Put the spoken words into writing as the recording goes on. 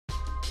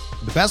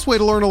The best way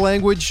to learn a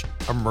language?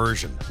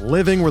 Immersion.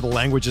 Living where the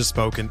language is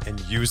spoken and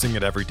using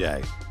it every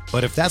day.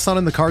 But if that's not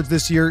in the cards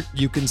this year,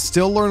 you can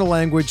still learn a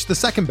language the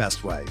second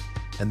best way,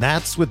 and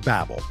that's with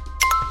Babbel.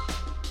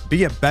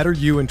 Be a better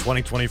you in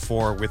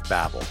 2024 with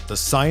Babbel, the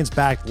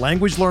science-backed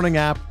language learning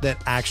app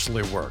that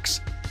actually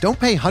works. Don't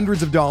pay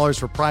hundreds of dollars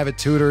for private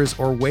tutors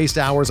or waste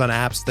hours on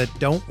apps that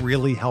don't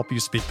really help you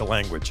speak the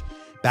language.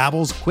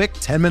 Babbel's quick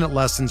 10-minute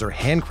lessons are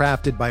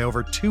handcrafted by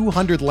over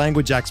 200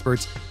 language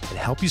experts and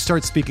help you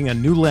start speaking a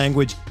new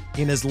language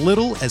in as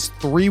little as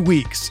 3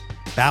 weeks.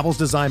 Babbel's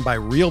designed by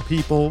real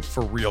people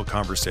for real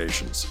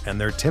conversations,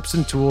 and their tips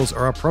and tools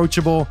are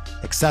approachable,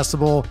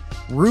 accessible,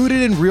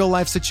 rooted in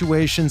real-life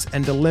situations,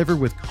 and delivered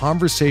with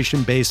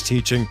conversation-based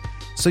teaching,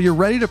 so you're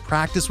ready to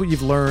practice what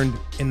you've learned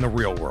in the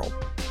real world.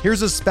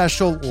 Here's a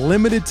special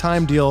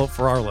limited-time deal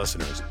for our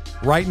listeners.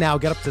 Right now,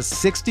 get up to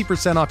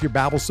 60% off your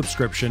Babbel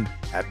subscription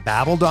at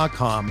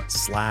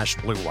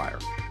babbel.com/Blue Wire.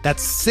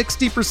 That's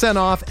 60%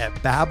 off at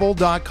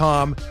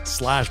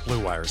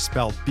babbel.com/Blue Wire,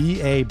 spelled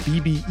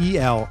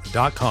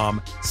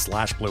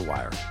BABBEL.com/Blue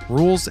Wire.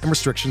 Rules and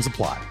restrictions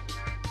apply.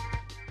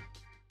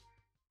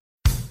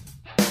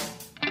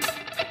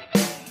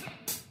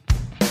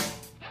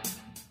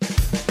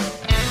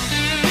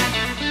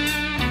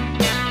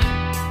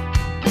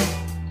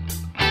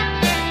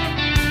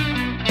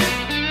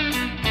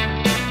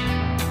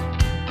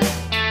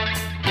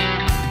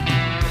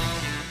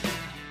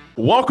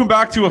 Welcome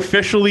back to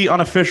Officially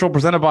Unofficial,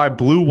 presented by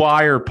Blue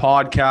Wire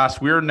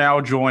Podcast. We are now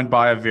joined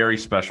by a very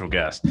special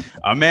guest,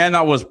 a man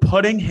that was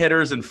putting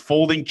hitters and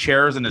folding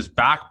chairs in his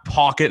back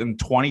pocket in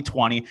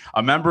 2020,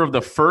 a member of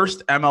the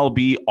first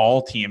MLB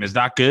All-Team. Is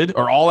that good?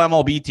 Or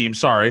All-MLB team,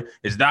 sorry.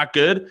 Is that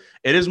good?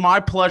 It is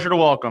my pleasure to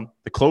welcome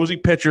the closing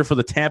pitcher for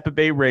the Tampa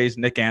Bay Rays,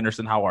 Nick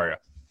Anderson. How are you?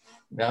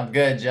 I'm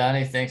good,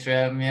 Johnny. Thanks for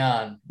having me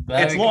on.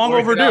 It's long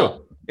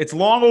overdue. It's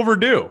long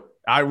overdue.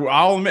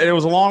 I'll admit it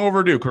was long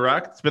overdue,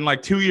 correct? It's been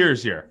like 2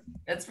 years here.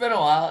 It's been a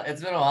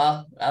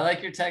while. I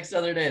like your text the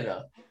other day,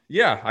 though.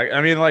 Yeah.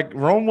 I mean, like,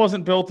 Rome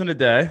wasn't built in a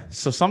day.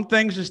 So some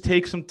things just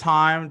take some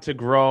time to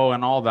grow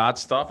and all that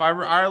stuff.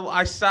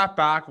 I sat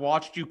back,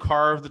 watched you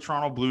carve the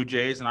Toronto Blue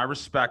Jays, and I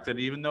respect it,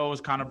 even though it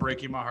was kind of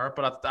breaking my heart.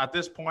 But at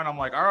this point, I'm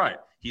like, all right,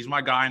 he's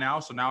my guy now.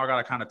 So now I got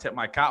to kind of tip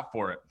my cap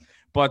for it.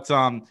 But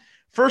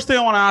first thing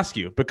I want to ask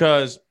you,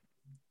 because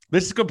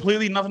this is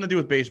completely nothing to do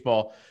with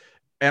baseball,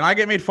 and I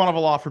get made fun of a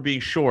lot for being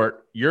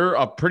short. You're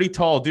a pretty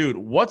tall dude.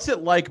 What's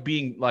it like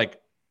being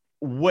like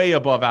way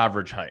above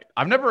average height?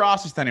 I've never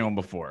asked this to anyone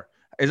before.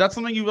 Is that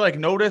something you like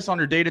notice on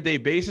your day-to-day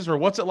basis, or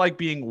what's it like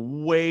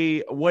being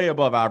way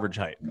above average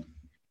height?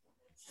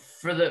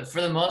 For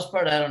the most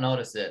part, I don't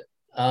notice it.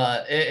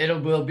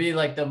 It will be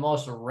like the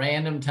most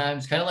random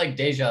times, kind of like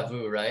deja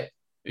vu, right?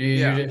 You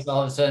just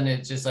all of a sudden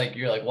it's just like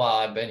you're like, wow,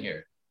 I've been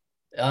here.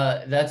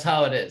 That's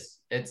how it is.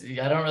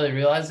 I don't really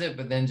realize it,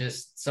 but then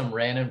just some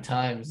random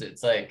times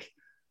it's like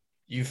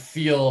you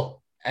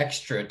feel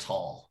extra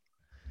tall.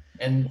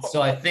 And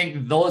so I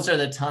think those are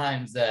the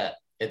times that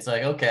it's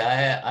like,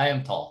 okay, I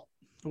am tall.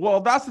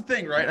 Well, that's the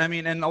thing, right? I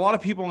mean, and a lot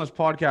of people on this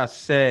podcast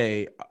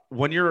say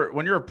when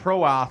you're a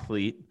pro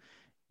athlete,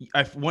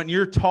 when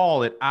you're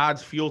tall, it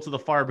adds fuel to the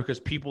fire because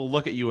people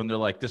look at you and they're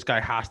like, this guy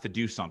has to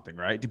do something,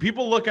 right? Do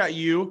people look at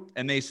you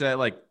and they say,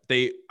 like,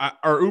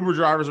 or Uber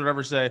drivers or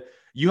whatever say,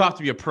 you have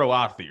to be a pro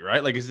athlete,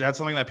 right? Like, is that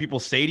something that people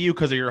say to you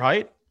because of your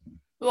height?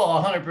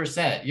 Well,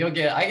 100%.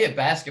 I get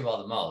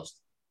basketball the most.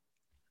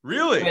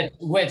 Really?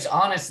 Which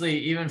honestly,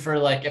 even for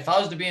like, if I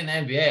was to be in the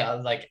NBA, I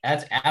was like,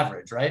 that's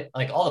average, right?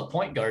 Like all the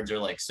point guards are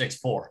like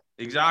 6'4".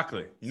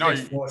 Exactly.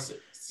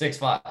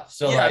 6'5".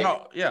 So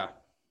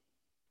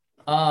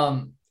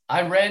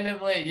I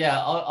randomly,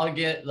 I'll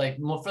get like,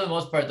 for the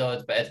most part though,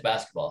 it's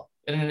basketball,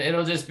 and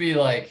it'll just be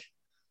like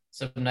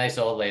some nice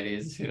old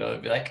ladies,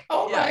 it'd be like,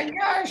 oh my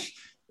gosh,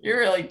 you're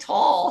really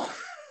tall.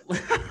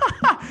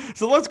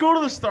 So let's go to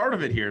the start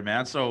of it here,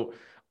 man. So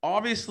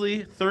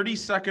obviously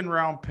 32nd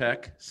round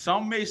pick.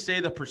 Some may say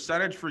the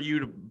percentage for you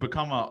to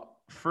become a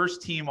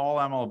first team all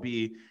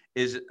MLB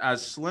is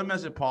as slim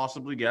as it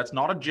possibly gets.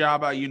 Not a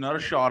jab at you, not a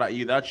shot at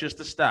you. That's just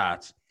the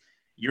stats.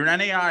 You're an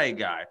NAIA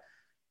guy.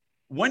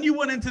 When you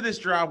went into this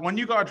draft, when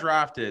you got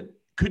drafted,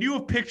 could you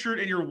have pictured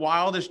in your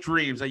wildest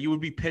dreams that you would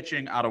be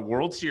pitching at a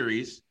World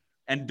Series?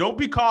 And don't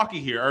be cocky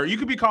here, or you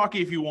could be cocky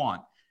if you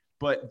want.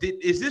 But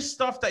is this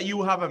stuff that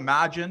you have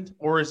imagined,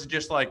 or is it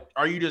just like,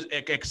 are you just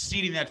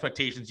exceeding the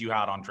expectations you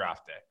had on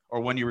draft day or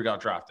when you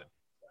got drafted?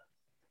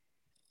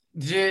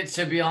 Dude,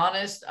 to be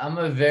honest, I'm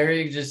a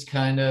very just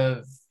kind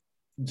of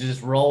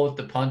just roll with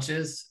the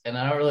punches, and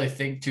I don't really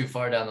think too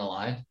far down the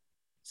line.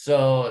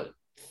 So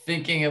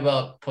thinking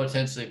about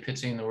potentially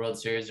pitching in the World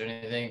Series or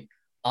anything,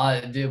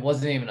 it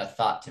wasn't even a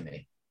thought to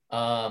me.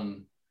 My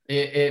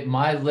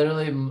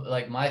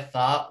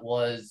thought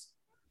was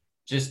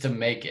just to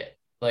make it.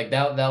 Like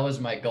that was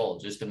my goal,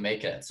 just to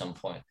make it at some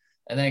point.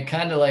 And then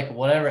kind of like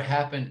whatever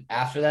happened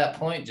after that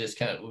point just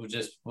kind of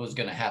was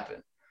going to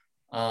happen.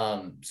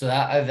 So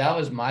that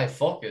was my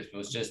focus,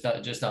 was just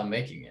on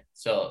making it.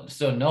 So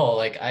no,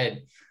 like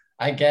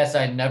I guess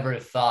I never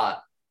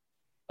thought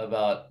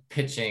about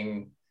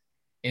pitching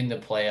in the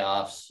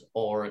playoffs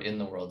or in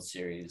the World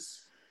Series.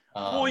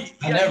 Well,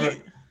 yeah,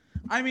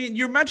 I mean,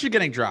 you mentioned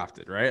getting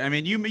drafted, right? I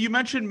mean, you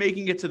mentioned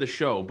making it to the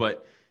show,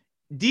 but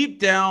deep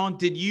down,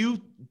 did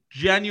you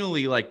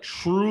genuinely, like,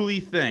 truly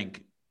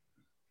think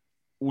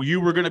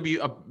you were going to be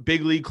a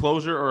big league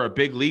closer or a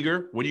big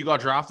leaguer when you got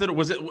drafted? Or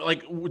was it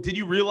like, did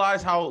you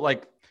realize how,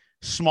 like,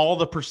 small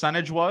the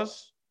percentage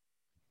was?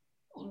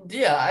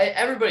 Yeah,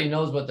 everybody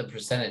knows what the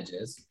percentage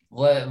is.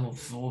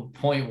 0.1%,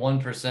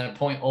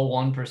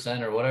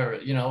 0.01% or whatever,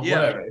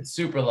 whatever. It's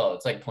super low.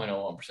 It's like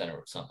 0.01%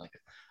 or something like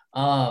that.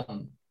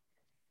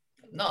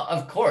 No,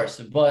 of course,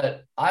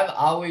 but I've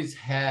always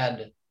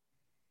had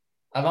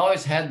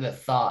the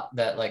thought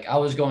that, like, I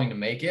was going to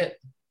make it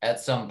at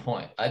some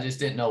point. I just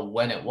didn't know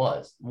when it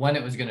was going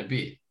to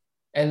be.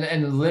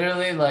 And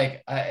literally,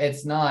 like, I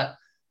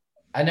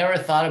never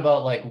thought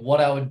about, like, what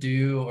I would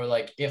do, or,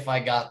 like, if I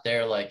got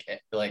there,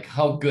 like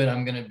how good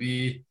I'm going to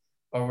be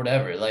or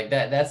whatever. Like,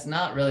 that's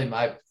not really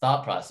my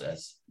thought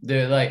process.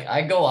 Like,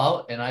 I go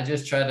out and I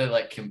just try to,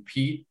 like,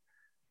 compete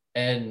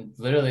and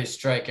literally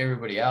strike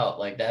everybody out.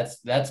 Like,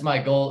 that's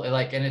my goal.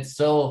 Like, and it's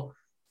so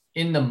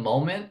in the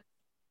moment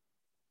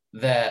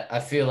that I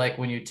feel like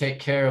when you take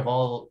care of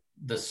all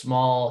the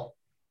small,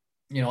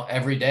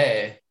 every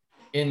day,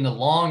 in the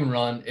long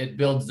run, it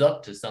builds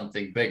up to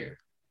something bigger.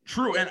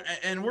 True.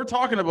 And we're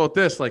talking about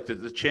this, like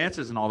the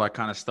chances and all that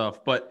kind of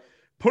stuff, but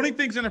putting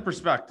things into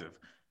perspective,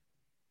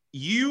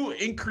 you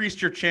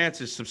increased your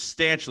chances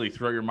substantially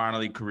throughout your minor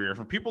league career.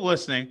 For people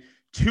listening,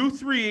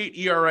 2.38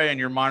 ERA in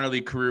your minor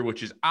league career,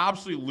 which is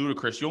absolutely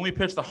ludicrous. You only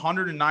pitched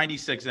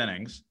 196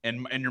 innings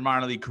in your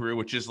minor league career,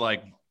 which is,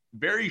 like,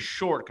 very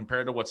short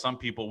compared to what some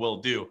people will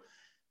do.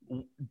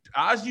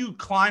 As you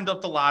climbed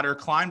up the ladder,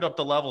 climbed up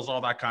the levels,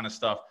 all that kind of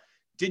stuff,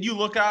 did you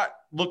look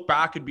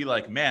back and be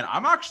like, man,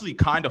 I'm actually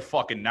kind of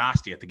fucking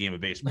nasty at the game of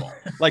baseball?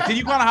 Like, did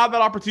you kind of have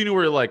that opportunity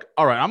where you're like,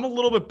 all right, I'm a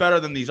little bit better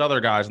than these other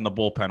guys in the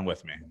bullpen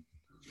with me?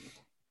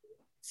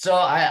 So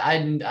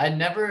I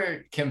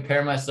never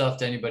compare myself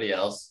to anybody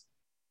else.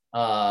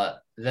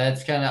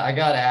 That's kind of, I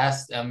got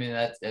asked, I mean,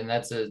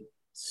 that's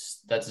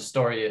a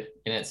story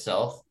in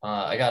itself.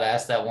 I got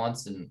asked that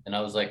once, and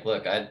I was like,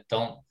 look, I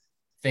don't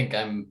think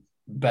I'm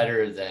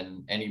better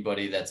than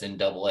anybody that's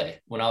in AA.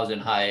 When I was in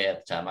high A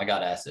at the time, I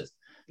got asked this.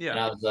 Yeah. And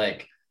I was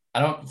like, I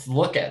don't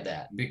look at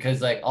that,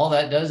 because, like, all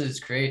that does is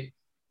create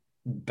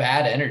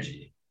bad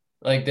energy.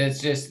 Like, that's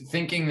just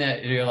thinking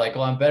that you're like,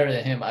 well, I'm better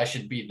than him, I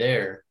should be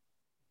there.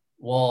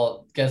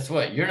 Well, guess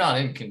what? You're not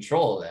in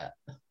control of that.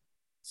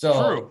 So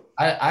true.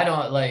 I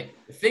don't, like,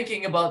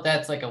 thinking about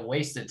that's like a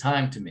waste of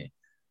time to me.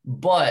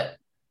 But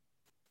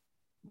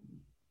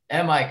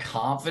am I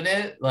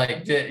confident?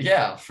 Like,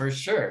 yeah, for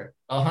sure.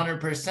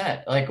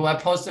 100%. Like, when I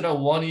posted a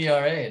 1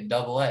 ERA in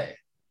AA.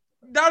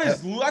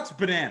 That's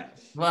bananas.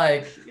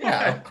 Like,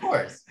 yeah, of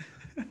course.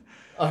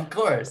 Of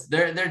course.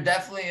 There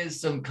definitely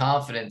is some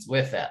confidence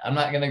with that. I'm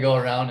not going to go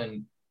around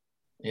and,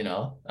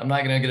 I'm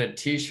not going to get a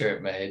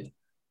t-shirt made.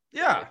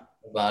 Yeah.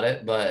 About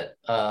it. But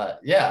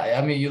yeah,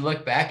 I mean, you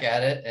look back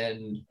at it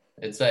and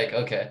it's like,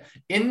 okay.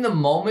 In the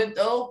moment,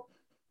 though,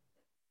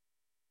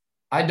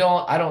 I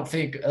don't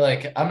think,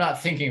 like, I'm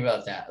not thinking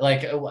about that.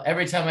 Like,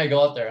 every time I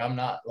go out there, I'm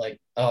not like,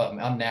 oh,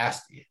 I'm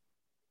nasty.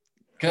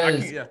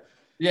 Because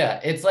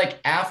yeah, it's like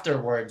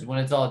afterwards when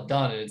it's all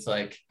done and it's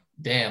like,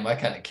 damn, I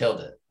kind of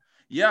killed it.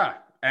 Yeah.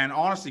 And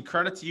honestly,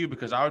 credit to you,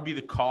 because I would be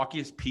the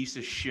cockiest piece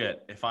of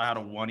shit if I had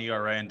a 1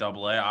 ERA in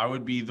AA. I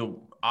would be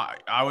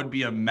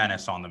a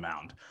menace on the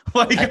mound.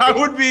 Like, I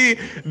would be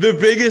the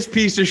biggest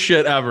piece of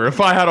shit ever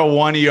if I had a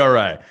 1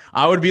 ERA.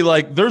 I would be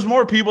like, there's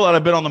more people that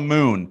have been on the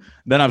moon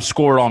than have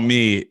scored on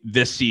me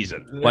this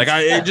season. Like,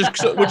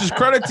 which is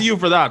credit to you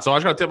for that. So I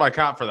just got to tip my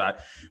cap for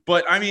that.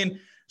 But I mean,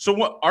 so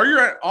what are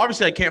your,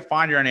 obviously I can't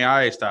find your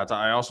NAIA stats.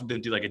 I also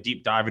didn't do, like, a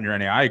deep dive in your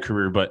NAIA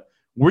career, but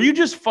were you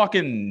just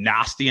fucking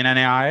nasty in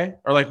NAIA?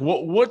 Or, like,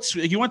 what's,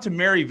 you went to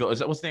Maryville. Is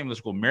that, what's the name of the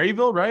school?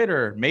 Maryville, right?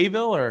 Or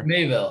Mayville or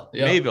Mayville.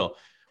 Yeah. Mayville.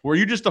 Were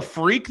you just a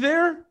freak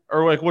there,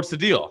 or, like, what's the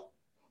deal?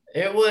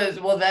 It was,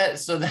 well,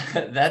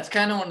 that's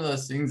kind of one of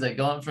those things, like,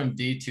 going from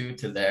D2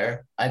 to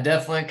there. I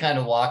definitely kind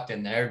of walked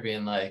in there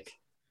being like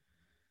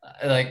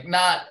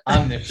not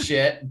I'm the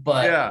shit,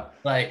 but yeah,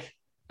 like,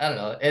 I don't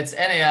know, it's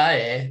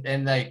NAIA,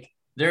 and, like,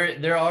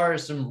 there are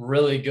some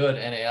really good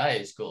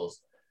NAIA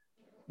schools,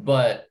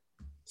 but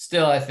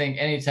still, I think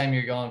anytime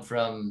you're going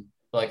from,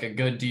 like, a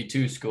good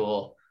D2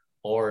 school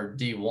or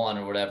D1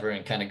 or whatever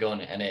and kind of going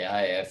to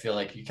NAIA, I feel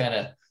like you kind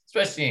of,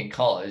 especially in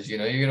college, you're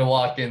going to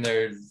walk in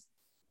there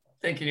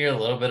thinking you're a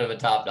little bit of a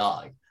top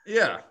dog.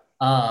 Yeah.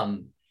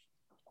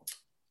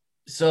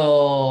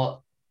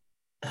 So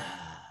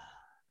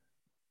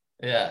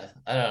yeah,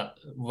 I don't know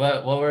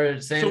what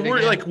we're saying. So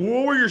what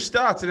were your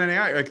stats in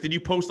NAIA? Like, did you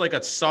post, like,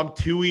 a sub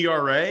 2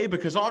 ERA?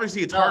 Because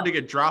obviously it's hard to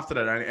get drafted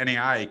at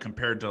NAIA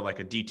compared to, like,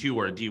 a D2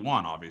 or a D1,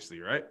 obviously,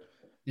 right?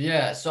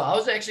 Yeah. So I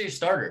was actually a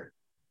starter.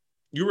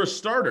 You were a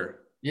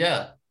starter?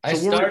 Yeah. I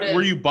started.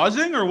 Were you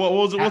buzzing, or what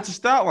was it? What's the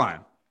stat line?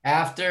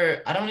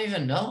 After, I don't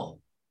even know.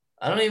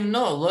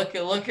 Look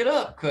it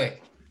up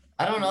quick.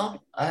 I don't know.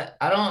 I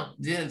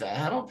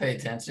don't pay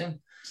attention.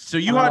 So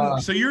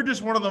you're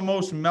just one of the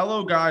most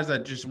mellow guys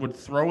that just would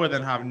throw it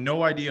and have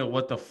no idea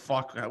what the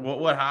fuck,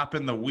 what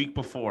happened the week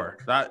before.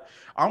 That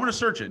I'm going to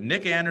search it.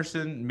 Nick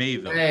Anderson,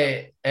 Mayville.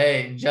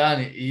 Hey,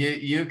 Johnny,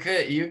 you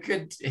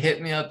could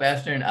hit me up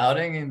after an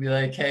outing and be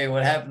like, hey,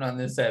 what happened on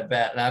this at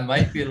bat? And I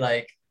might be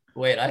like,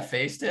 wait, I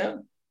faced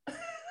him?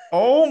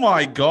 Oh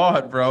my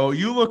God, bro.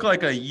 You look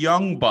like a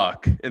young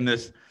buck in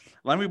this.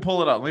 Let me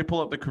pull it up. Let me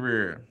pull up the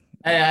career.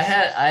 Hey, I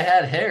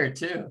had hair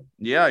too.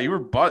 Yeah, you were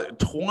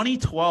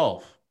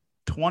 2012.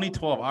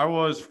 2012. I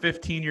was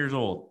 15 years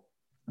old.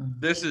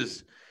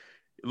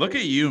 Look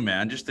at you,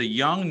 man. Just a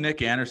young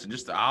Nick Anderson.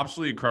 Just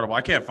absolutely incredible.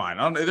 I can't find.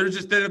 They don't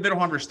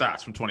have your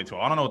stats from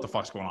 2012. I don't know what the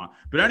fuck's going on.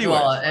 But anyway.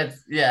 Well,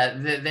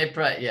 they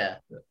probably, yeah.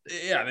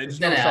 Yeah, there's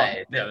no shot.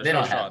 Yeah, there's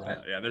no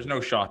shot. Yeah, there's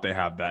no shot they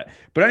have that.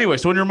 But anyway,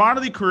 so in your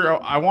minor league career,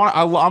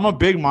 I'm a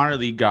big minor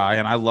league guy,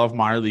 and I love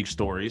minor league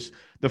stories.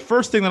 The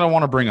first thing that I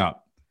want to bring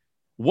up,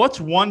 what's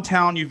one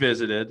town you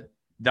visited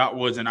that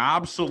was an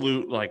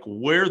absolute, like,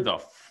 where the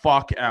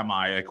fuck am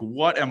I? Like,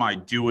 what am I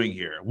doing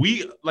here?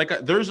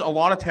 There's a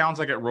lot of towns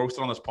that get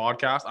roasted on this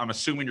podcast. I'm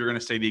assuming you're going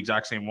to say the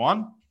exact same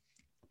one,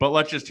 but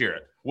let's just hear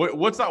it.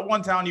 What's that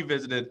one town you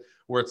visited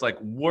where it's like,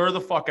 where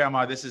the fuck am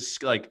I? This is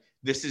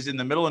in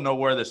the middle of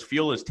nowhere. This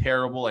field is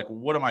terrible. Like,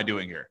 what am I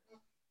doing here?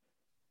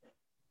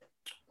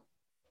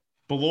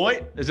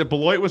 Beloit? Is it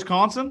Beloit,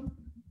 Wisconsin?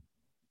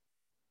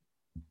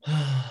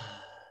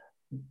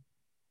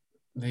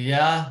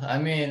 Yeah, I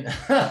mean,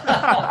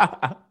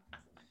 I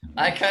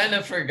kind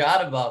of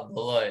forgot about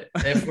Beloit.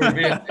 If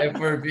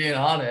we're being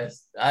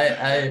honest,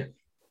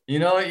 you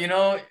know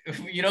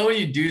when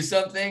you do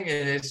something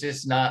and it's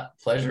just not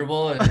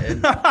pleasurable,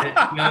 and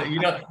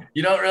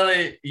you don't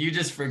really, you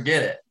just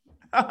forget it.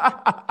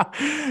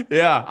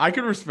 Yeah, I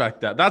can respect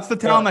that. That's the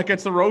town that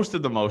gets the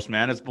roasted the most,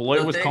 man. It's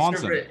Beloit,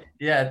 Wisconsin.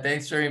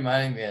 Thanks for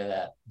reminding me of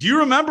that. Do you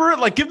remember it?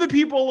 Like, give the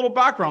people a little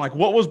background. Like,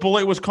 what was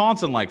Beloit,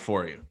 Wisconsin like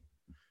for you?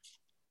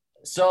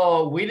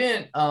 So we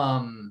didn't,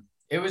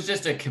 it was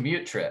just a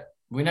commute trip.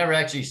 We never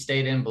actually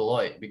stayed in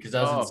Beloit because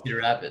I was in Cedar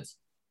Rapids.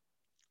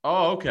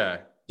 Oh, okay.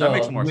 That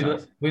makes more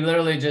sense. We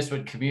literally just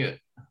would commute.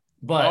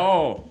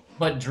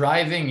 But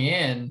driving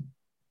in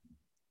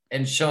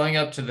and showing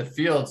up to the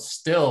field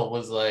still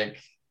was like,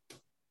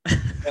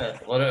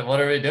 what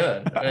are we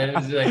doing? It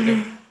was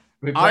like,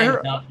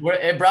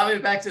 it brought me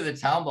back to the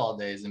town ball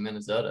days in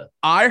Minnesota.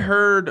 I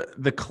heard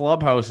the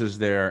clubhouses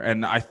there,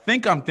 and I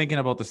think I'm thinking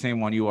about the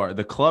same one you are.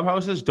 The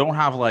clubhouses don't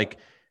have like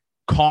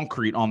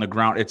concrete on the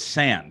ground; it's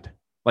sand.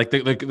 Like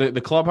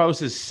the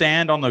clubhouse is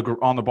sand on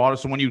the bottom.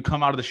 So when you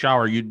come out of the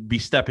shower, you'd be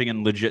stepping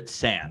in legit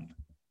sand.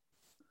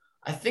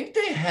 I think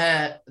they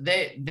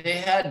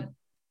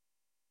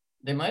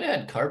might have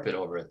had carpet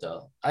over it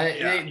though.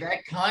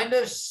 That kind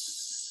of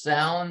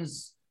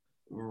sounds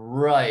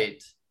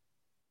right.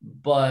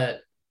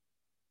 But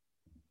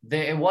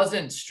it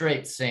wasn't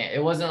straight sand.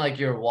 It wasn't like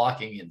you're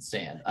walking in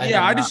sand.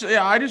 I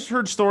just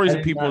heard stories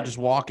of people just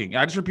walking.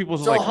 I just heard people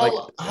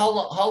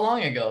how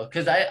long ago?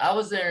 Because I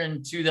was there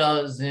in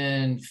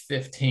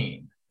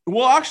 2015.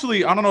 Well,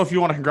 actually, I don't know if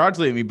you want to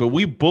congratulate me, but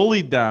we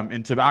bullied them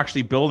into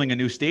actually building a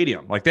new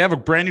stadium. Like, they have a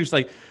brand new,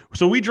 so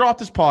we dropped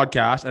this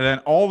podcast, and then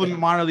all the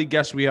minor league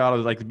guests we had,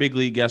 like the big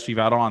league guests we've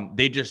had on,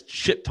 they just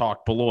shit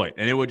talked Beloit,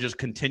 and it would just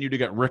continue to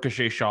get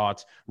ricochet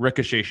shots.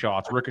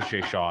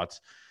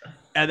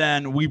 And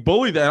then we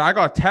bullied that. And I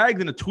got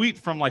tagged in a tweet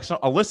from like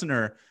a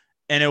listener,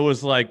 and it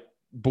was like,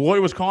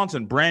 Beloit,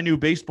 Wisconsin, brand new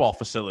baseball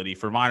facility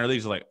for minor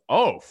leagues. Like,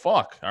 oh,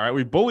 fuck. All right.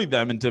 We bullied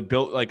them into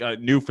build like a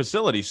new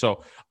facility.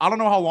 So I don't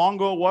know how long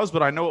ago it was,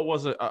 but I know it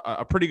was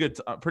a pretty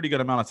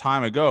good amount of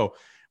time ago.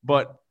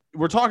 But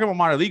we're talking about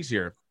minor leagues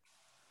here.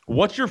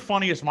 What's your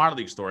funniest minor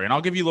league story? And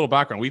I'll give you a little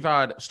background. We've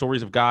had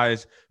stories of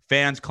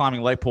fans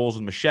climbing light poles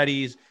with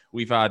machetes.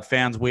 We've had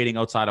fans waiting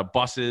outside of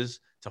buses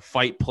to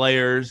fight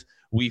players.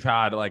 We've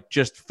had like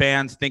just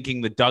fans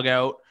thinking the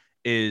dugout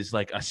is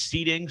like a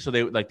seating, so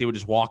they would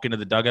just walk into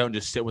the dugout and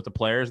just sit with the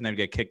players, and they'd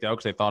get kicked out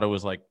because they thought it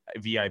was like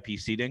VIP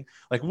seating.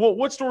 Like,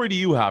 what story do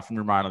you have from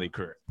your minor league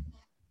career?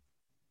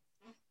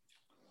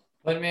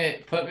 Put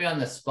me on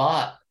the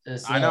spot.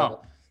 I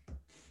know.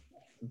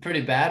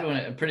 Pretty bad when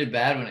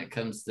it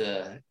comes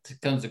to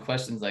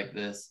questions like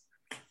this.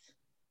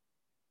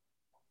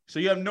 So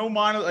you have no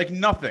minor, like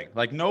nothing,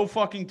 like no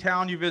fucking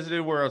town you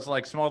visited where it's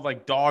like smelled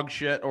like dog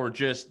shit, or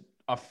just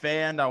a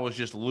fan that was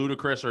just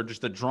ludicrous, or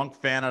just a drunk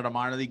fan at a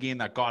minor league game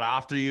that got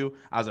after you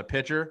as a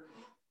pitcher?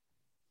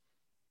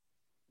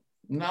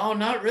 No,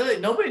 not really.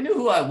 Nobody knew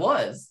who I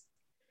was.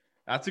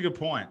 That's a good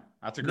point.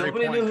 That's a great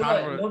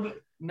point.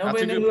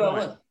 Nobody knew who I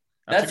was.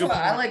 That's why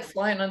I like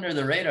flying under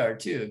the radar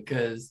too,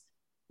 because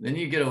then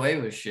you get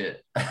away with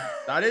shit.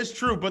 That is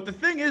true. But the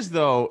thing is,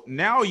 though,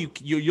 now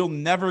you'll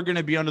never going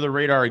to be under the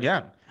radar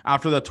again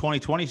after the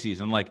 2020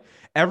 season. Like,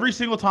 every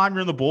single time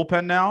you're in the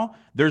bullpen now,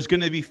 there's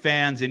going to be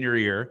fans in your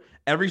ear.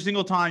 Every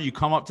single time you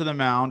come up to the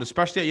mound,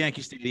 especially at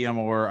Yankee Stadium,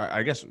 or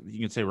I guess you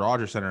can say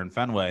Rogers Center in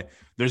Fenway,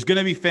 there's going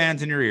to be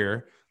fans in your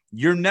ear.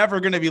 you're never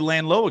going to be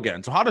laying low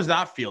again. So how does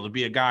that feel to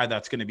be a guy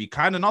that's going to be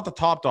kind of not the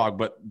top dog,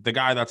 but the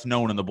guy that's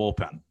known in the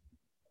bullpen?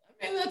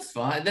 I mean, that's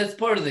fine. That's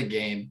part of the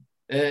game.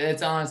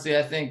 It's honestly,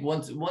 I think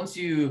once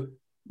you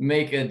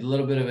make a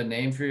little bit of a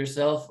name for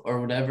yourself or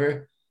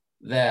whatever,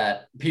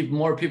 that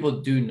more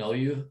people do know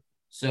you.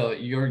 So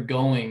you're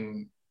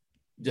going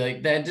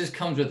like that just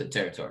comes with the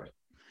territory.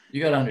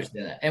 You got to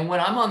understand that. And when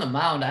I'm on the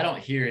mound, I don't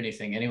hear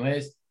anything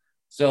anyways.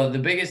 So the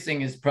biggest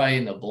thing is probably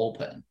in the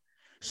bullpen.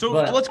 So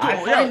But let's go.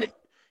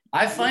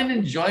 I find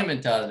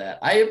enjoyment out of that.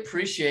 I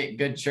appreciate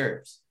good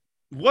chirps.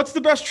 What's the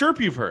best chirp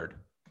you've heard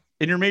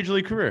in your major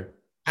league career?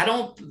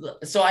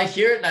 So I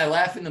hear it and I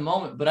laugh in the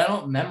moment, but I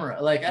don't remember it.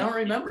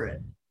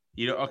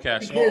 Okay.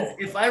 Because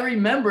if I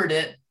remembered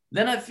it,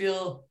 then I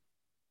feel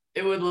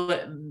it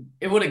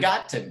would have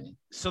got to me.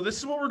 So this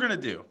is what we're going to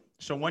do.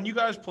 So when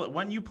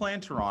you play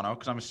in Toronto,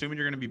 because I'm assuming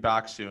you're going to be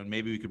back soon,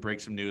 maybe we could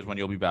break some news when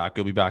you'll be back.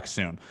 You'll be back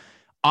soon.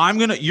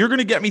 You're going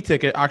to get me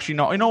ticket. Actually,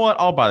 no, you know what?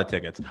 I'll buy the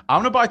tickets.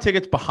 I'm going to buy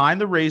tickets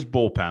behind the Rays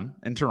bullpen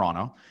in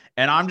Toronto.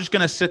 And I'm just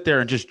going to sit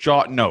there and just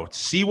jot notes,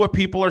 see what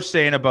people are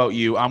saying about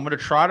you. I'm going to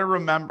try to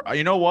remember,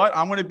 you know what?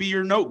 I'm going to be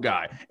your note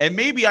guy. And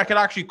maybe I could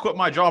actually quit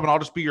my job and I'll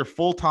just be your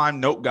full-time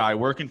note guy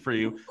working for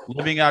you,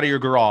 living out of your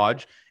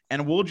garage.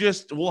 And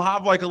we'll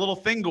have like a little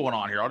thing going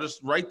on here. I'll just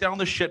write down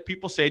the shit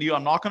people say to you.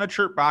 I'm not going to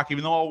chirp back,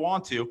 even though I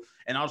want to.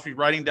 And I'll just be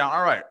writing down,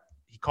 all right,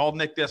 he called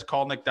Nick this,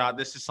 called Nick that.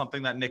 This is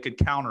something that Nick could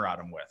counter at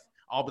him with.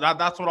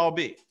 That's what I'll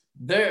be.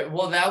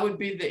 Well, that would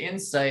be the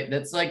insight.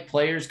 That's like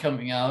players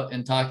coming out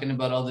and talking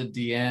about all the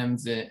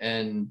DMs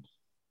and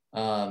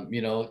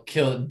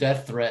kill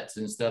death threats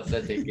and stuff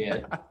that they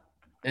get.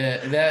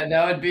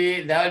 that would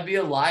be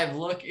a live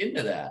look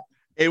into that.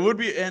 It would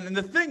be. And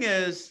the thing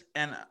is,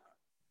 and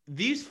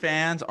these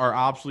fans are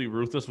absolutely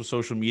ruthless with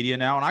social media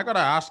now. And I got to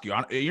ask you,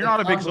 you're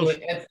not a big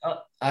social.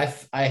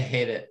 I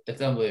hate it.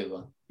 It's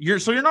unbelievable.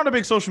 You're not a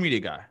big social media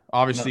guy,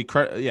 obviously.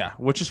 No. Yeah,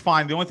 which is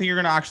fine. The only thing you're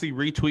going to actually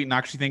retweet and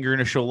actually think you're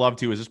going to show love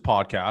to is this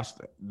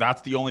podcast.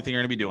 That's the only thing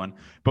you're going to be doing.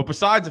 But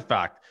besides the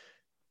fact,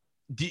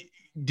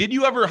 have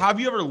you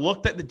ever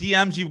looked at the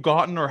DMs you've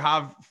gotten, or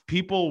have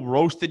people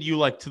roasted you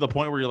like to the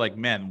point where you're like,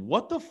 man,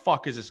 what the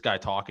fuck is this guy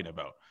talking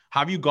about?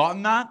 Have you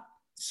gotten that?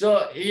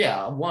 So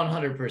yeah,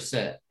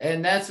 100%.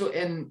 And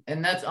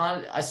that's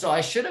on. So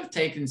I should have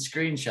taken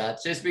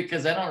screenshots just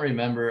because I don't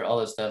remember all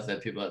the stuff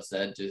that people have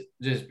said,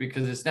 just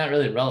because it's not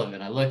really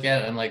relevant. I look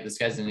at it, I'm like, this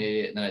guy's an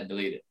idiot, and then I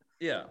delete it.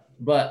 Yeah.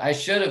 But I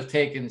should have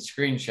taken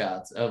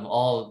screenshots of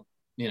all,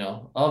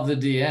 of the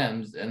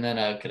DMs, and then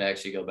I could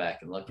actually go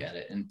back and look at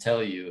it and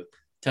tell you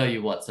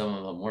what some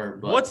of them were.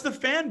 But what's the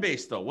fan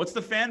base though? What's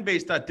the fan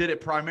base that did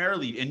it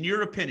primarily, in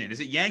your opinion?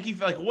 Is it Yankee?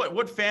 Like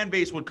what fan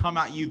base would come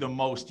at you the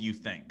most, you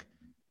think?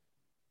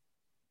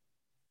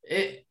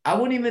 I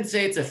wouldn't even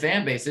say it's a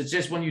fan base. It's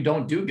just when you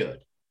don't do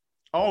good.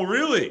 Oh,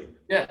 really?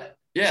 Yeah.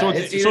 So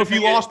if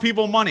you lost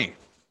people money.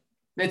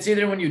 It's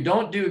either when you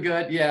don't do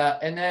good, yeah,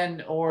 and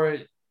then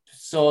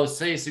so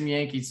say some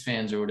Yankees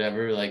fans or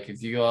whatever, like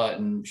if you go out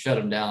and shut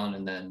them down,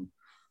 and then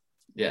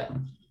yeah.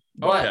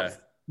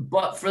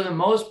 But for the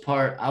most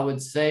part, I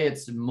would say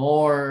it's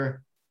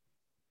more,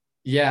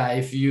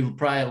 if you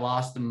probably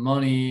lost the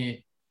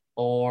money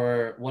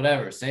or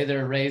whatever. Say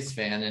they're a Rays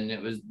fan and it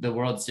was the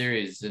World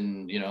Series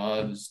and, it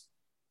was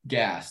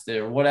gassed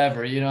or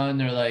whatever, and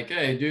they're like,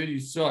 hey, dude, you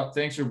suck.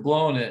 Thanks for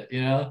blowing it,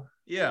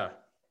 Yeah.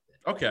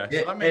 Okay.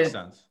 So that makes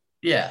sense.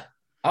 Yeah.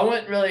 I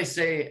wouldn't really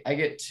say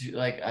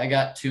I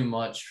got too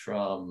much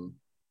from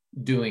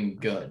doing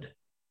good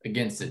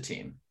against the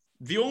team.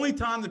 The only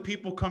time that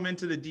people come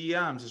into the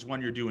DMs is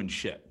when you're doing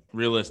shit,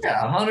 realistically.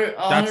 Yeah,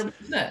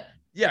 100%.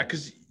 Yeah,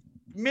 because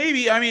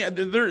maybe,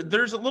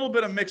 there's a little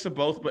bit of mix of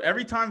both, but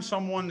every time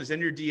someone is in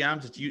your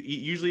DMs, it's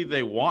usually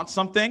they want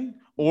something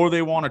or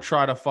they want to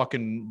try to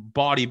fucking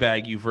body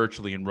bag you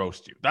virtually and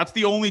roast you. That's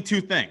the only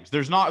two things.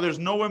 There's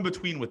no in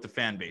between with the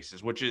fan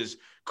bases, which is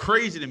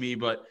crazy to me,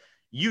 but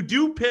you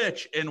do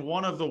pitch in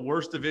one of the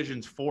worst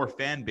divisions for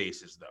fan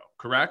bases though,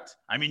 correct?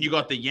 You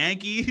got the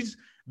Yankees,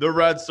 the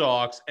Red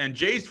Sox, and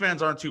Jays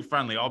fans aren't too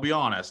friendly. I'll be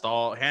honest.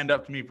 I'll hand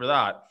up to me for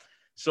that.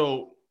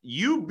 So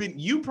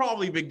you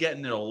probably been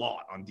getting it a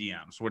lot on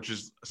DMs, which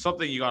is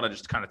something you got to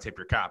just kind of tip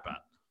your cap at.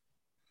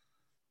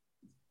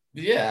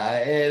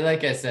 Yeah,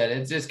 like I said,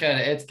 it's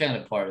kind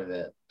of part of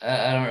it.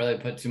 I don't really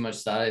put too much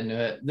thought into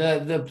it.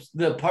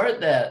 The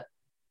part that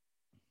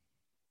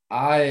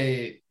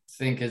I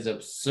think is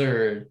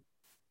absurd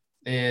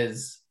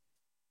is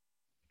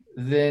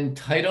the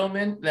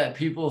entitlement that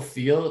people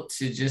feel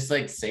to just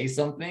like say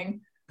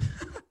something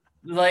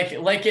like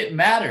it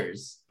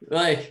matters.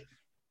 Like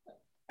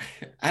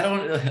I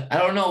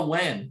don't know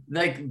when.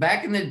 Like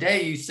back in the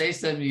day, you say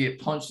something, you get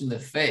punched in the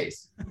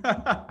face.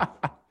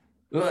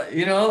 Like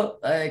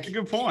a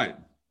good point.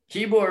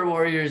 Keyboard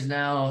warriors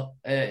now,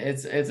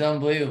 it's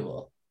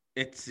unbelievable.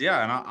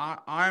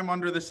 And I'm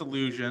under this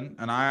illusion,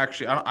 and I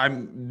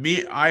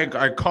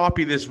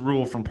copy this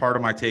rule from Part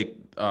of My Take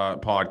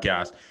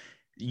podcast.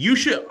 You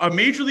should a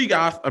major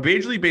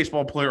league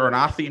baseball player or an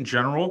athlete in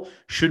general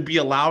should be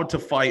allowed to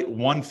fight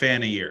one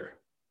fan a year.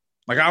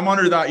 Like I'm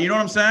under that. You know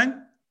what I'm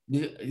saying?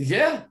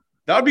 Yeah.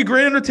 That would be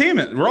great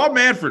entertainment. Rob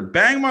Manfred,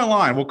 bang my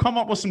line. We'll come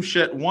up with some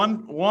shit.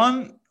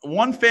 One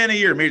fan a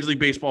year, Major League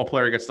Baseball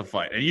player gets to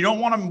fight. And you don't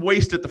want to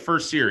waste it the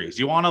first series.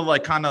 You want to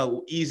like kind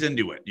of ease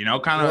into it,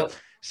 kind of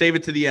save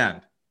it to the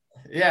end.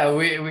 Yeah,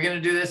 we're going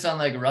to do this on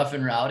like Rough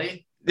and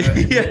Rowdy.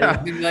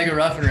 Yeah. Like a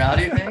Rough and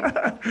Rowdy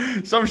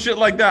thing. Some shit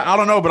like that. I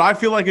don't know, but I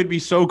feel like it'd be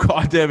so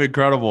goddamn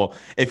incredible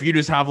if you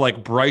just have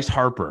like Bryce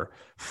Harper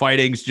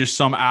fighting just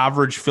some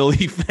average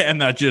Philly fan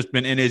that's just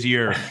been in his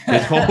ear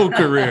his whole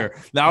career.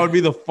 That would be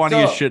the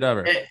funniest shit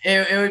ever.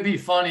 It would be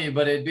funny,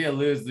 but it'd be a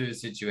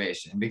lose-lose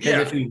situation because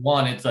if he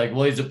won, it's like,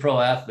 well, he's a pro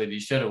athlete. He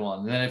should have won.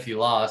 And then if he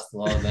lost,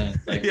 well, then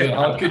it's like,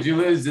 how could you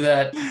lose to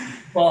that?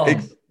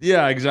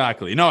 Yeah,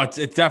 exactly. No, it's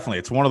definitely,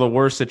 it's one of the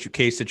worst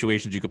case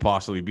situations you could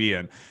possibly be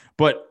in.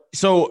 But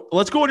so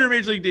let's go on your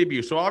Major League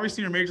debut. So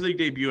obviously your Major League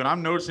debut, and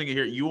I'm noticing it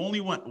here, you only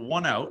went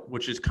 1 out,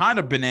 which is kind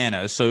of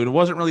bananas. So it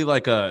wasn't really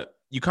like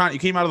you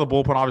came out of the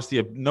bullpen,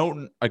 obviously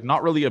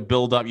not really a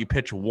build up. You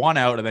pitch 1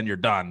 out and then you're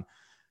done.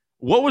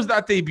 What was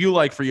that debut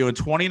like for you in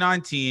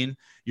 2019?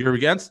 You're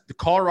against the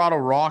Colorado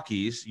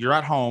Rockies. You're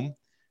at home.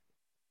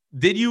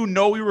 Did you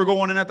know we were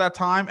going in at that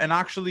time? And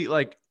actually,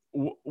 like,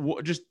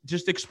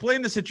 just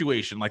explain the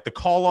situation, like the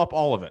call up,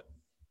 all of it.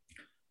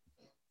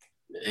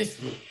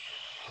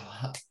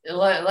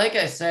 Like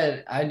I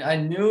said, I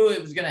knew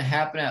it was gonna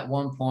happen at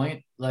one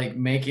point, like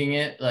making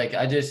it. Like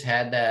I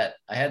had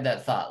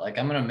that thought, like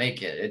I'm gonna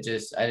make it. I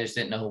just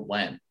didn't know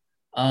when.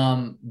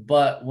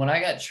 But when I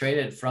got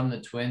traded from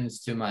the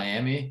Twins to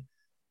Miami,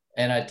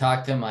 and I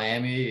talked to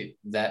Miami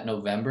that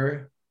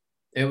November,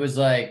 it was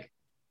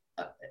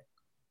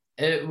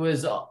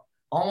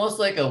almost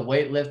like a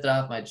weight lifted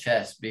off my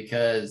chest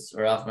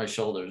or off my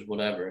shoulders,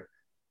 whatever.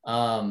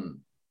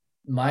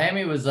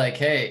 Miami was like,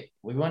 hey,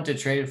 we want to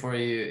trade for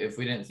you if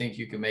we didn't think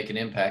you could make an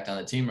impact on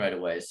the team right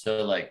away.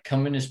 So like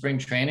come into spring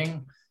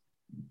training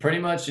pretty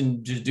much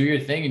and just do your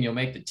thing and you'll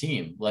make the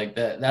team. Like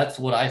that's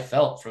what I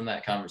felt from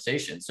that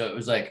conversation. So it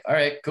was like, all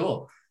right,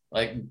 cool.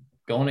 Like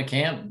going to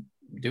camp,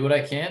 do what I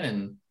can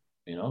and,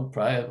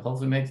 probably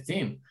hopefully make the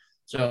team.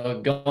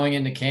 So going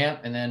into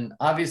camp and then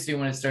obviously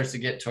when it starts to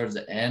get towards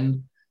the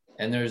end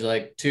and there's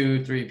like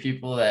 2-3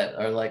 people that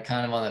are like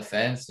kind of on the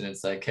fence and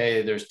it's like,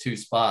 hey, there's 2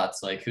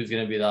 spots, like who's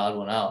going to be the odd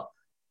one out?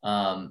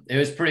 It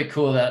was pretty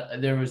cool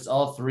that there was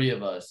all 3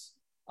 of us,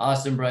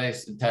 Austin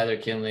Bryce and Tyler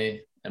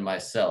Kinley and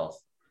myself.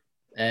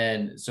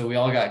 And so we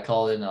all got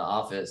called in the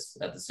office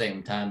at the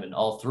same time. And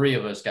all 3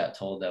 of us got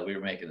told that we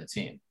were making the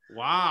team.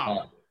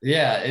 Wow.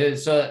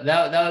 So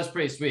that was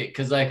pretty sweet.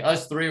 Cause like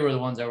us 3 were the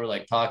ones that were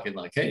like talking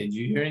like, hey, did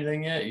you hear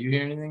anything yet? You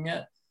hear anything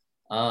yet?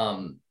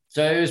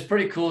 So it was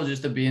pretty cool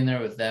just to be in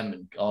there with them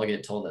and all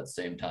get told at the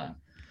same time.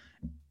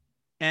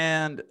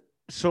 And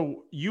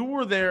so you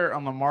were there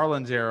on the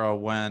Marlins era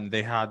when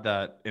they had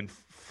that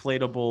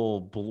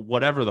inflatable,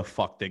 whatever the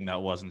fuck thing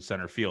that was in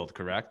center field,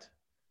 correct?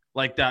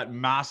 Like that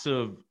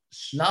massive.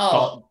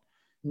 No.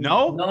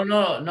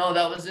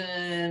 That was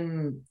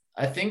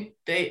I think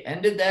they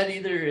ended that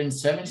either in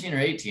 17 or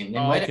 18. They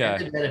might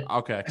have ended that.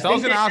 Okay. Because I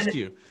was going to ask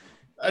you.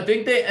 I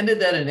think they ended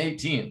that in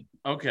 18.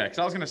 Okay. Because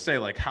I was going to say,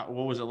 like,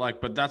 what was it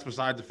like? But that's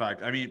besides the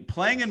fact. I mean,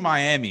 playing in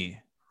Miami,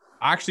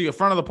 actually, in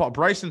front of the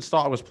Bryson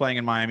Stott was playing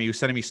in Miami. He was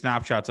sending me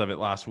Snapchats of it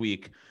last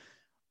week.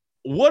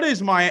 What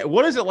is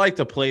it like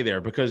to play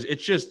there? Because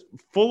it's just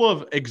full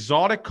of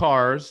exotic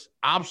cars,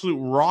 absolute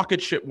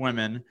rocket ship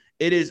women.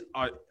 It is.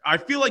 I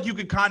feel like you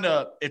could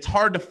it's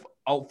hard to.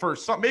 For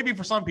some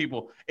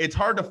people, it's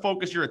hard to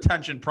focus your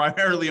attention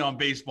primarily on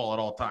baseball at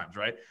all times,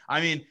 right?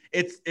 I mean,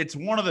 it's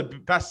one of the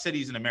best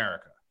cities in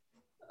America.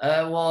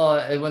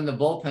 Well, when the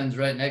bullpen's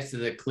right next to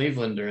the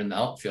Clevelander in the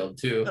outfield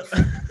too.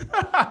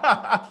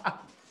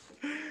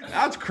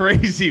 That's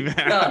crazy, man.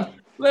 Yeah,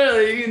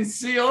 literally, you can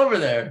see over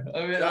there.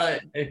 I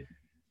mean,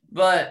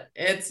 but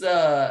it's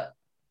I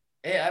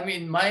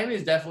mean, Miami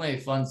is definitely a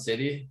fun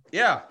city.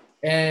 Yeah.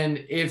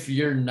 And if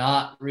you're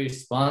not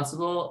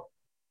responsible,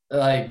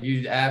 like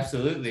you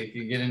absolutely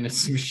could get into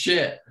some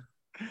shit.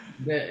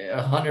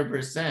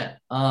 100%.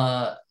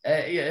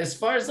 As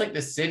far as like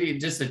the city,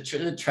 just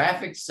the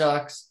traffic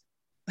sucks.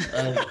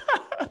 I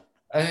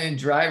mean,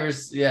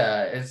 drivers,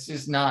 it's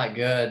just not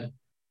good.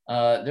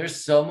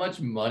 There's so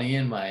much money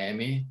in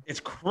Miami.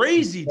 It's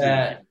crazy,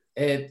 dude.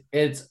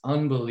 It's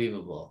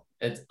unbelievable.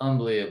 It's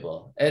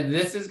unbelievable. And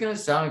this is gonna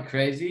sound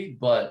crazy,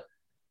 but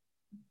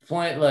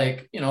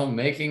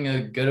making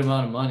a good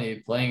amount of money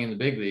playing in the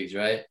big leagues,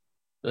 right?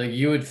 Like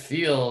you would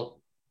feel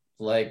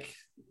like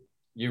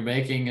you're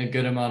making a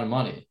good amount of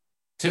money.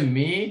 To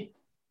me,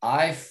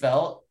 I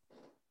felt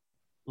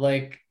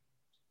like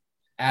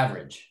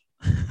average.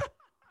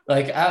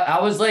 Like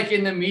I was like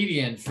in the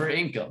median for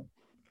income.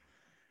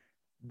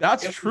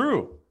 That's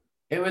true.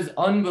 It was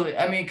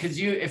unbelievable. I mean, because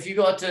if you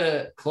go out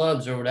to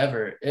clubs or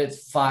whatever,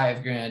 it's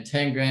 $5,000,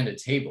 $10,000 a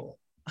table.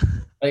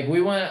 Like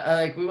we went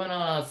on,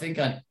 I think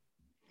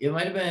it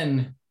might have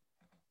been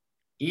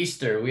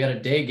Easter. We had a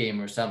day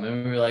game or something.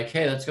 And we were like,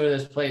 hey, let's go to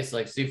this place,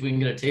 like see if we can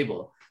get a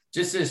table.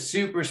 Just this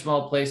super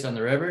small place on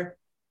the river.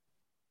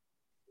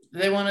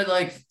 They wanted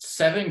like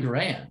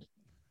 $7,000.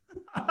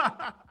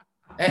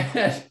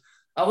 And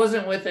I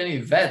wasn't with any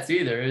vets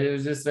either. It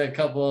was just a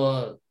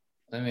couple,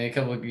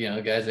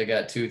 guys that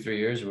got 2-3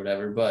 years or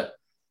whatever. But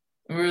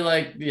we were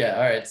like, yeah,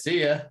 all right,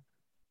 see ya.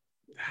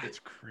 That's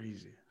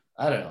crazy.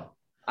 I don't know.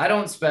 I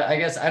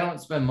guess I don't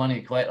spend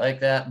money quite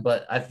like that,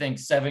 but I think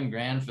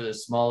 $7,000 for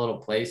this small little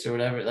place or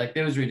whatever, like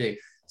it was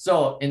ridiculous.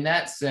 So in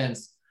that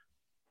sense,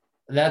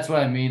 that's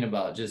what I mean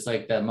about just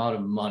like the amount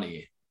of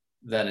money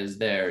that is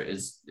there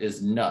is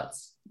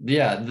nuts.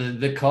 Yeah.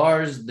 The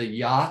cars, the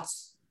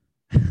yachts,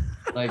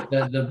 like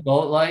the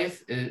boat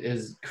life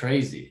is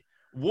crazy.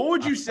 What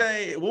would you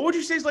say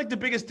is like the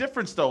biggest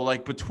difference though?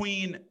 Like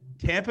between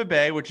Tampa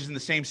Bay, which is in the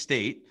same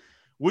state,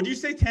 would you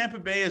say Tampa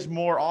Bay is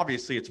more,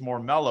 obviously it's more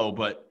mellow,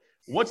 but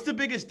what's the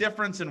biggest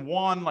difference in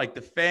one, like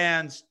the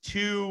fans,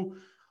 two,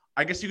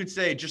 I guess you could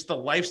say just the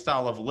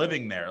lifestyle of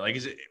living there? Like,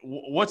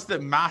 what's the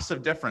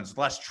massive difference?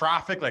 Less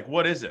traffic? Like,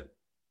 what is it?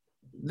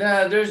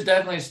 No, there's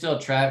definitely still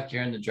traffic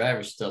here and the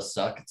drivers still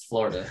suck. It's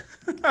Florida.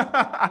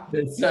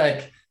 It's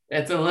like,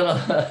 it's a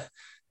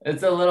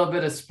little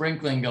bit of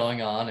sprinkling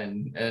going on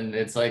and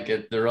it's like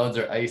the roads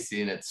are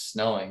icy and it's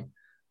snowing.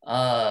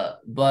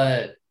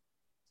 But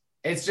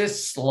it's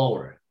just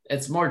slower.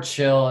 It's more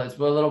chill. It's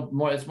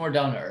more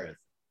down to earth.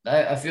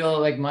 I feel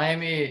like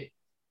Miami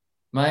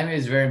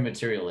is very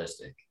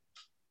materialistic,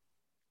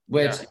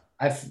 which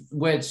I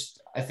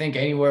think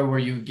anywhere where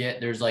you get,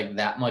 there's like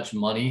that much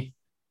money,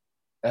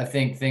 I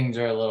think things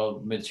are a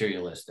little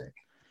materialistic.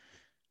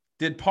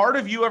 Did part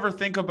of you ever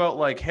think about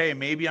like, hey,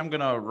 maybe I'm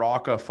going to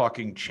rock a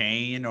fucking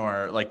chain,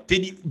 or like,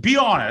 did you be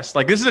honest?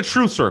 Like, this is a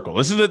truth circle.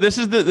 This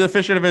is the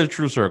official of a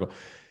truth circle.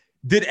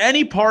 Did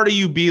any part of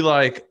you be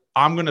like,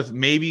 I'm going to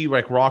maybe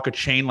like rock a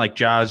chain like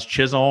Jazz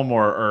Chisholm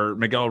or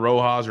Miguel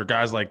Rojas or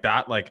guys like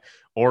that? Like,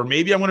 or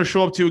maybe I'm going to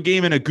show up to a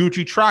game in a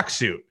Gucci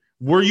tracksuit.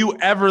 Were you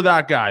ever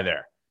that guy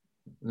there?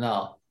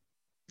 No.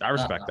 I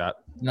respect that.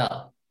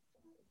 No.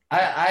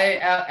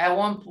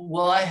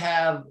 Will I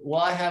have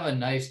a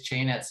nice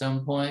chain at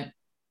some point?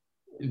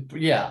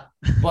 Yeah.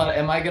 But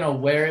am I going to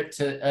wear it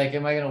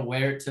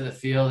to the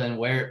field and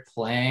wear it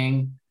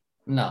playing?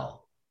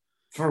 No.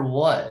 For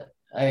what?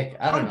 Like,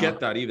 I don't get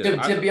that either.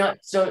 To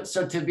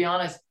be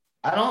honest,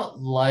 I don't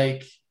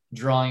like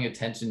drawing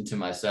attention to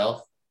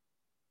myself.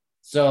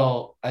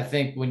 So I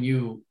think when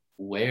you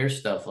wear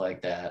stuff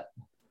like that,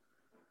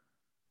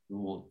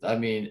 well, I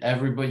mean,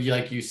 everybody,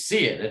 like, you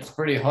see it. It's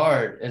pretty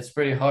hard. It's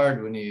pretty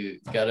hard when you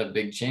got a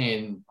big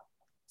chain.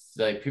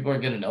 Like, people are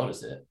going to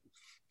notice it.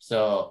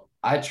 So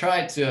I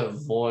try to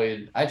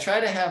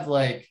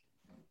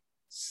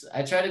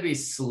be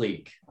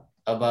sleek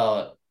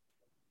about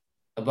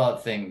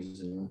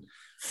things and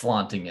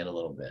flaunting it a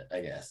little bit, I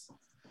guess.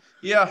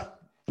 Yeah.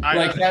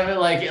 Like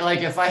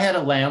if I had a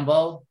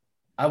Lambo,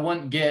 I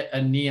wouldn't get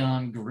a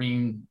neon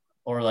green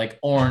or like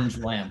orange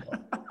Lambo.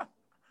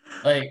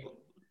 Like,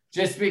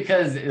 just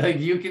because like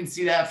you can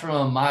see that from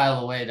a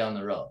mile away down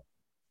the road.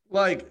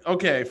 Like,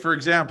 okay, for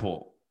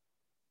example,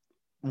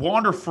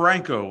 Wander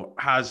Franco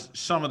has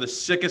some of the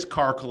sickest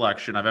car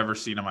collection I've ever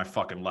seen in my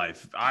fucking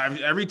life.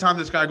 Every time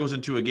this guy goes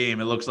into a game,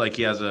 it looks like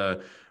he has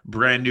a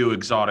brand new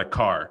exotic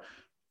car.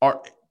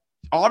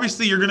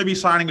 Obviously, you're going to be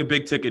signing a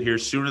big ticket here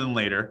sooner than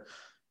later.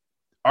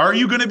 Are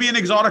you going to be an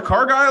exotic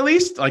car guy at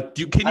least? Like,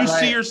 can you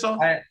see yourself?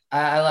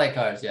 I like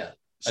cars, yeah.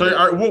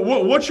 So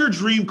what's your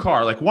dream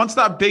car? Like, once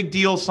that big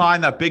deal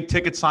signed, that big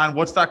ticket signed,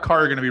 what's that car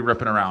you're going to be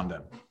ripping around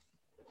in?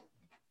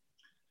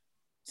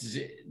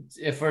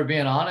 If we're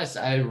being honest,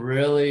 I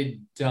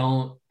really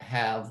don't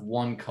have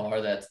one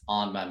car that's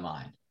on my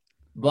mind.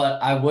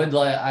 But I would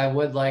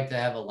like to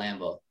have a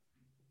Lambo.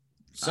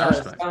 Some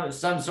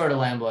sort of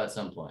Lambo at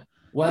some point.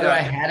 Whether I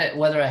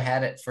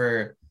had it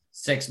for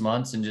 6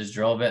 months and just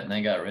drove it and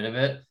then got rid of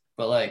it,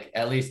 but like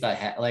at least I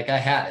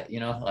had it, you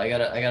know. I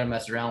gotta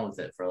mess around with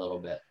it for a little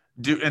bit.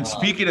 Dude, and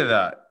speaking of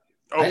that,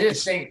 I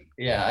just think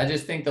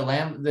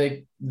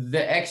the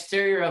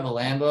exterior of a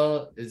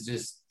Lambo is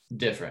just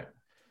different.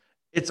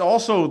 It's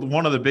also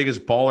one of the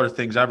biggest baller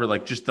things ever.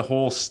 Like, just the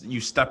whole you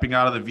stepping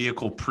out of the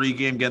vehicle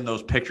pregame, getting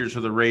those pictures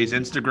for the Rays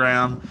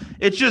Instagram.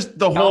 It's just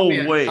the whole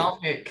way.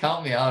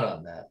 Count me out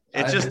on that.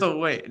 It's just the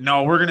way.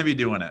 No, we're going to be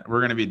doing it.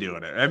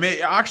 I mean,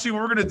 actually,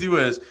 what we're going to do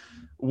is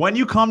when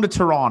you come to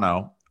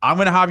Toronto, I'm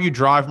going to have you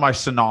drive my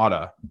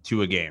Sonata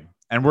to a game.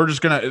 And we're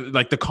just going to,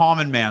 like, the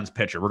common man's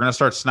picture. We're going to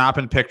start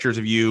snapping pictures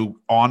of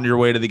you on your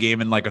way to the game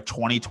in like a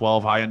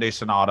 2012 Hyundai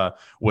Sonata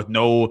with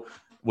no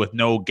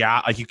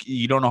gas. Like,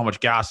 you don't know how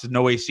much gas,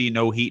 no AC,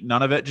 no heat,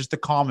 none of it. Just the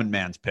common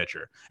man's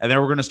picture. And then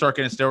we're going to start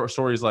getting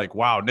stories like,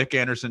 wow, Nick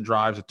Anderson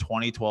drives a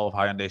 2012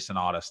 Hyundai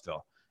Sonata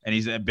still, and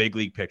he's in a big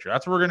league picture.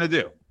 That's what we're going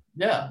to do.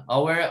 Yeah.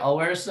 I'll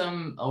wear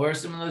some of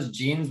those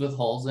jeans with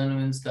holes in them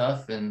and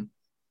stuff, and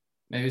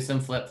maybe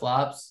some flip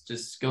flops,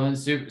 just going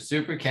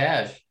super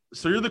cash.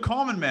 So you're the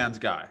common man's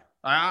guy.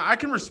 I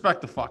can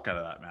respect the fuck out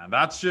of that, man.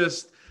 That's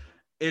just,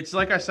 it's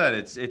like I said,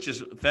 it's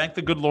just, thank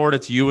the good Lord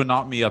it's you and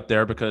not me up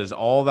there, because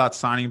all that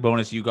signing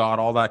bonus you got,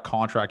 all that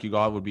contract you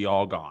got would be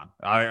all gone.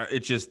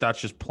 That's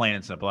just plain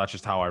and simple. That's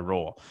just how I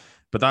roll.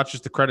 But that's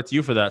just the credit to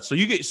you for that.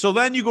 So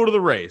then you go to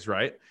the Rays,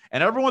 right?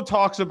 And everyone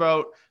talks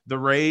about the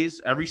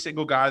Rays, every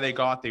single guy they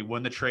got, they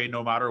win the trade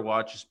no matter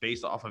what, just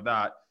based off of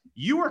that.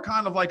 You are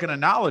kind of like an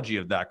analogy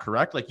of that,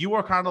 correct? Like you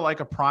are kind of like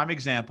a prime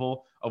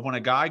example of when a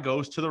guy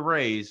goes to the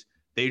Rays,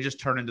 they just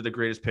turn into the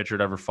greatest pitcher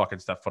to ever fucking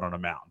step foot on a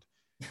mound.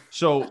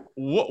 So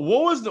what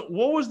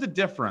was the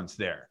difference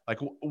there? Like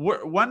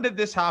when did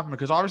this happen?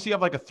 Because obviously you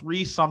have like a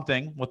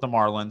 3-something with the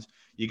Marlins.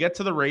 You get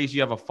to the Rays,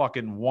 you have a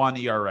fucking 1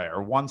 ERA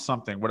or 1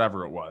 something,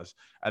 whatever it was.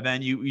 And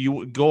then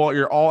you go,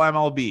 you're all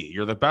MLB.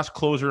 You're the best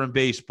closer in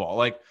baseball.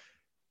 Like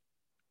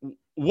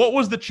what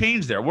was the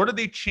change there? What did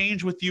they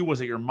change with you?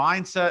 Was it your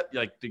mindset,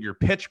 like your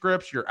pitch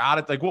grips, your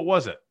attitude? Like what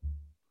was it?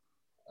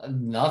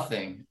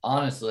 Nothing,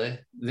 honestly.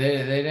 They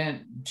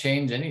didn't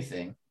change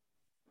anything.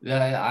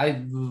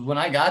 When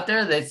I got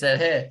there, they said,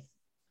 "Hey,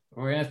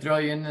 we're gonna throw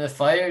you into the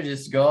fire.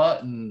 Just go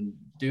out and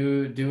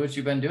do what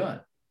you've been doing."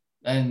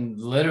 And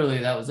literally,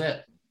 that was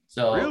it.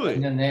 So really,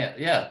 and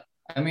then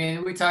I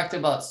mean, we talked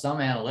about some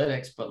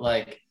analytics, but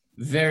like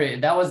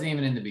that wasn't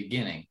even in the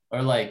beginning,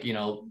 or like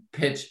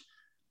pitch,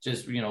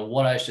 just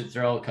what I should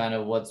throw, kind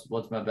of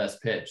what's my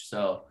best pitch.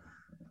 So,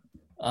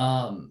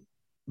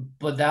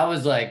 but that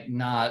was like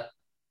not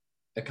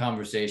a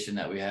conversation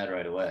that we had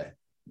right away.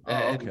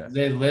 Oh, okay.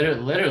 They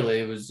literally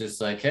it was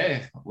just like,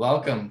 hey,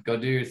 welcome, go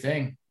do your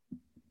thing.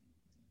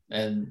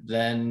 And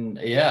then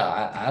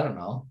I don't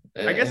know.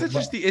 I guess it's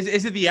just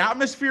is it the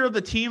atmosphere of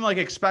the team, like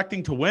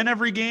expecting to win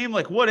every game?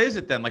 Like what is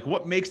it then? Like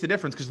what makes the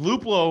difference? Because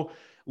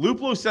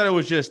Luplow said it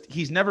was just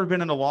he's never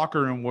been in a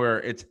locker room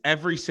where it's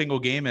every single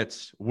game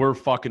we're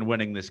fucking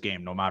winning this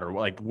game no matter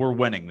what. Like we're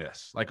winning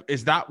this. Like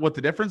is that what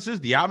the difference is?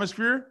 The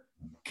atmosphere?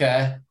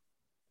 Okay.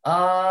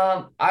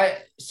 I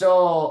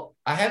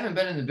haven't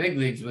been in the big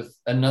leagues with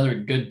another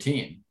good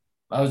team.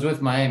 I was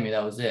with Miami.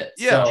 That was it.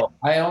 Yeah. So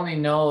I only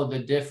know the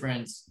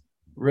difference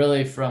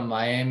really from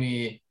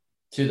Miami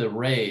to the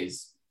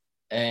Rays.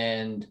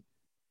 And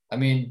I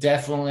mean,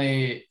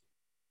 definitely,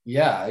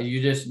 yeah,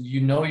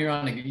 you're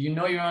on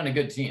a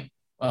good team,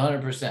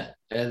 100%.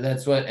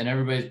 That's what, and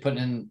everybody's putting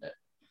in,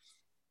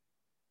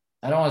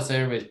 I don't want to say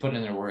everybody's putting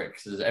in their work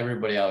because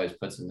everybody always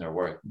puts in their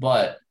work,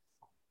 but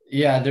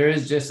yeah, there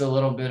is just a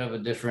little bit of a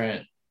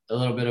different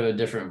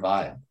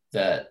vibe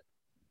that,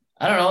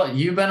 I don't know.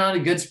 You've been on a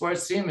good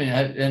sports team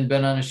and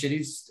been on a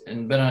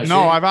shitty.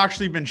 No, I've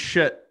actually been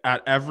shit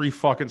at every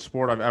fucking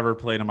sport I've ever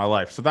played in my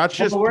life. So that's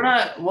just. We're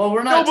not.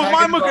 No,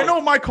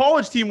 but my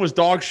college team was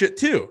dog shit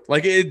too.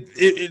 Like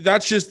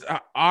that's just.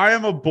 I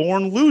am a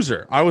born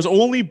loser. I was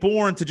only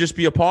born to just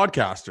be a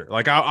podcaster.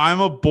 Like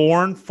I'm a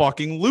born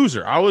fucking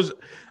loser. I was.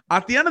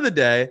 At the end of the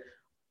day,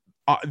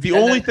 the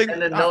only thing.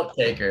 And a note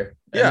taker.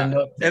 And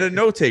a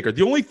note taker.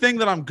 The only thing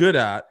that I'm good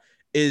at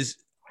is,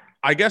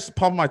 I guess,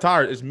 pumping my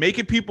tires, is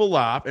making people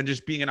laugh and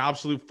just being an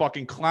absolute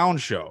fucking clown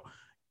show.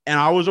 And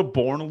I was a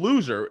born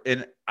loser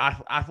in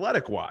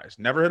athletic wise.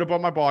 Never hit above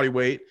my body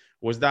weight.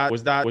 Was that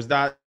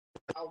on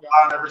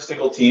every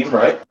single team,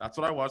 right? That's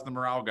what I was, the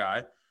morale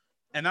guy.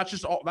 And that's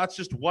just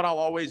what I'll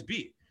always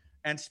be.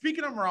 And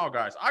speaking of morale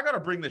guys, I got to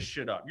bring this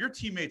shit up. You're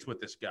teammates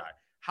with this guy.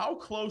 How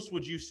close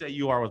would you say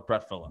you are with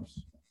Brett Phillips?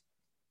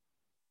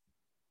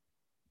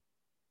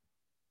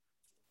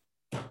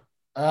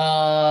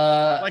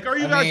 Are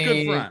you guys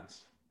good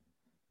friends?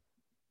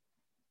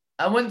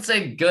 I wouldn't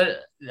say good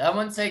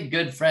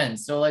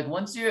friends. So like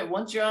once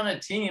you're on a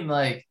team,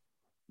 like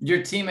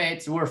your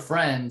teammates were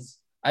friends.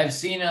 I've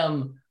seen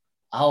them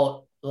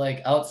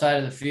outside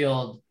of the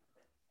field,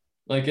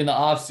 like in the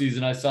off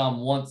season. I saw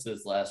them once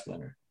this last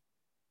winter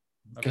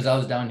because I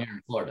was down here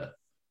in Florida.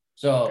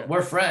 So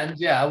we're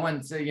friends. Yeah, I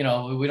wouldn't say we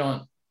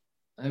don't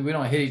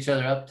hit each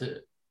other up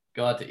to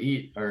go out to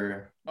eat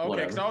or.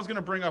 Okay, because I was going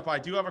to bring up, I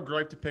do have a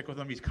gripe to pick with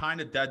him. He's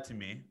kind of dead to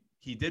me.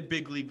 He did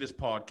big league this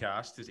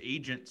podcast. His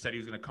agent said he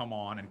was going to come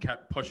on and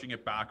kept pushing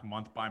it back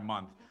month by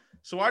month.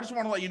 So I just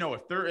want to let you know,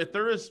 if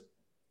there is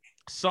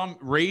some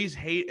Rays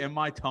hate in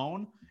my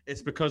tone,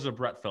 it's because of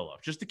Brett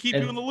Phillips. Just to keep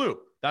you in the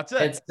loop. That's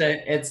it.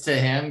 It's to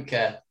him,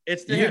 Kev.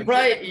 It's to him.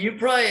 You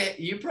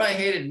probably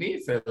hated me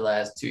for the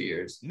last 2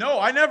 years. No,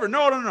 I never.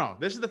 No.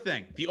 This is the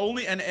thing. The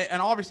only and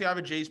obviously I have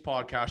a Jays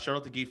podcast. Shout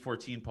out the Gate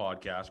 14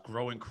 podcast,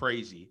 growing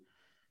crazy.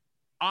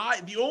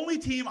 The only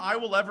team I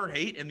will ever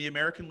hate in the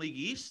American League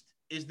East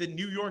is the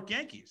New York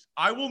Yankees.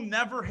 I will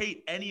never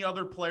hate any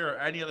other player or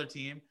any other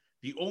team.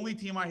 The only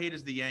team I hate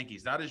is the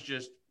Yankees. That is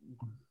just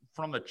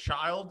from the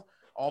child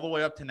all the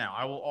way up to now.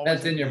 I will always.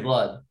 That's in your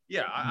blood.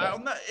 Yeah,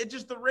 I'm not. It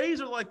just, the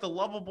Rays are like the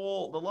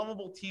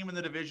lovable team in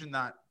the division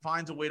that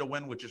finds a way to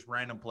win with just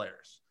random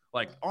players.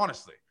 Like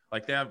honestly,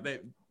 like they have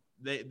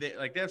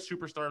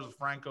superstars with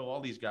Franco,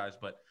 all these guys,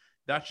 but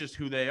that's just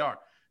who they are.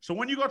 So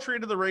when you got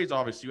traded to the Rays,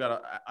 obviously you had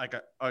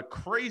a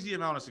crazy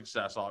amount of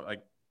success,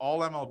 like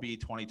all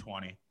MLB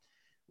 2020.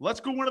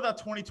 Let's go into that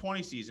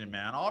 2020 season,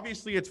 man.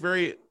 Obviously, it's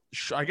very,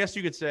 I guess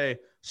you could say,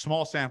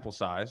 small sample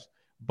size,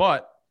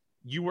 but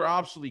you were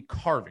absolutely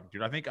carving,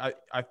 dude. I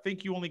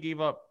think you only gave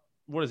up,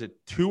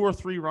 2 or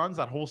 3 runs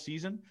that whole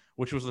season,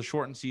 which was the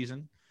shortened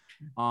season.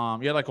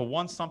 You had like a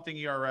 1-something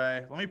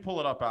ERA. Let me pull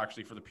it up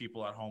actually for the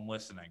people at home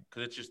listening,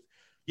 because it's just,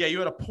 you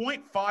had a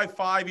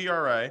 .55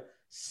 ERA.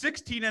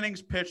 16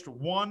 innings pitched,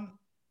 1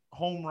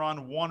 home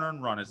run, 1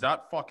 earned run. Is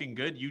that fucking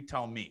good? You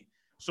tell me.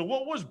 So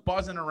what was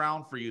buzzing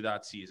around for you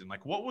that season?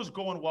 Like, what was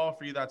going well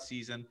for you that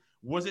season?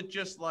 Was it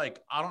just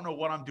like, I don't know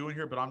what I'm doing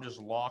here, but I'm just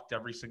locked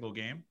every single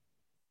game?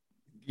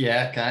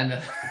 Yeah, kind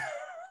of.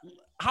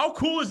 How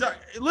cool is that?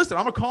 Listen,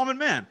 I'm a common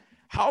man.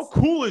 How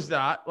cool is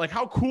that? Like,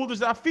 how cool does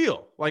that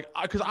feel? Like,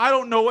 because I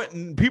don't know it,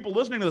 and people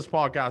listening to this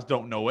podcast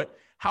don't know it.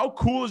 How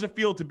cool does it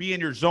feel to be in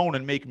your zone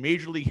and make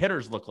major league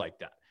hitters look like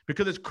that?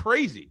 Because it's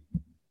crazy.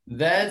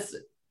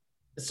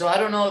 So I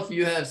don't know if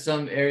you have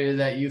some area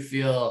that you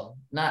feel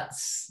not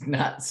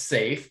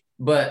safe,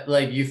 but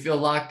like you feel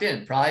locked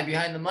in, probably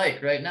behind the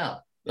mic right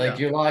now. Like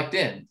You're locked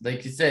in.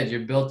 Like you said,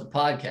 you're built a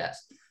podcast.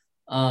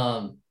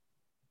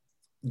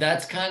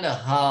 That's kind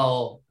of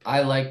how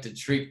I like to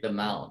treat the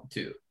mound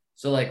too.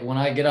 So like when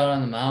I get out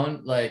on the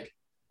mound, like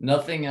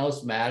nothing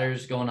else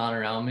matters going on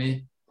around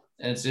me.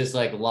 And it's just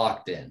like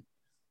locked in.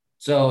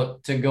 So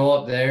to go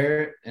up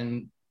there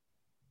and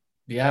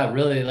yeah,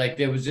 really like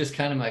it was just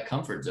kind of my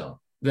comfort zone.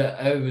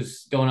 That I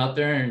was going up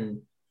there,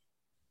 and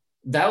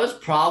that was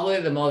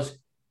probably the most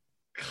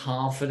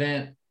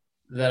confident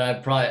that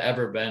I've probably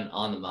ever been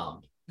on the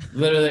mound.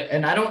 Literally.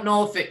 And I don't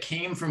know if it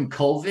came from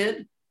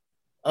COVID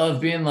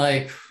of being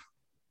like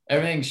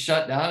everything's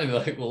shut down and be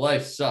like, well,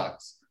 life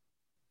sucks.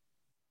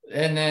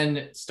 And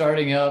then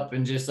starting up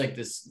and just like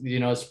this,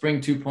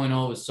 spring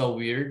 2.0 was so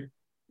weird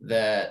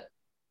that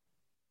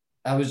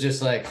I was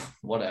just like,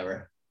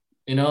 whatever,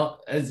 I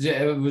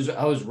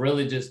was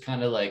really just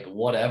kind of like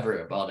whatever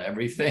about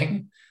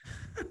everything.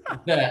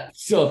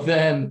 So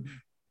then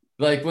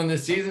like when the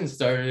season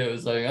started, it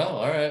was like, oh,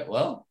 all right,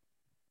 well,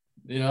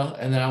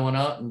 and then I went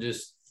out and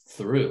just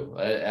threw.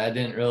 I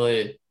didn't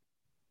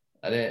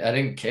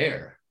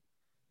care.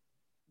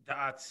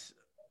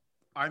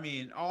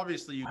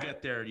 Obviously you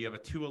get there, you have a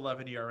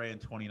 2.11 ERA in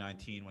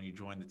 2019 when you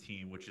joined the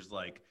team, which is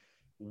like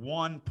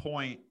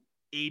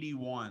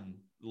 1.81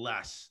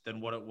 less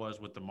than what it was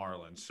with the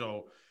Marlins.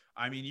 So,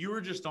 you were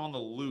just on the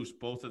loose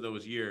both of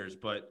those years.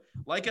 But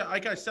like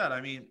I said,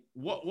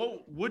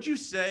 what would you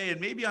say,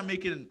 and maybe I'm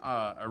making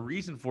a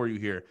reason for you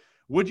here,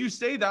 would you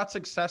say that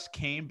success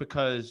came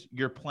because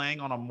you're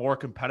playing on a more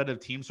competitive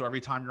team, so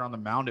every time you're on the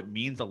mound, it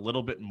means a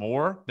little bit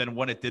more than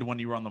what it did when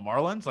you were on the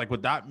Marlins? Like,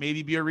 would that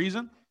maybe be a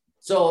reason?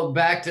 So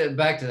back to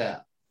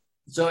that.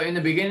 So in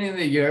the beginning of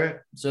the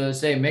year, so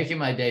say making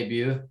my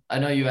debut, I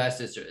know you asked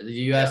this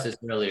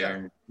earlier,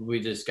 and we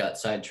just got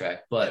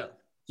sidetracked, but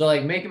so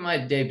like making my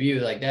debut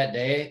like that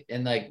day,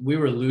 and like we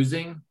were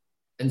losing.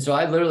 And so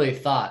I literally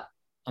thought,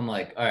 I'm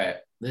like, all right,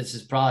 this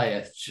is probably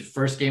a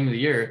first game of the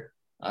year.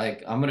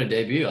 Like I'm going to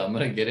debut. I'm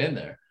going to get in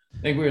there. I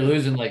think we were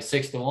losing like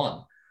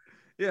 6-1.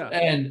 Yeah.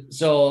 And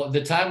so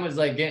the time was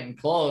like getting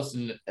close,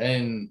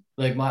 and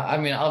like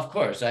of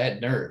course I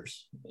had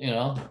nerves,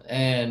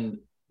 and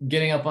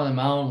getting up on the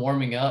mound,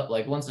 warming up,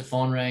 like once the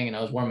phone rang and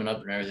I was warming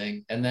up and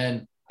everything. And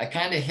then I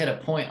kind of hit a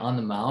point on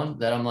the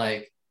mound that I'm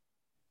like,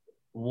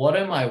 what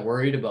am I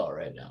worried about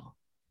right now?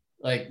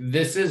 Like,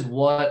 this is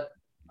what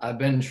I've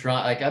been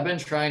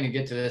trying to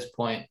get to this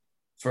point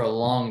for a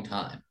long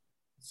time.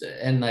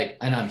 And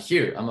I'm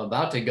here, I'm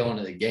about to go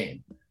into the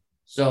game.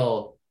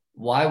 So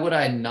why would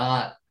I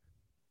not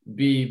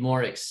be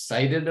more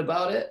excited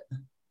about it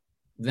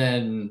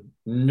than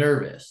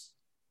nervous?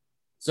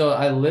 So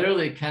I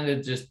literally kind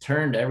of just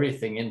turned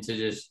everything into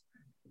just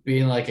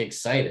being like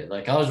excited.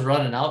 Like I was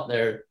running out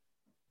there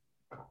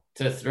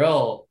to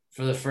throw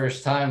for the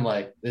first time.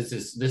 Like, this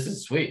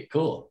is sweet.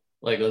 Cool.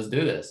 Like, let's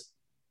do this.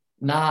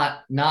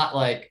 Not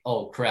like,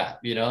 oh crap,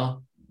 yeah,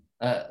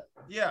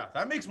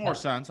 that makes more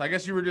sense. I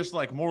guess you were just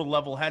like more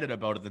level-headed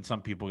about it than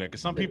some people get,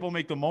 because some people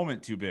make the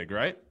moment too big,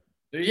 right?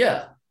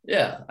 Yeah.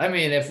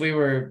 If we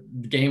were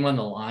game on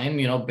the line,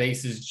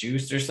 bases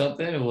juiced or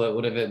something, it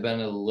would have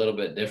been a little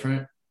bit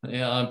different.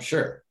 Yeah, I'm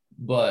sure.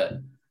 But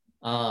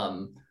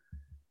going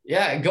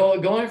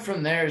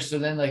from there. So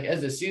then like as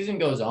the season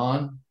goes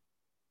on,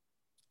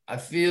 I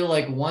feel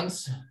like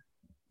once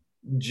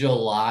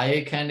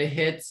July kind of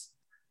hits,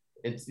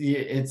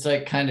 it's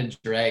like kind of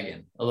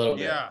dragging a little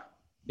bit. Yeah.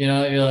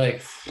 You're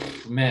like,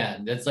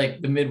 man, that's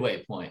like the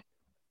midway point.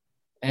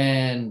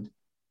 And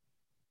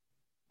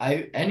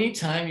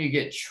anytime you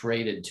get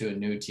traded to a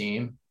new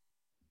team,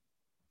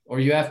 or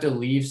you have to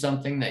leave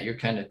something that you're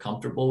kind of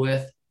comfortable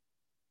with,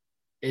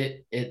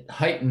 it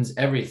heightens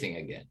everything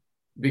again,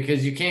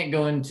 because you can't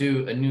go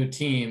into a new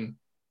team,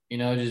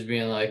 just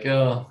being like,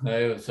 oh,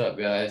 hey, what's up,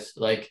 guys?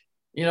 Like,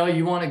 you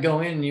want to go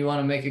in and you want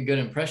to make a good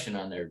impression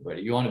on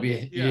everybody. You want to be,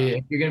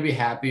 if you're going to be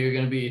happy, you're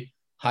going to be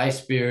high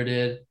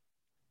spirited,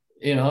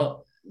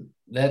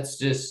 that's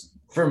just,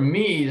 for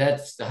me,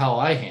 that's how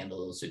I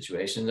handle those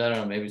situations. I don't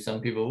know, maybe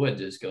some people would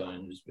just go in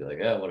and just be like,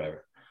 oh,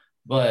 whatever.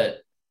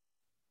 But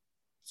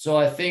so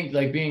I think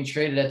like being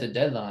traded at the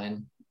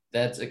deadline,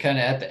 that's kind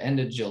of at the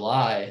end of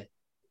July,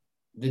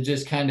 that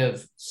just kind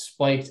of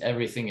spiked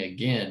everything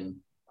again,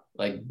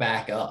 like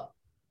back up.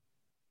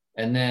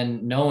 And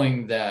then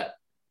knowing that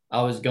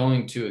I was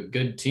going to a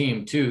good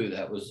team too,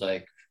 that was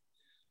like,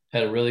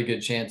 had a really good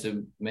chance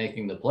of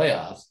making the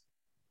playoffs,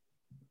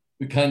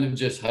 we kind of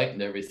just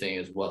heightened everything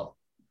as well.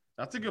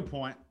 That's a good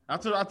point.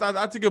 That's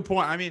a good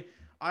point. I mean,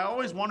 I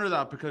always wonder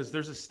that because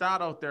there's a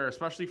stat out there,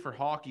 especially for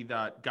hockey,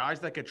 that guys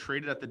that get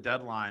traded at the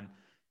deadline,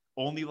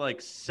 only like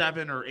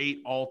 7 or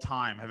 8 all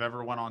time have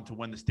ever went on to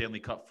win the Stanley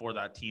Cup for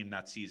that team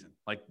that season.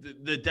 Like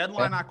the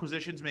deadline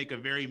acquisitions make a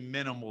very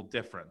minimal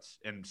difference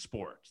in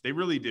sports. They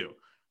really do.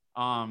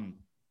 And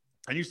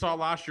you saw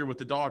last year with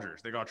the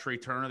Dodgers, they got Trey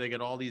Turner, they get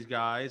all these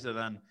guys, and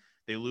then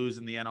they lose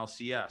in the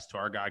NLCS to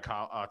our guy,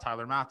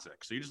 Tyler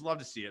Matzik. So you just love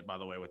to see it, by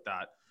the way, with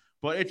that.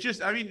 But it's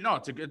just, I mean, no,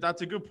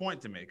 that's a good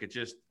point to make. It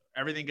just,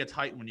 everything gets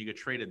heightened when you get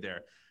traded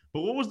there.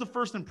 But what was the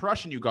first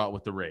impression you got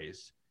with the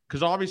Rays?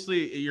 Because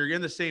obviously you're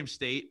in the same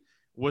state.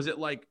 Was it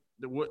like,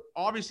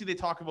 obviously they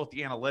talk about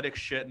the analytics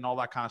shit and all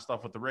that kind of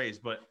stuff with the Rays,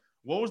 but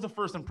what was the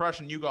first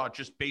impression you got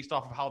just based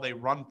off of how they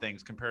run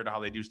things compared to how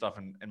they do stuff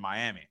in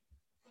Miami?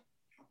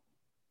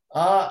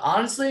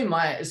 Honestly,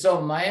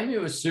 Miami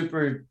was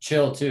super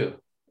chill too.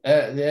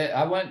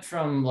 I went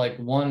from like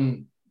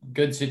one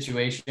good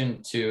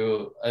situation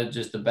to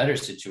just a better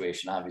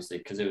situation, obviously,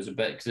 because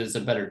it's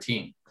a better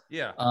team.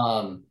 Yeah.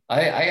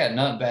 I got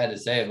nothing bad to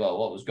say about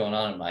what was going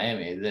on in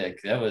Miami.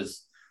 That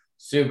was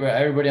super.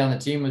 Everybody on the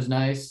team was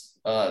nice.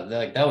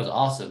 That was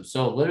awesome.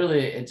 So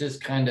literally, it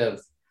just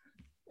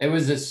it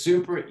was a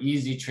super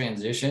easy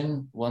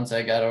transition once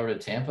I got over to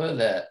Tampa.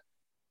 That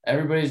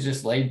everybody's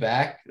just laid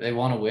back. They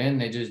want to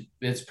win.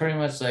 It's pretty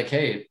much like,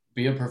 hey,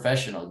 be a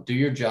professional, do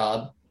your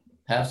job,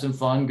 have some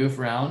fun, goof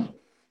around,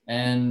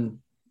 and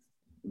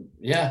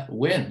yeah,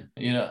 win,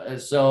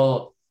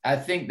 so I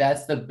think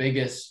that's the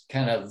biggest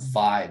kind of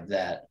vibe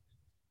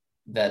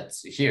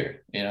that's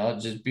here,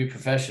 just be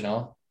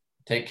professional,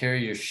 take care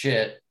of your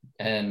shit,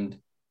 and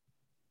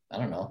I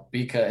don't know,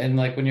 and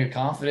like when you're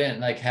confident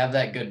and like have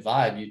that good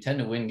vibe, you tend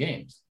to win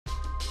games.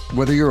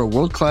 Whether you're a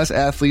world-class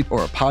athlete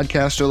or a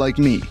podcaster like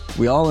me,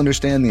 we all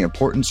understand the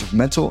importance of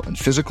mental and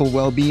physical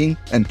well-being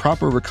and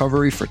proper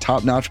recovery for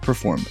top-notch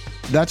performance.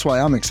 That's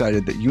why I'm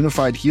excited that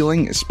Unified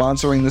Healing is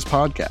sponsoring this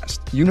podcast.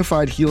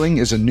 Unified Healing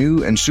is a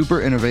new and super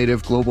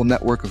innovative global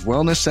network of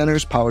wellness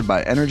centers powered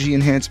by Energy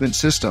Enhancement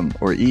System,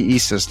 or EE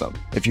System.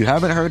 If you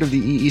haven't heard of the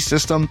EE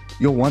System,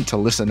 you'll want to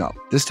listen up.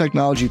 This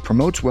technology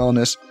promotes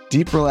wellness,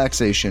 deep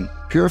relaxation,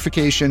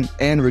 purification,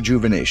 and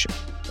rejuvenation.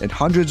 In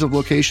hundreds of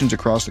locations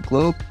across the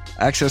globe,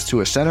 access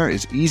to a center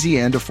is easy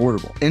and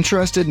affordable.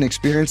 Interested in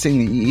experiencing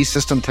the EE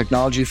System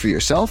technology for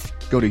yourself?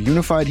 Go to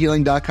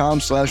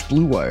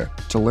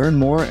unifiedhealing.com/bluewire to learn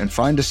more and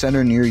find a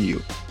center near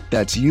you.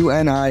 That's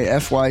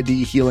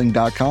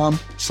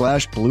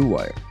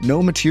unifydhealing.com/bluewire.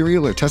 No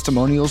material or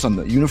testimonials on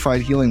the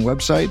Unified Healing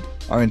website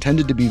are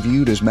intended to be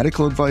viewed as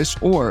medical advice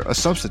or a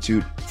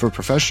substitute for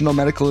professional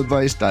medical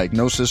advice,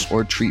 diagnosis,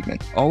 or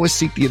treatment. Always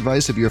seek the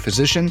advice of your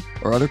physician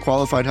or other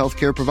qualified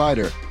healthcare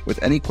provider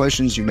with any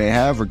questions you may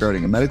have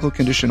regarding a medical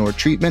condition or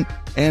treatment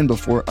and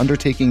before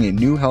undertaking a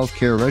new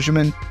healthcare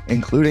regimen,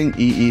 including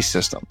EE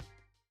System.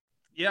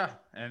 Yeah,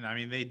 and I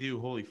mean, they do.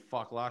 Holy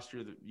fuck, last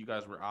year you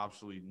guys were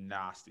absolutely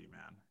nasty,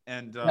 man.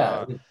 And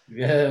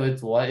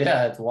it's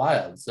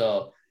wild.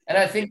 So, and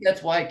I think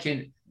that's why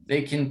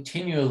they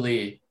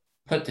continually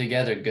put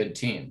together good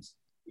teams,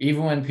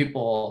 even when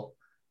people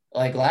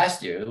like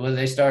last year when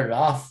they started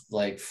off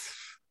like,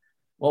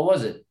 what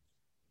was it,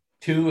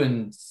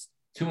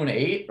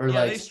 2-8 or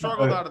they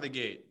struggled out of the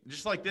gate,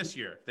 just like this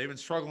year. They've been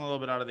struggling a little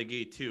bit out of the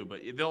gate too,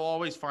 but they'll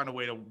always find a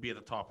way to be at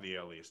the top of the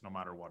AL East no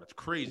matter what. It's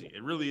crazy.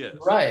 It really is.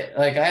 Right.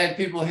 Like I had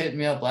people hitting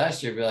me up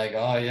last year, be like,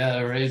 "Oh yeah,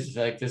 the Rays,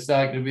 like this is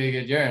not going to be a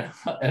good year,"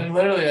 and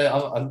literally,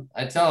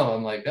 I tell them,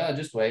 I'm like, "Oh,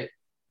 just wait,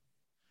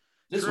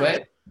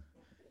 wait."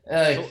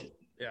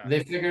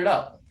 They figured it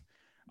out.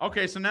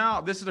 Okay, so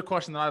now this is a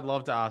question that I'd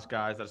love to ask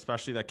guys,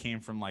 that came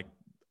from like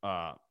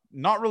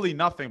not really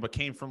nothing, but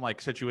came from like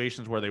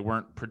situations where they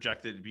weren't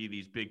projected to be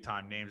these big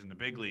time names in the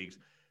big leagues.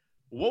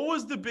 What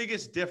was the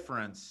biggest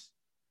difference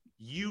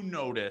you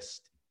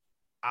noticed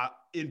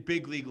in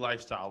big league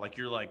lifestyle? Like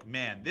you're like,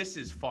 man, this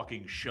is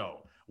fucking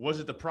show.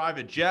 Was it the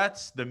private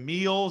jets, the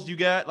meals you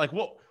get, like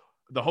what,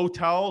 the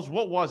hotels?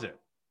 What was it?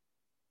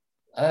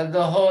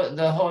 The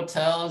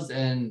hotels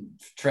and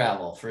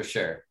travel for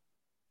sure.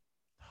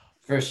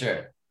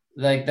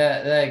 Like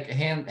that, like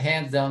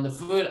hands down. The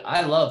food,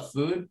 I love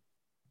food.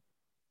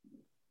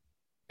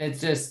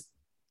 It's just,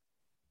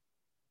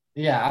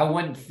 yeah, I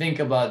wouldn't think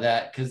about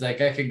that because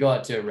like I could go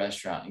out to a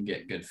restaurant and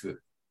get good food.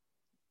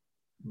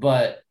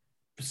 But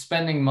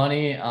spending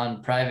money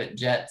on private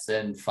jets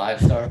and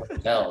 5-star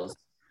hotels,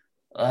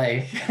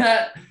 like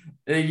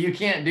you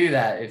can't do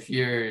that if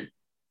you're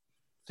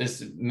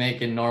just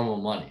making normal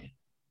money.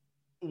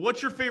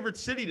 What's your favorite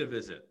city to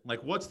visit?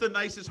 Like, what's the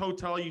nicest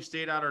hotel you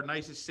stayed at or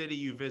nicest city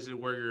you visit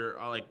where you're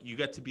like, you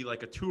get to be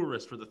like a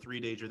tourist for the 3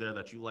 days you're there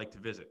that you like to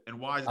visit? And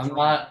why is it?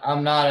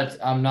 I'm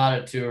not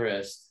a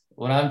tourist.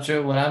 When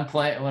I'm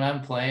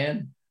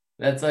playing,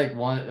 that's like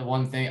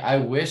one thing. I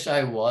wish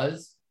I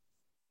was,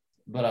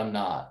 but I'm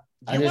not.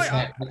 I'm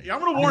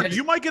gonna warn you.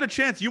 You might get a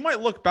chance. You might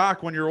look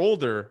back when you're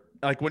older,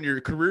 like when your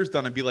career's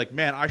done, and be like,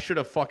 man, I should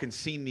have fucking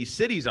seen these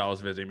cities I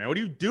was visiting. Man, what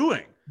are you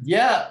doing?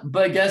 Yeah,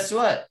 but guess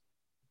what?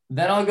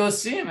 Then I'll go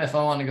see him if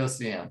I want to go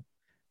see him.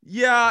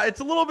 Yeah,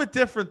 it's a little bit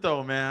different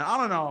though, man. I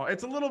don't know.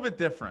 It's a little bit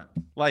different.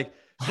 Like,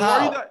 so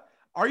How?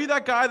 are you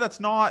that guy that's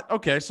not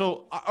okay?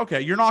 So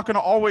okay, you're not going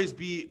to always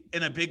be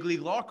in a big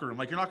league locker room.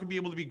 Like, you're not going to be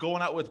able to be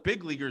going out with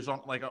big leaguers on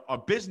like a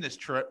business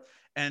trip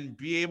and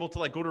be able to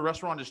like go to a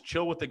restaurant and just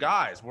chill with the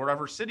guys,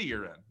 whatever city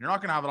you're in. You're not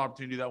going to have an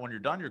opportunity to do that when you're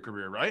done your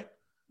career, right?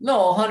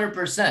 No,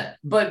 100%.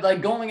 But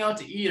like going out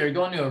to eat or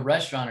going to a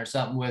restaurant or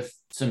something with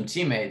some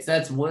teammates,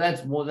 that's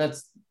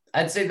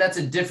I'd say that's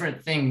a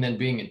different thing than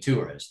being a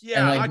tourist.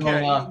 Yeah, and like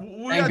okay. going out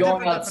and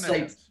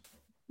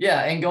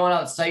going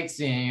out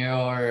sightseeing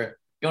or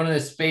going to the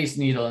Space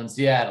Needle in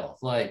Seattle.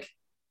 Like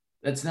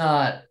that's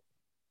not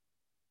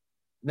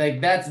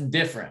like that's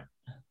different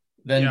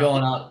than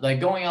going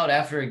out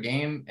after a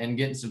game and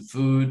getting some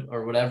food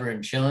or whatever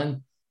and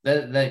chilling.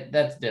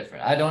 That's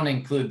different. I don't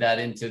include that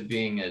into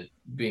being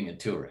a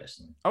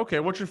tourist. Okay,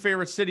 what's your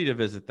favorite city to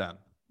visit then?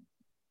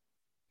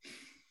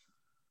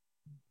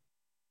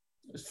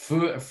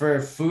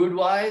 Food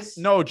wise?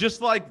 No,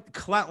 just like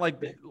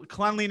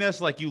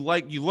cleanliness. Like you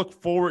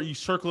look forward, you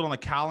circle it on the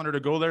calendar to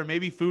go there.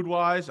 Maybe food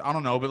wise, I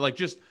don't know, but like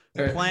just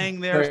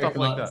playing there, stuff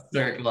like that.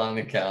 Circle on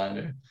the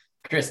calendar.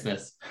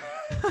 Christmas.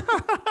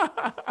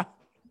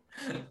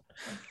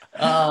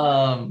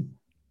 The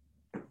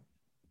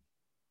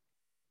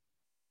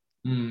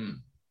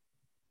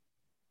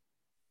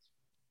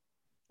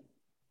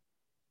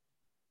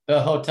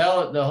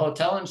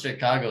hotel in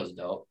Chicago is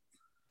dope.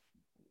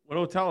 What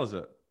hotel is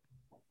it?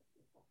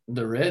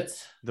 The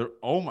Ritz.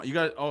 You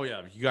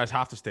guys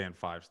have to stay in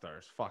 5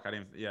 stars. Fuck,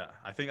 I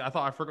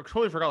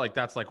totally forgot like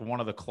that's like one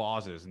of the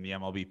clauses in the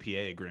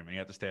MLBPA agreement. You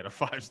have to stay at a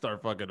 5-star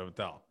fucking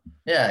hotel.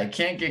 Yeah, I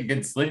can't get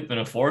good sleep in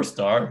a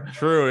 4-star.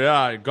 True,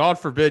 yeah. God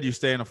forbid you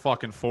stay in a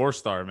fucking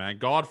 4-star, man.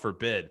 God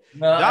forbid.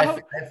 No,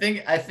 I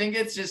think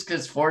it's just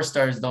because 4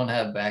 stars don't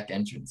have back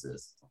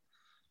entrances.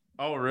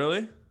 Oh,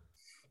 really?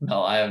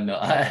 No, I have no.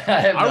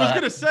 I was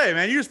gonna say,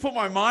 man, you just put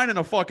my mind in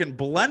a fucking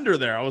blender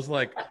there. I was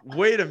like,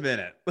 wait a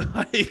minute,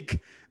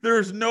 like,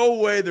 there's no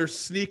way they're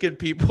sneaking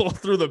people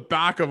through the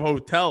back of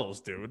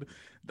hotels, dude.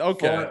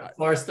 Okay,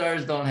 4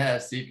 stars don't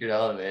have secret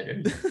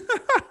elevators.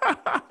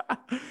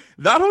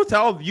 That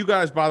hotel, you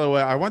guys, by the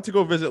way, I went to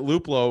go visit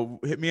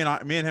Luplo. Me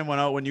and him went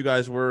out when you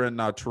guys were in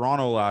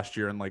Toronto last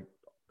year in like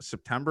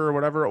September or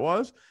whatever it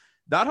was.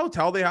 That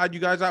hotel they had you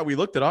guys at, we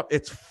looked it up.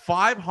 It's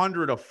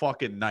 $500 a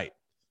fucking night.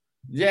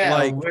 Yeah,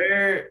 like,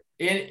 we're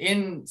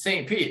in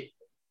St. Pete.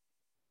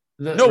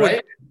 In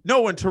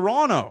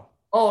Toronto.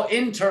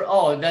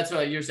 Oh, that's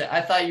what you're saying.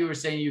 I thought you were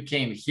saying you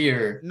came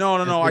here. No.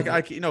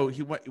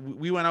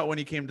 We went out when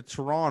he came to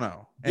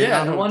Toronto.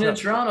 Yeah, the one in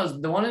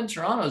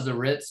Toronto is the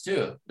Ritz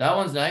too. That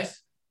one's nice.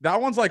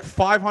 That one's like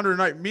 $500 a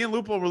night. Me and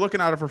Lupo were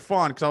looking at it for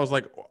fun because I was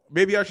like,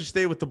 maybe I should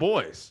stay with the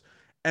boys,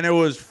 and it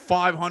was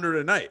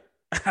 $500 a night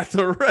at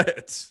the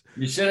Ritz.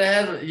 You should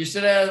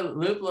have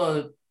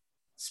Lupo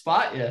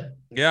spot you.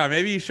 Yeah,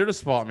 maybe he should have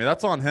spotted me.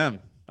 That's on him.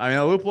 I mean,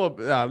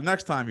 Luplo,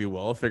 next time he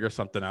will figure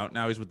something out.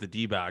 Now he's with the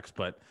D-backs,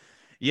 but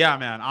yeah,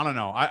 man, I don't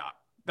know.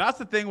 That's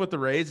the thing with the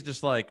Rays,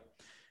 just like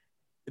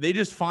they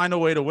just find a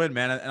way to win,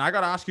 man. And I got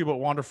to ask you about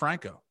Wander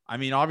Franco. I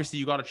mean, obviously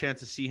you got a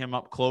chance to see him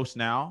up close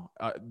now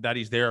that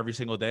he's there every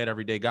single day, an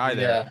everyday guy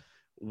there. Yeah.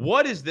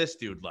 What is this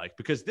dude like?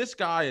 Because this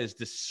guy is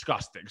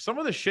disgusting. Some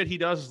of the shit he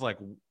does is like,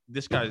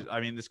 this guy's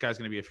going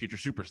to be a future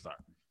superstar.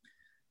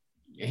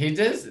 He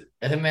does,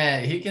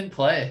 man. He can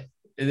play.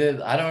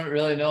 I don't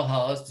really know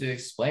how else to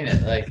explain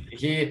it. Like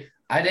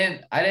I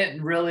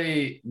didn't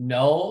really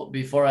know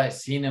before I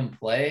seen him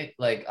play.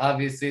 Like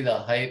obviously the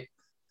hype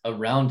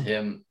around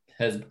him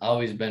has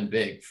always been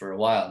big for a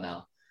while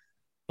now,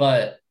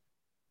 but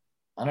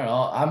I don't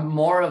know. I'm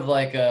more of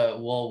like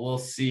we'll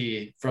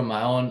see from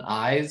my own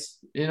eyes,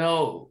 you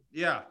know?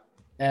 Yeah.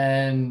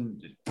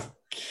 And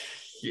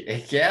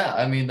yeah,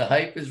 I mean the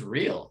hype is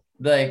real.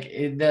 Like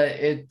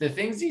the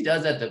things he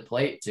does at the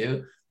plate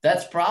too,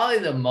 that's probably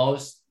the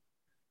most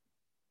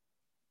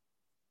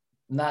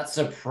not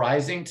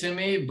surprising to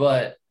me,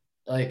 but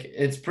like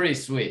it's pretty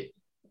sweet.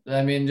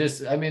 I mean,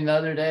 the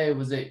other day, I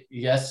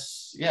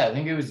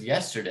think it was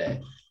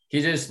yesterday.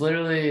 He just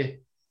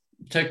literally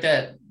took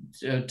a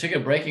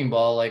breaking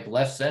ball like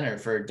left center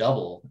for a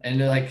double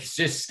and like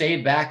just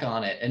stayed back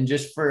on it. And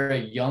just for a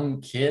young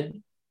kid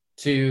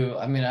I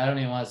don't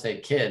even want to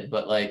say kid,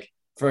 but like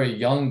for a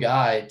young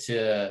guy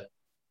to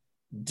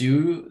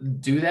do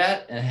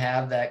that and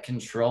have that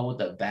control with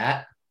the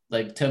bat,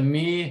 like to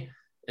me,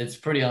 it's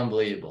pretty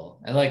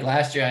unbelievable. And like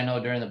last year, I know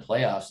during the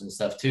playoffs and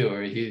stuff too,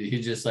 where he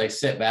just like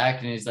sit back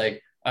and he's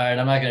like, all right,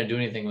 I'm not going to do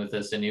anything with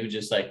this. And he would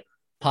just like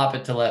pop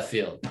it to left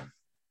field.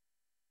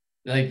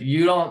 Like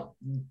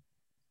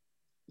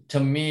to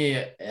me,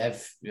 I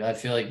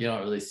feel like you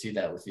don't really see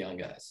that with young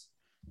guys.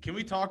 Can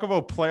we talk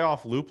about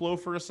playoff Luplo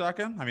for a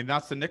second? I mean,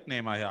 that's the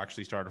nickname I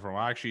actually started from.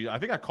 I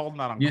think I called him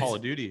that on Call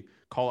of Duty.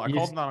 I called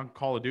him that on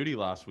Call of Duty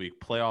last week,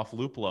 playoff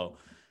Luplo.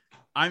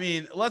 I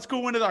mean, let's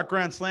go into that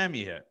grand slam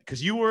you hit,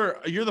 because you're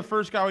the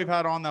first guy we've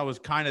had on that was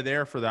kind of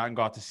there for that and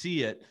got to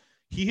see it.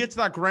 He hits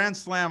that grand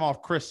slam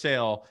off Chris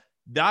Sale.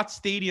 That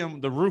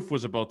stadium, the roof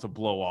was about to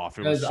blow off.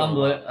 It was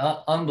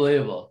so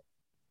unbelievable.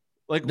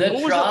 Like, what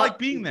was it like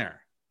being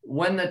there?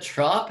 When the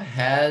Trop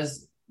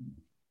has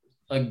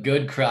a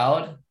good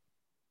crowd,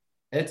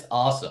 it's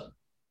awesome.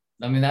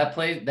 I mean, that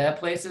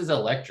place is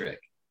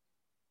electric.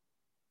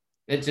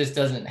 It just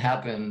doesn't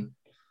happen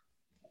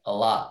a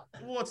lot.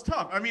 Well, it's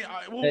tough. I mean,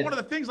 one of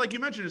the things, like you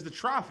mentioned, is the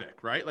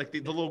traffic, right? Like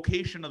the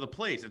location of the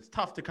place. It's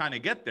tough to kind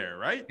of get there,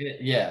 right?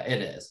 Yeah,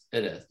 it is.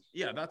 It is.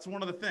 Yeah, that's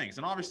one of the things.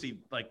 And obviously,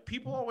 like,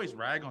 people always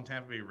rag on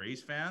Tampa Bay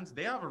Rays fans.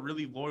 They have a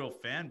really loyal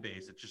fan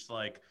base. It's just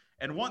like,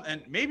 and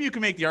maybe you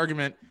can make the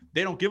argument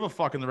they don't give a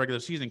fuck in the regular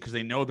season because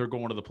they know they're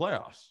going to the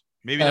playoffs.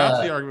 Maybe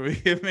that's the argument we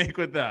can make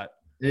with that.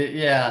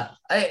 Yeah,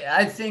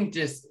 I think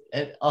just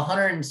at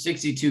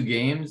 162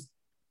 games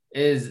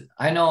is,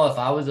 I know if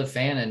I was a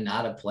fan and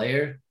not a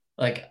player,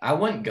 like, I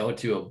wouldn't go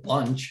to a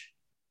bunch.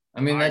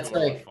 I mean, that's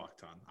like a fuck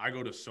ton. I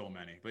go to so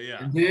many, but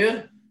yeah. Do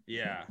you?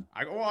 Yeah,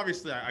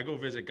 obviously I go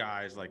visit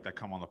guys like that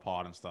come on the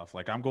pod and stuff.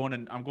 Like I'm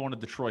going to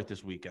Detroit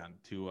this weekend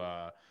to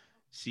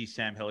see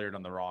Sam Hilliard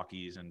on the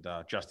Rockies and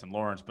Justin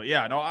Lawrence. But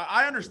yeah, no,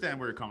 I understand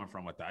where you're coming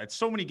from with that. It's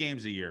so many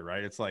games a year,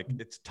 right? It's like,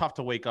 it's tough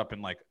to wake up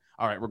and like,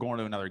 all right, we're going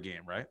to another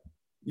game, right?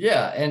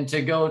 Yeah, and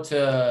to go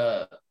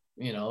to,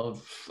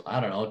 I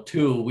don't know,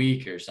 2 a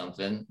week or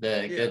something.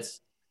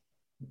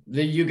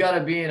 You got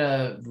to be in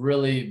a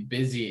really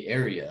busy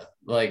area,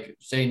 like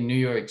say New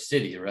York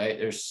City, right?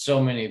 There's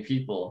so many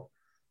people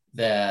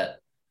that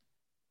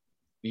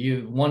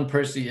one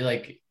person,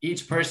 like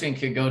each person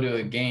could go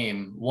to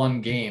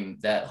one game,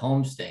 that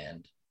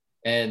homestand,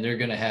 and they're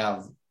going to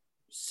have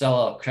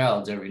sellout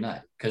crowds every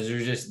night because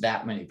there's just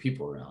that many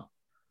people around.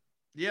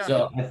 Yeah.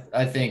 So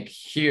I think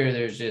here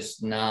there's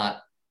just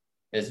not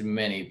as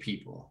many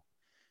people.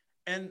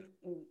 And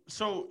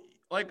so,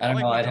 like, I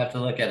don't know. I'd have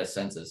to look at a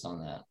census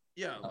on that.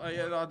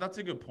 Yeah, that's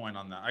a good point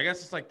on that. I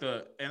guess it's like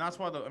and that's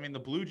why the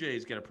Blue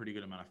Jays get a pretty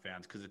good amount of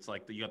fans because it's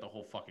like you got the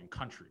whole fucking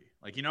country.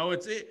 Like,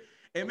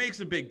 it makes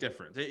a big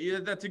difference.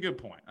 That's a good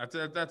point.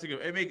 That's a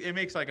good. It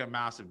makes like a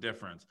massive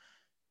difference.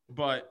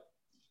 But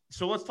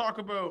so let's talk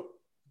about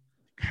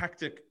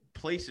hectic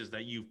places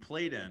that you've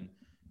played in.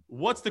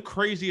 What's the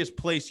craziest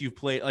place you've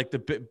played? Like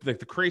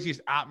the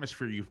craziest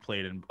atmosphere you've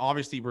played in?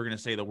 Obviously, we're gonna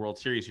say the World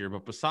Series here,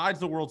 but besides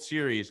the World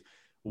Series,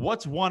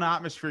 what's one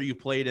atmosphere you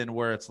played in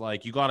where it's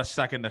like you got a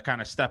second to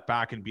kind of step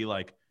back and be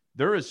like,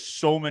 there is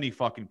so many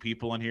fucking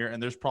people in here,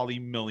 and there's probably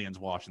millions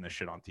watching this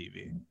shit on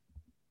TV?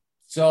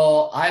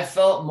 So I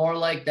felt more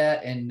like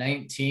that in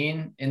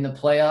 19 in the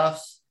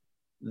playoffs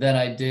than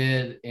I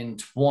did in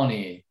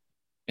 20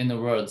 in the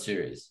World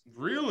Series.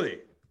 Really?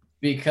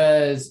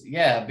 Because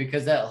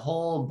that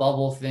whole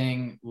bubble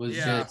thing was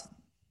just,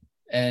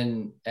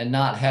 and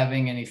not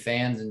having any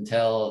fans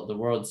until the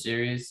World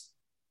Series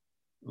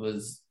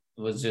was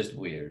just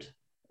weird.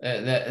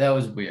 That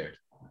was weird.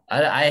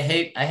 I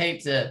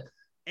hate to.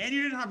 And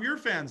you didn't have your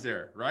fans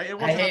there, right? It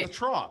wasn't at the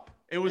Trop.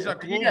 It was at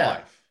Globe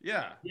Life.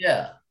 Yeah.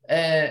 Yeah.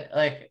 And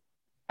like,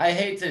 I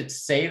hate to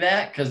say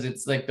that because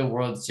it's like the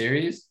World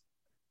Series,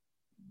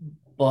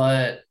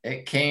 but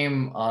it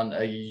came on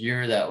a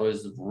year that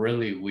was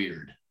really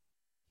weird.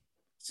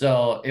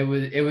 So it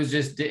was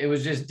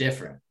just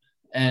different.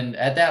 And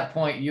at that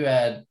point you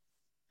had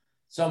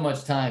so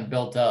much time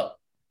built up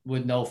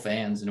with no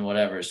fans and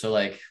whatever. So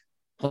like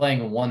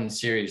playing one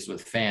series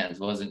with fans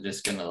wasn't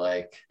just going to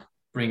like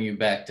bring you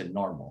back to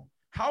normal.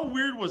 How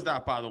weird was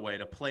that, by the way,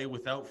 to play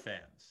without fans?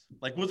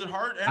 Like, was it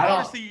hard? And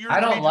I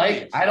don't like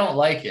it. I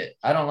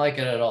don't like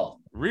it at all.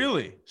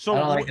 Really? So I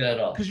don't like it at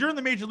all. Because you're in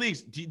the major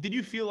leagues. Did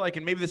you feel like,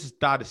 and maybe this is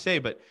bad to say,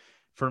 but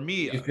for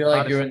me, you feel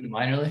like you're in the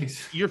minor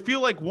leagues? You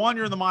feel like, one,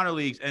 you're in the minor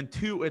leagues, and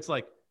two, it's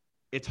like,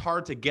 it's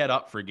hard to get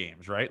up for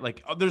games, right?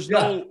 Like there's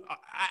no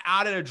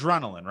added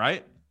adrenaline,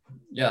 right?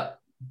 Yeah.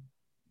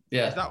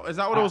 Yeah. Is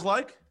that what it was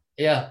like?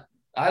 Yeah.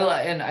 I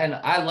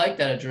like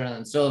that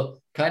adrenaline. So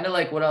kind of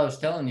like what I was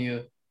telling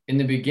you in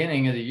the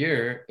beginning of the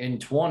year in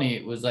 20,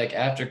 it was like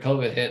after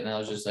COVID hit and I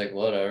was just like,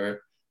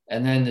 whatever.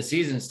 And then the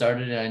season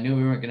started and I knew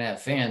we weren't going to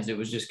have fans. It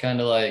was just kind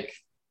of like,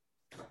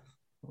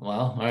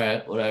 well, all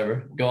right,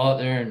 whatever. Go out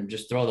there and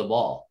just throw the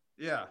ball.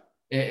 Yeah.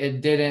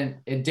 It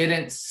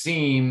didn't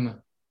seem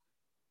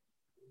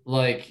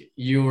like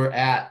you were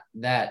at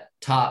that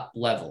top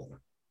level.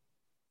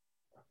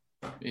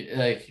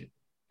 Like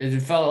it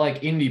felt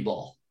like indie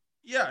ball.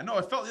 Yeah, no,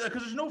 it felt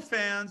because there's no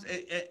fans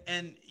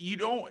and you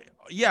don't.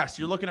 Yes,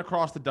 you're looking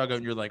across the dugout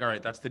and you're like, all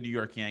right, that's the New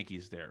York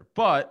Yankees there.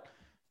 But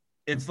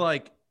it's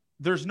like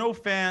there's no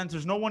fans,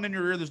 there's no one in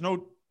your ear,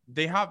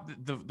 they have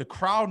the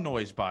crowd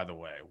noise, by the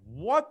way.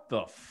 What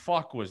the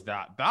fuck was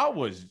that? That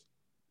was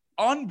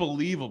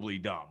unbelievably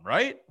dumb,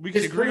 right? We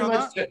can agree on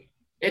that.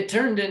 It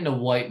turned into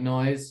white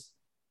noise.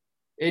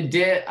 It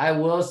did. I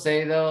will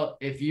say though,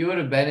 if you would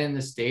have been in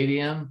the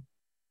stadium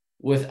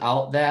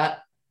without that,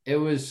 it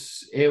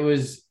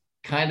was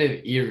kind of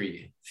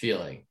eerie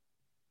feeling.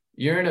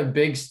 You're in a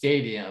big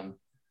stadium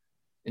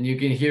and you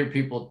can hear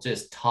people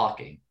just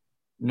talking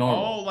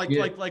normal. Oh, like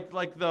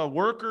the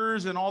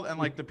workers and all, and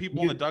like the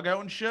people in the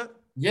dugout and shit.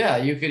 Yeah,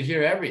 you could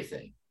hear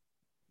everything.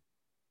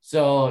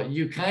 So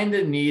you kind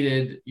of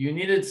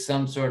needed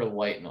some sort of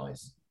white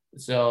noise.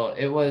 So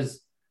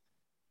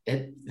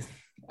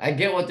I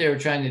get what they were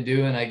trying to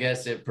do, and I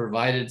guess it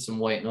provided some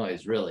white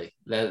noise. Really,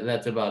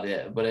 that's about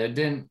it. But it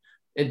didn't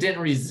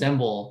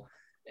resemble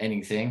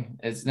anything.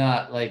 It's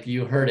not like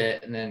you heard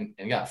it and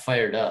got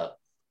fired up.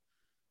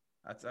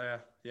 That's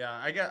yeah.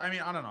 I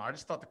don't know. I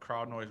just thought the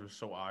crowd noise was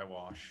so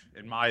eyewash.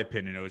 In my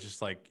opinion, it was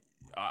just like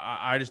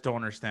I just don't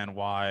understand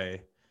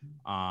why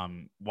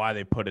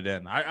they put it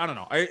in. I don't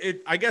know.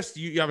 I guess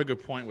you have a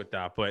good point with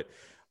that, but.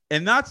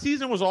 And that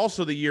season was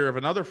also the year of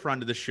another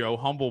friend of the show,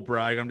 humble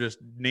brag. I'm just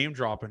name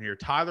dropping here.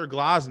 Tyler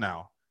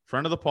Glasnow,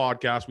 friend of the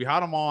podcast. We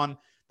had him on.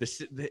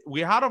 Listen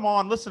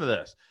to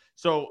this.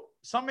 So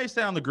some may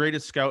say I'm the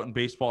greatest scout in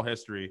baseball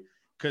history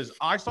because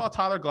I saw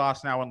Tyler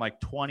Glasnow in like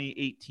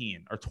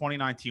 2018 or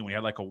 2019 when he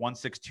had like a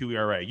 1.62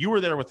 ERA. You were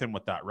there with him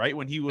with that, right?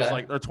 When he was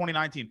or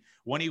 2019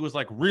 when he was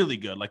like really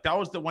good. Like that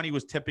was when he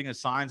was tipping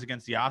his signs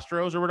against the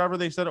Astros or whatever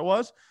they said it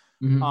was.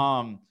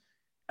 Mm-hmm.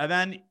 And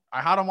then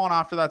I had him on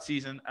after that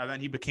season, and then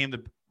he became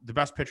the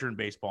best pitcher in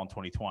baseball in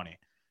 2020.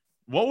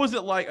 What was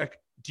it like? Like,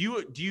 do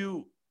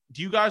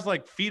you guys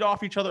like feed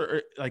off each other?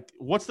 Or, like,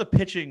 what's the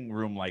pitching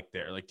room like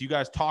there? Like, do you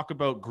guys talk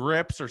about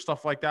grips or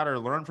stuff like that, or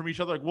learn from each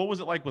other? Like, what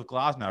was it like with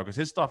Glasnow? Because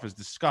his stuff is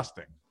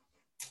disgusting.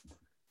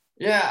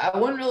 Yeah, I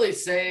wouldn't really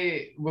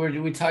say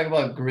we talk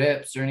about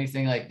grips or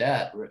anything like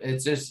that.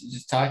 It's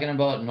just talking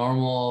about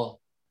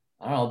normal,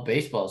 I don't know,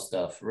 baseball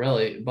stuff.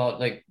 Really, about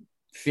like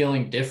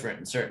feeling different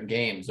in certain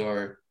games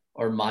or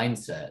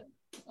mindset.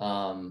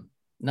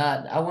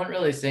 I wouldn't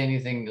really say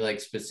anything like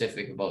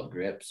specific about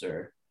grips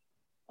or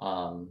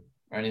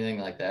anything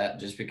like that,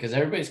 just because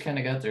everybody's kind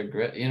of got their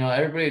grip,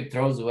 everybody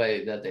throws the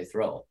way that they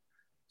throw.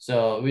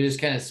 So we just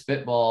kind of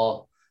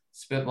spitball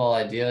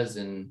ideas,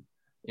 and,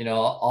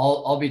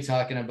 I'll be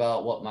talking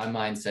about what my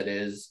mindset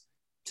is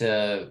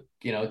to,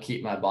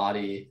 keep my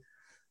body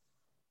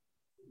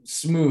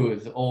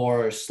smooth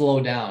or slow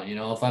down,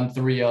 if I'm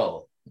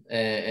 3-0.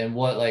 And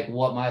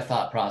what my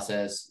thought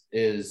process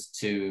is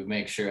to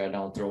make sure I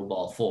don't throw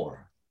ball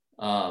 4.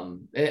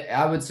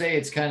 I would say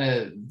it's kind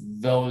of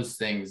those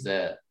things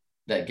that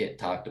get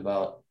talked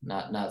about,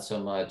 not so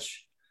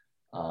much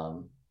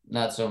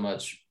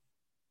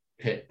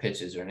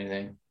pitches or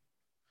anything.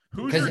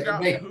 Who's your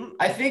guy?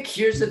 I think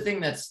here's the thing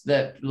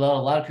that a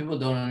lot of people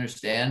don't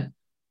understand,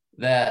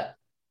 that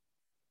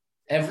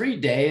every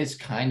day is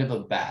kind of a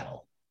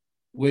battle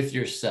with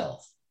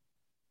yourself.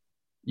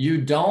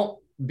 You don't.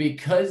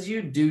 Because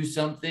you do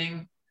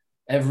something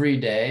every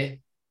day,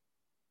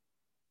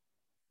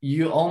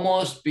 you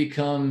almost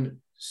become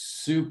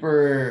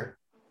super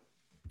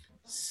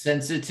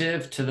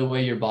sensitive to the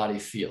way your body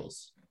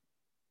feels.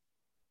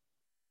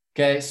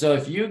 Okay, so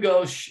if you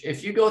go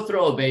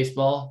throw a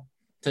baseball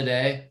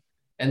today,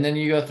 and then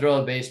you go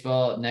throw a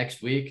baseball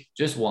next week,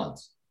 just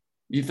once.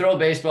 You throw a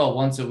baseball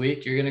once a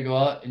week, you're gonna go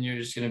out and you're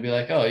just gonna be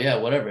like, oh yeah,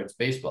 whatever, it's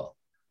baseball.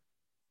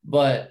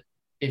 But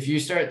if you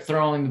start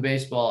throwing the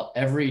baseball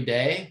every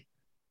day,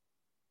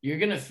 you're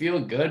going to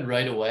feel good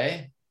right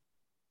away.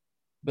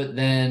 But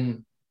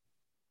then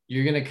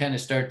you're going to kind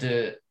of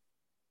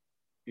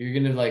you're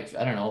going to like,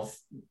 I don't know,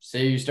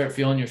 say you start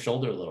feeling your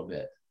shoulder a little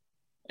bit.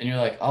 And you're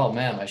like, oh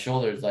man, my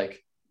shoulder's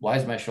like, why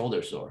is my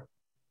shoulder sore?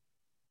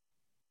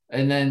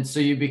 And then, so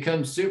you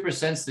become super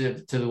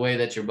sensitive to the way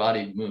that your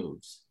body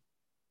moves.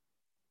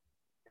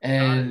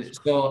 And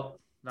so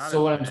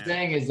what I'm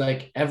saying is,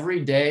 like,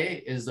 every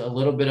day is a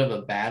little bit of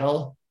a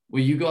battle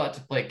where you go out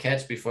to play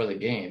catch before the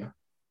game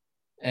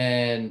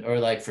or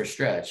like for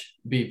stretch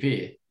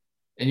BP,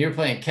 and you're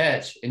playing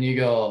catch and you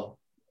go,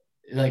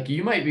 like,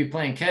 you might be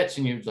playing catch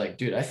and you're like,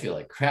 dude, I feel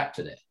like crap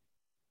today.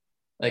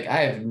 Like,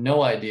 I have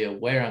no idea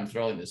where I'm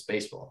throwing this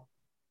baseball.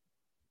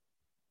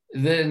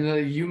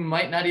 Then you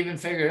might not even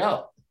figure it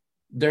out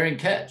during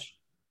catch.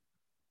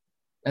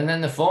 And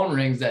then the phone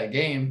rings that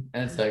game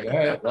and it's like, all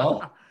right,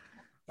 well,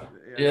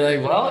 you're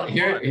like, well,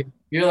 here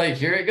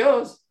it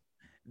goes.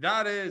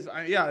 That is,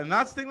 yeah. And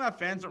that's the thing that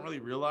fans don't really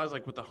realize,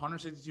 like with the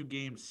 162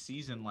 game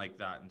season like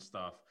that and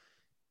stuff,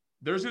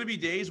 there's going to be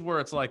days where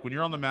it's like, when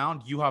you're on the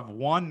mound, you have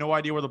 1, no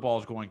idea where the ball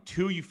is going.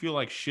 2, you feel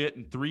like shit.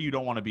 And 3, you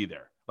don't want to be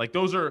there. Like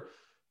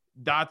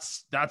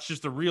that's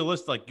just a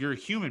realist, like, you're a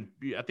human.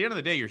 At the end of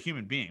the day, you're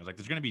human beings. Like,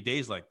 there's going to be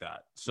days like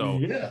that. So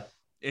yeah,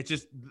 it's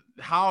just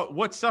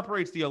what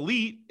separates the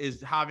elite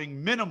is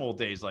having minimal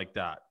days like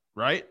that.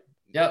 Right.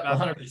 Yep.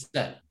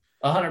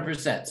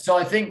 100%. So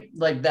I think,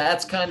 like,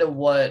 that's kind of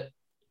what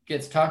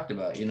gets talked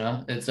about,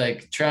 it's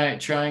like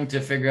trying to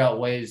figure out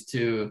ways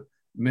to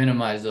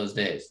minimize those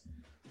days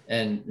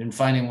and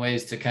finding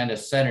ways to kind of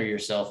center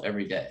yourself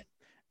every day.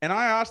 And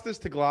I asked this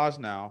to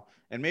Glasnow,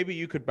 and maybe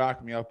you could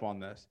back me up on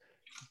this.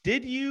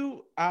 Did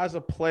you, as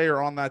a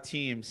player on that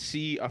team,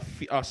 see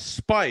a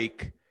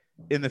spike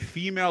in the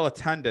female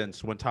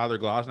attendance when Tyler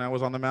Glasnow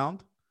was on the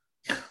mound?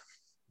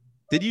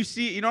 Did you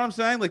see, you know what I'm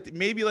saying? Like,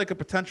 maybe like a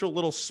potential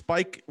little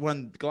spike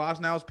when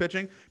Glasnow is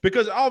pitching,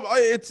 because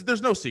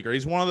there's no secret.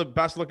 He's one of the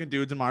best looking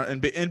dudes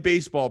in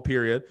baseball,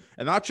 period.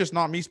 And that's just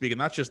not me speaking.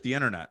 That's just the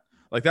internet.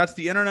 Like, that's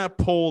the internet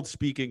polled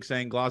speaking,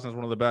 saying Glasnow is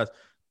one of the best.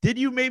 Did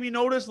you maybe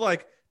notice,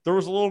 like, there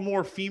was a little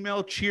more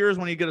female cheers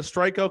when you get a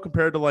strikeout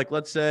compared to, like,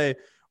 let's say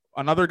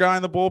another guy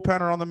in the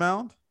bullpen or on the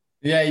mound?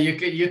 Yeah, you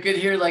could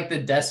hear like the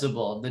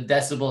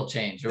decibel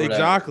change or whatever.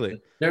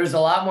 Exactly. There was a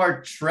lot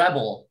more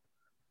treble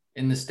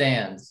in the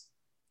stands.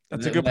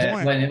 That's a good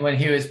point. When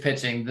he was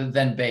pitching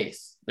than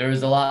bass. There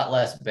was a lot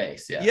less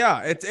bass. Yeah.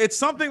 Yeah, it's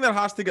something that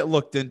has to get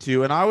looked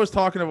into. And I was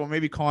talking about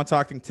maybe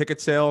contacting ticket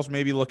sales,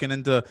 maybe looking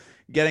into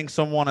getting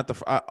someone at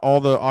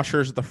all the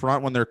ushers at the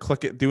front when they're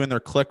doing their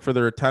click for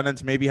their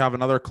attendance, maybe have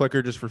another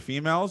clicker just for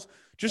females,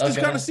 just to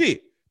kind of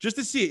see. Just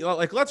to see,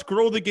 like, let's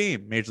grow the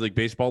game, Major League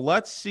Baseball.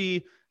 Let's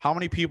see how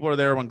many people are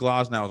there when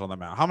Glasnow is on the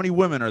mound. How many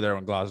women are there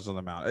when Glasnow is on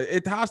the mound?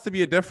 It has to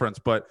be a difference,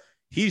 but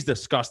he's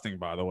disgusting,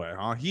 by the way,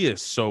 huh? He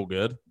is so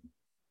good.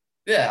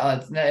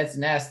 Yeah, it's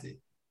nasty.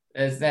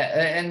 It's that,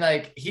 and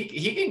like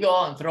he can go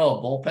out and throw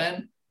a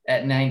bullpen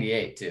at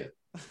 98 too,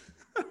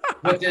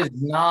 which is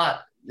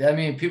not. I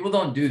mean, people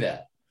don't do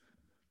that.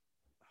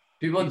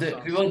 People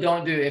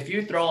don't do. If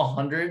you throw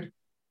 100,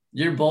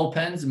 your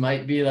bullpens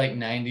might be like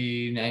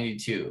 90,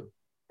 92.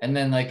 And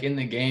then like in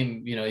the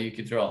game, you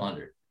could throw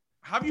 100.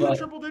 Have you hit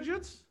triple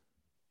digits?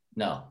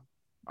 No.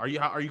 Are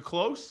you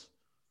close?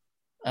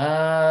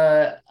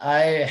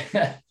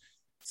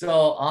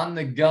 So on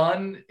the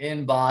gun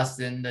in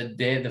Boston,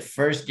 the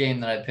first game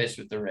that I pitched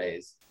with the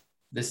Rays,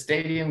 the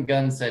stadium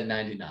gun said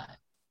 99,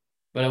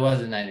 but it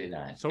wasn't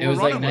 99. So it was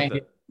like 90.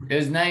 It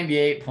was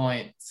 98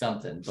 point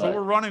something. So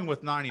we're running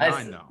with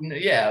 99 now.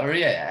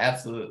 Yeah,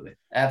 absolutely.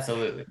 That's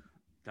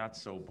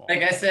so bald.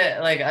 Like I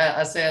said,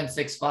 I say I'm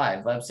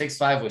 6'5", but I'm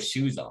 6'5" with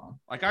shoes on.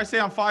 Like I say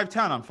I'm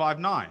 5'10", I'm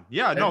 5'9".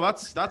 Yeah, no,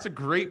 that's a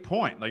great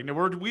point. Like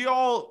we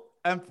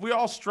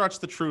all stretch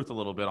the truth a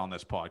little bit on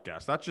this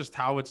podcast. That's just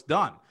how it's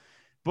done.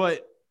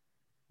 But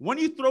when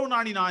you throw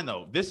 99,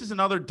 though, this is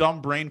another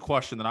dumb brain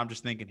question that I'm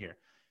just thinking here.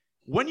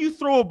 When you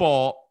throw a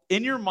ball,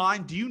 in your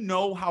mind, do you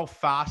know how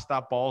fast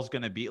that ball is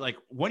going to be? Like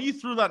when you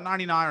threw that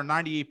 99 or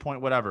 98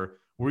 point, whatever,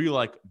 were you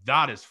like,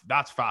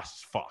 that's fast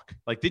as fuck?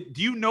 Like, do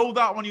you know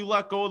that when you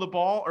let go of the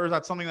ball, or is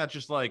that something that's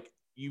just like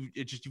you've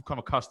come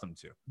accustomed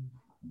to?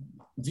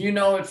 Do you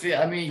know it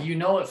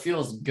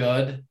feels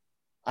good.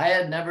 I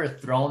had never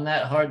thrown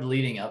that hard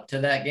leading up to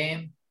that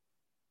game.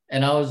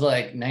 And I was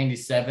like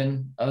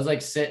 97. I was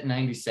like sitting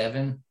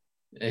 97.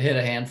 I hit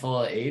a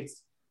handful of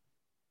eights.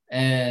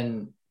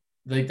 And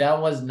like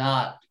that's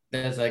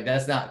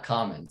not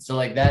common. So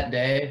like that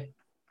day,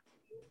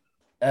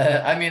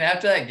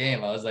 after that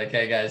game, I was like,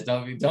 hey guys,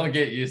 don't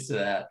get used to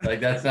that. Like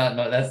that's not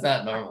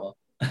normal.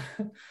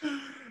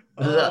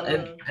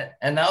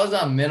 And that was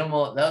on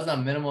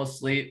minimal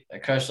sleep. I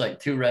crushed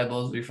like 2 Red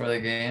Bulls before the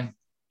game.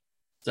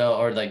 So,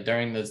 or like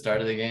during the start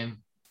of the game.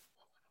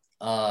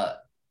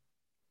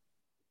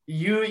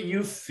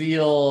 You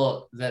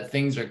feel that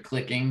things are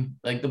clicking,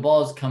 like the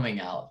ball is coming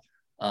out.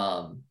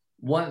 I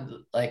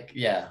don't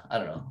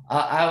know.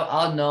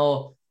 I'll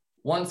know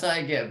once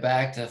I get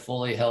back to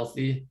fully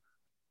healthy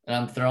and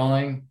I'm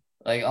throwing,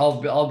 like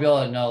I'll be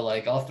able to know,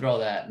 like I'll throw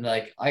that. And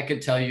like I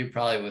could tell you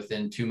probably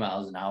within 2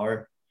 miles an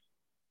hour,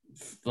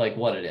 like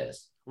what it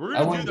is. We're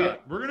going to do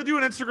that. We're going to do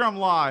an Instagram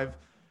live.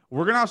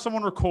 We're going to have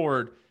someone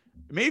record.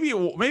 Maybe,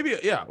 we're going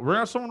to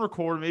have someone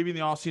record maybe in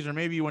the off season, or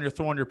maybe when you're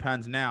throwing your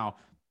pens now.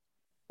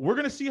 We're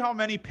going to see how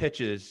many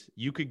pitches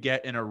you could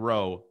get in a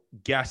row,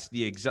 guess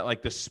the exact,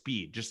 like the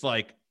speed, just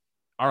like,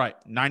 all right,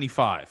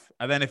 95.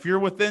 And then if you're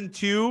within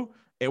 2,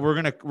 we're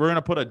going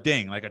to put a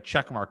ding, like a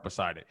check mark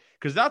beside it.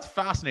 Cause that's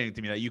fascinating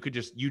to me that you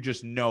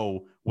just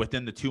know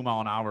within the 2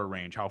 mile an hour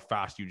range, how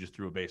fast you just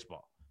threw a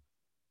baseball.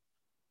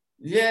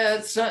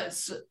 Yeah. So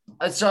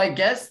I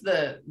guess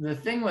the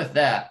thing with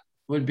that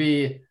would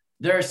be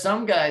there are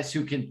some guys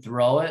who can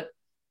throw it.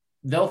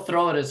 They'll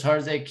throw it as hard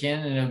as they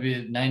can and it'll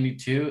be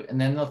 92, and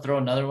then they'll throw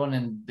another one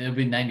and it'll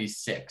be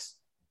 96.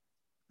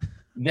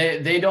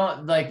 They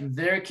don't, like,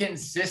 their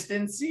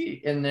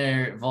consistency in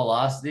their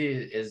velocity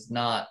is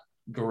not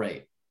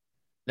great.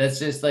 That's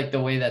just like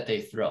the way that they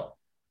throw.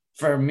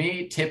 For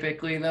me,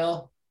 typically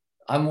though,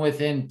 I'm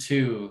within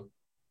 2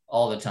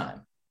 all the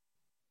time.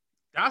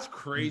 That's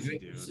crazy,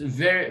 dude.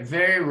 Very,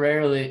 very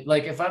rarely.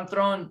 Like if I'm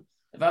throwing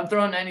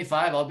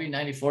 95, I'll be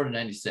 94 to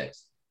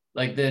 96.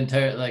 Like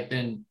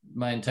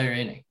my entire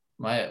inning,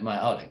 my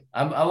outing.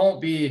 I won't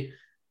be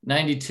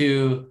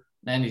 92,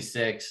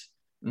 96,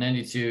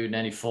 92,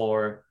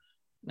 94,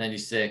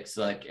 96.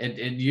 Like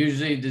it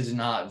usually does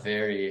not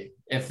vary.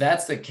 If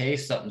that's the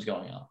case, something's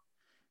going on.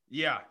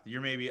 Yeah,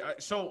 you're maybe.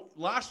 So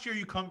last year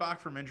you come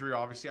back from injury,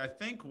 obviously. I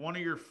think one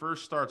of your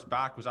first starts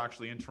back was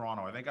actually in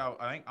Toronto. I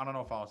don't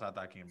know if I was at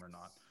that game or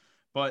not.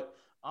 But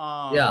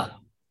yeah.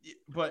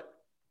 But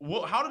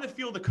how did it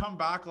feel to come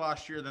back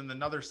last year, then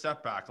another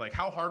setback? Like,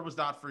 how hard was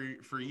that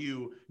for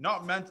you?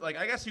 Not like,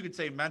 I guess you could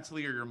say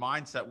mentally, or your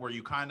mindset, where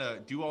you kind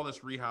of do all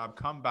this rehab,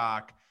 come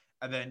back,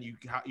 and then you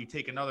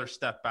take another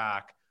step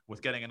back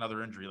with getting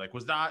another injury. Like,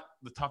 was that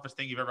the toughest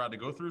thing you've ever had to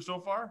go through so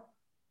far?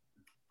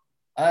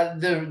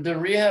 The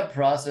rehab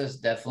process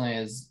definitely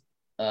is.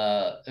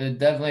 It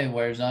definitely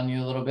wears on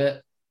you a little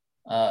bit.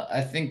 I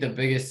think the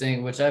biggest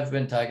thing, which I've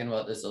been talking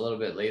about this a little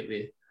bit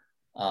lately,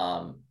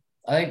 I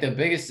think the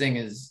biggest thing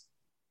is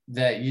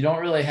that you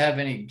don't really have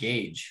any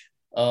gauge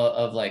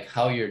of like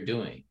how you're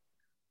doing.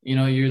 you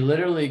know, you're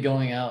literally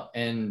going out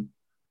and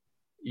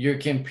you're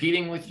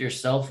competing with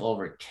yourself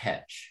over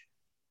catch.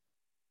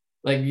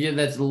 Like, yeah,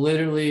 that's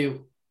literally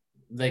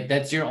like,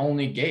 that's your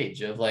only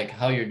gauge of like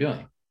how you're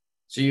doing.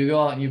 So you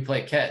go out and you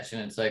play catch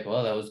and it's like,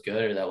 well, that was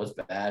good or that was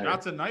bad.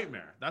 That's a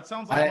nightmare. That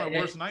sounds like my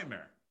worst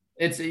nightmare.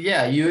 It's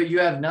you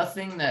have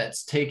nothing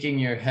that's taking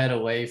your head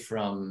away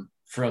from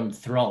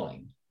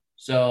throwing.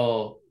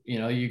 So, you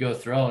know, you go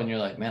throw and you're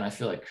like, man, I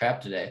feel like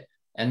crap today.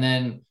 And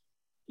then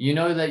you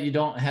know that you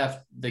don't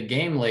have the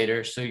game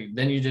later. So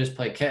then you just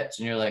play catch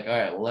and you're like, all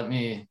right, well, let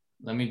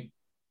me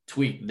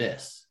tweak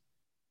this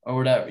or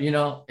whatever. You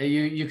know,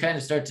 you kind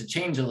of start to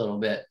change a little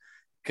bit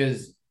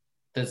because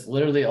that's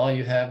literally all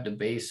you have to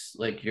base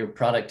like your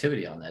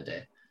productivity on that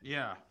day.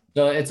 Yeah.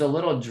 So it's a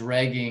little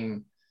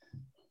dragging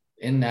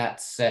in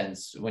that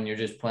sense when you're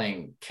just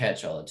playing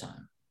catch all the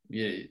time.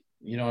 You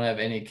don't have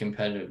any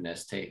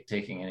competitiveness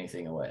taking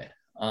anything away.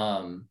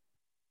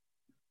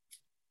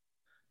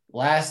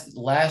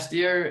 Last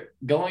year,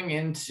 going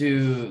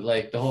into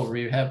like the whole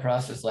rehab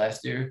process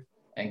last year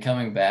and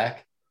coming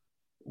back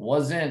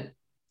wasn't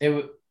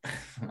it.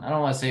 I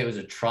don't want to say it was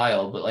a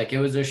trial, but like it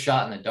was a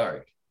shot in the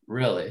dark,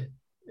 really.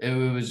 It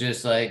was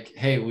just like,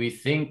 hey, we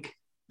think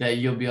that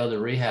you'll be able to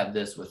rehab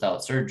this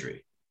without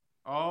surgery.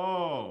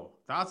 Oh,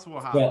 that's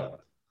what happened.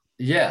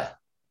 Yeah.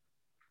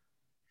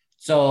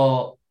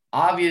 So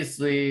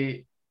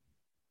obviously,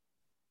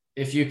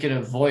 if you can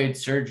avoid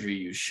surgery,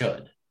 you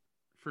should.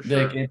 For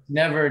sure. Like it's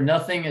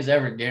nothing is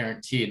ever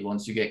guaranteed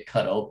once you get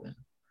cut open.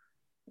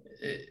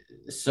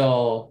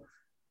 So,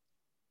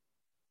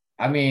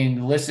 I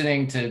mean,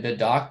 listening to the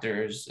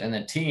doctors and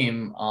the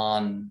team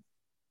on,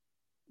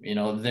 you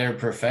know, their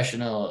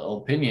professional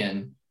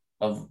opinion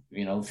of,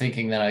 you know,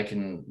 thinking that I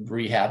can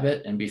rehab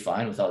it and be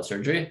fine without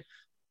surgery.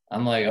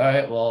 I'm like, all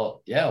right,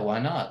 well, yeah, why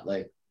not?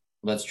 Like,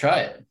 let's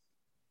try it.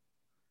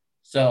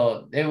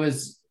 So it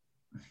was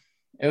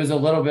a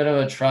little bit of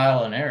a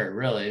trial and error,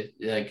 really.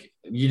 Like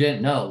you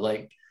didn't know,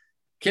 like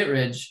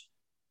Kittredge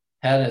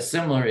had a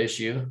similar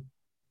issue.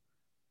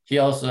 He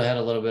also had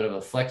a little bit of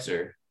a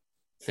flexor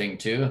thing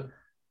too,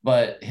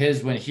 but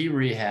his, when he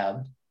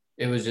rehabbed,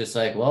 it was just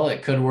like, well,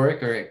 it could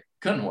work or it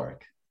couldn't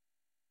work.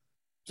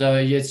 So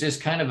it's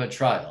just kind of a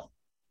trial.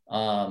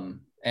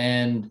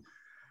 And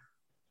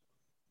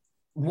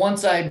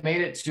once I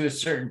made it to a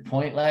certain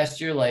point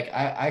last year, like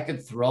I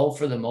could throw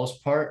for the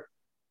most part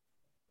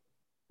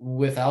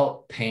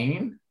without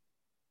pain,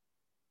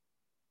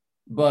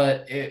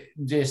 but it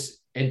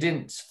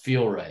didn't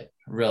feel right,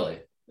 really.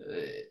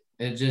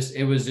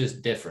 It was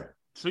just different.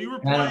 So you were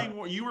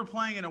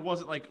playing and it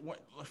wasn't like,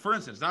 for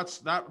instance,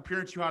 that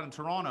appearance you had in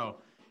Toronto,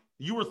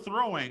 you were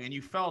throwing and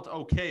you felt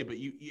okay, but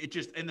it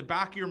just in the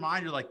back of your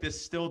mind, you're like,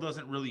 this still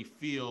doesn't really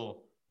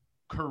feel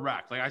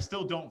correct. Like I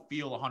still don't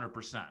feel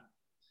 100%.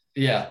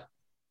 Yeah.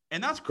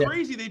 And that's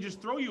crazy. Yeah. They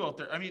just throw you out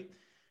there. I mean,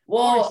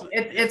 well,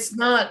 it's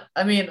not,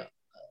 I mean,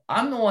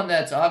 I'm the one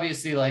that's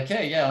obviously like,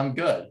 hey, yeah, I'm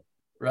good.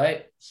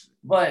 Right.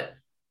 But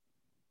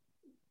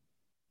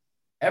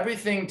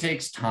everything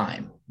takes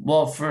time.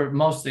 Well, for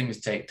most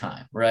things take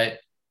time. Right.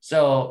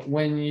 So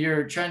when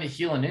you're trying to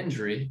heal an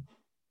injury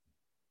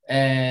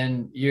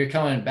and you're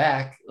coming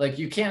back, like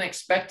you can't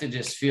expect to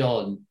just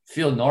feel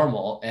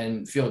normal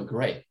and feel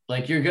great.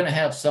 Like you're going to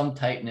have some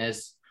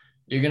tightness.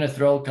 You're going to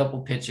throw a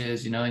couple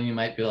pitches, you know, and you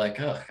might be like,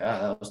 oh,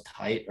 God, that was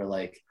tight. Or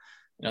like,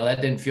 you know,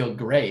 that didn't feel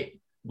great.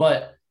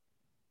 But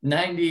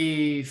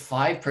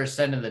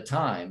 95% of the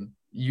time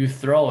you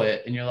throw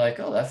it and you're like,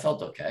 oh, that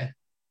felt okay.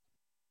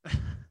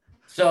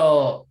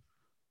 So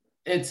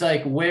it's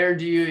like, where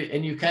do you,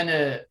 and you kind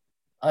of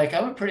like,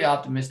 I'm a pretty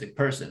optimistic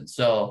person.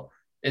 So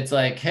it's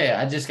like, hey,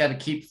 I just got to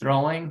keep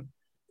throwing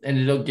and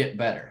it'll get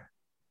better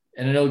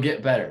and it'll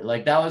get better.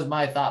 Like that was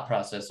my thought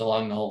process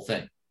along the whole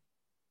thing.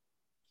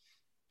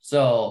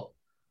 So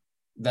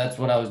that's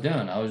what I was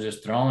doing. I was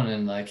just throwing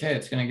and like, hey,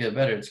 it's going to get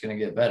better. It's going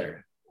to get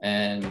better.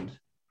 And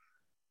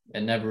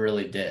it never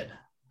really did.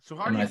 So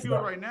how do you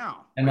feel right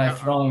now? And my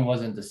throwing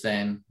wasn't the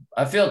same.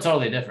 I feel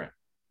totally different.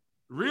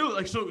 Really?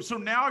 Like, so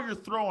now you're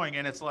throwing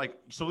and it's like,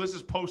 so this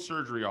is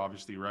post-surgery,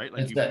 obviously, right?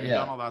 Like you've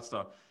done all that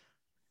stuff.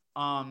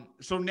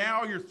 So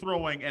now you're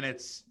throwing and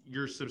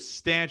you're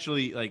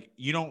substantially like,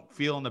 you don't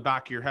feel in the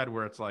back of your head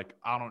where it's like,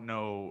 I don't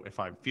know if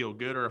I feel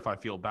good or if I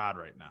feel bad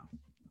right now.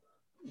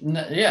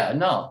 No, yeah,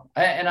 no.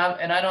 I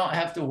don't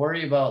have to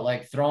worry about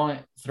like throwing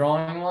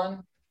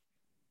one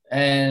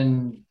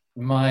and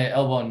my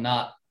elbow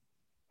not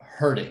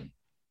hurting.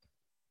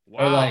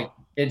 Wow. Or like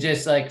it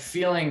just like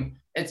feeling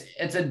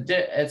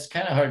it's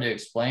kind of hard to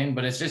explain,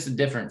 but it's just a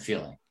different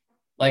feeling.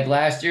 Like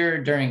last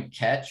year during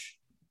catch,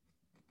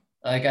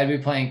 like I'd be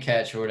playing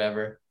catch or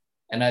whatever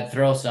and I'd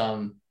throw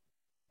some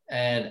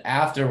and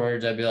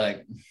afterwards I'd be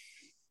like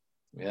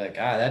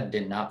that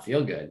did not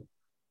feel good.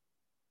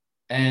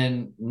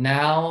 And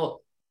now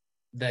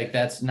like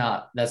that's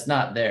not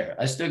there.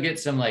 I still get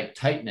some like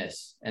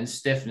tightness and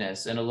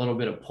stiffness and a little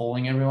bit of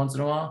pulling every once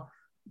in a while,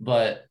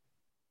 but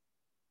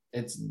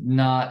it's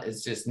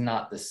just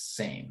not the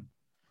same.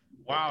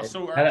 Wow.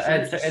 So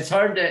it's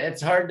hard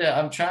to,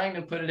 I'm trying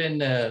to put it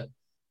into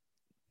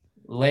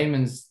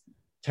layman's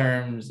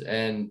terms,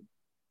 and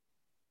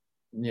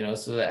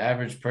so the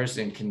average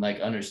person can like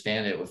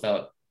understand it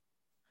without.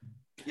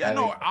 Yeah,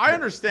 no, I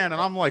understand,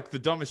 and I'm like the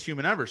dumbest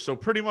human ever. So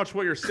pretty much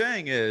what you're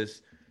saying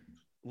is,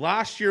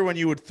 last year when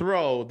you would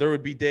throw, there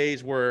would be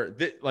days where,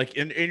 like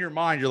in your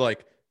mind, you're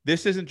like,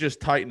 this isn't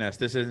just tightness,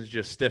 this isn't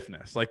just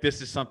stiffness. Like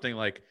this is something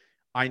like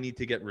I need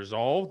to get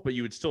resolved, but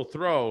you would still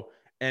throw.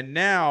 And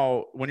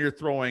now when you're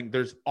throwing,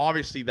 there's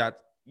obviously that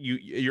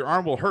your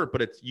arm will hurt,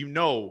 but it's, in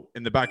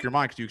the back of your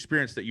mind, because you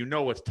experienced that,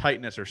 it's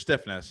tightness or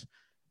stiffness.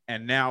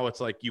 And now it's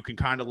like you can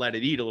kind of let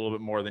it eat a little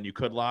bit more than you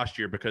could last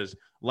year, because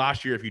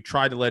last year, if you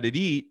tried to let it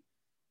eat,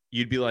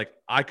 you'd be like,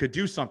 I could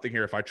do something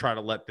here if I try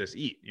to let this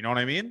eat. You know what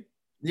I mean?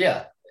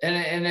 Yeah.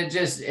 And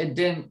it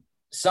didn't,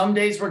 some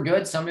days were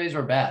good, some days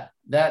were bad.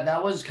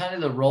 That was kind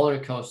of the roller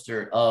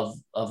coaster of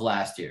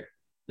last year.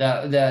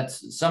 That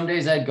some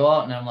days I'd go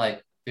out and I'm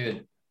like,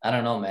 dude, I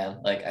don't know, man.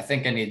 Like, I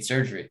think I need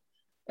surgery.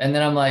 And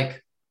then I'm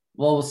like,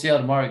 well, we'll see how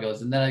tomorrow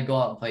goes. And then I'd go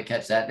out and play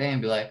catch that day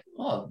and be like,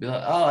 oh,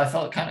 I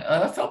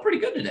felt pretty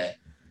good today.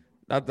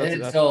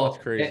 That's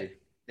crazy.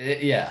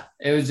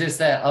 It was just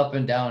that up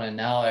and down. And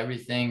now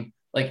everything,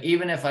 like,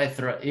 even if I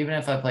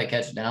play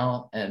catch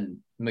now and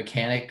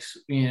mechanics,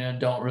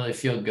 don't really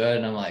feel good,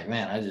 and I'm like,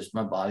 man,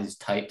 my body's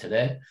tight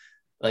today.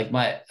 Like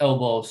my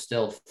elbow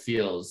still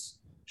feels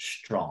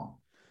strong.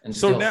 And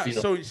so now,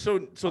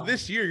 so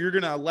this year you're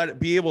gonna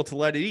be able to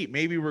let it eat.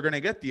 Maybe we're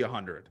gonna get the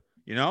 100.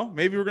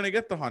 Maybe we're gonna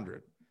get the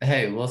 100.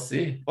 Hey, we'll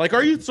see. Like,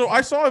 are you? So I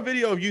saw a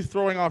video of you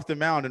throwing off the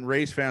mound, and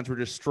Rays fans were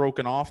just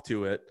stroking off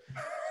to it.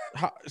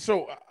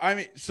 So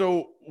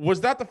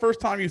was that the first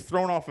time you've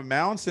thrown off a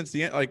mound since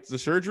the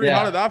surgery? Yeah.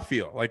 How did that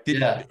feel? Like,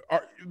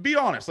 be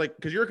honest, like,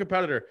 because you're a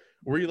competitor.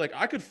 Were you like,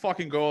 I could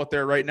fucking go out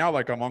there right now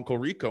like I'm Uncle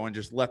Rico and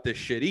just let this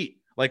shit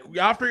eat? Like,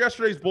 after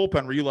yesterday's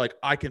bullpen, were you like,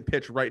 I can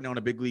pitch right now in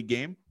a big league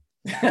game?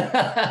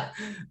 I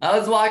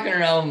was walking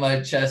around with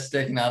my chest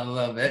sticking out a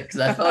little bit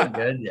because I felt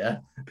good.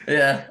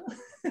 Yeah.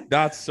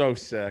 That's so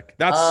sick.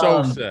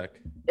 So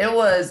sick. It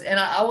was, and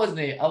I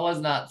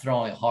was not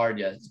throwing hard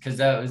yet, because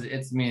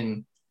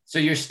so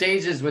your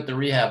stages with the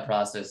rehab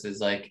process is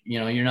like,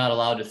 you're not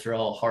allowed to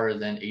throw harder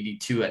than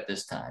 82 at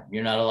this time.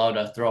 You're not allowed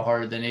to throw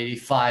harder than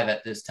 85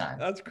 at this time.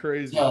 That's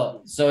crazy.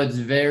 So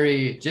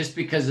it's just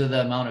because of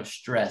the amount of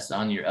stress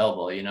on your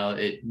elbow,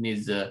 it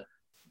needs to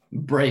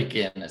break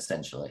in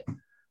essentially.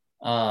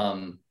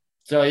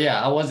 So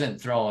yeah, I wasn't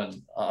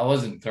throwing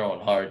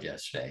hard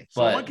yesterday.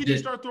 So when can you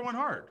start throwing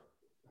hard?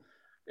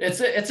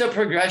 It's a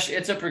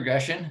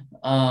progression.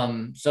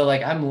 So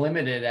like I'm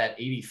limited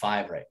at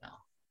 85 right now.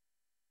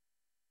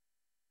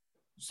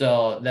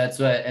 So that's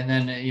what, and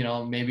then,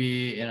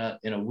 maybe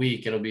in a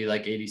week, it'll be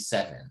like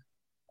 87.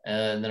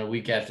 And then a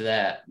week after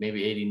that,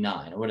 maybe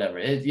 89 or whatever.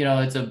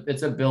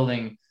 It's a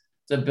building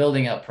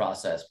up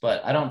process,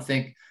 but I don't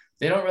think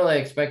they don't really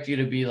expect you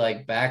to be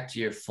like back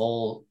to your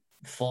full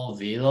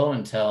velo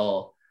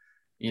until,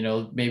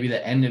 maybe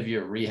the end of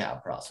your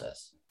rehab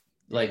process,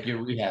 like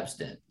your rehab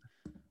stint.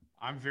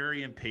 I'm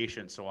very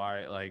impatient. So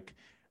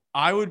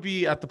I would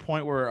be at the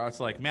point where it's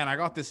like, man, I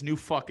got this new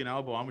fucking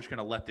elbow. I'm just going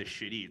to let this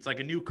shit eat. It's like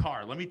a new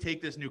car. Let me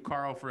take this new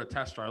car out for a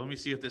test drive. Let me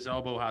see if this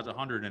elbow has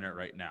 100 in it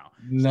right now.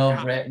 No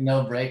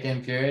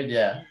break-in period.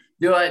 Yeah.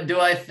 Do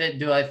I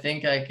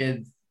think I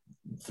could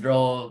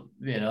throw,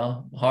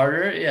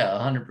 harder? Yeah,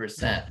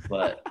 100%.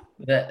 But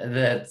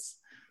that's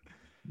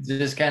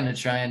just kind of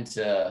trying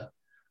to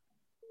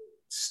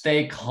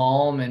stay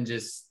calm and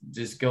just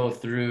go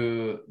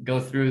through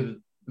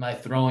my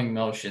throwing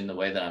motion the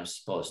way that I'm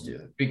supposed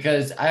to,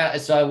 because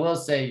I will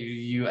say,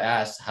 you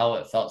asked how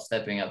it felt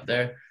stepping up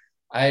there.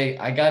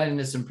 I got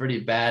into some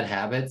pretty bad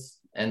habits,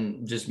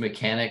 and just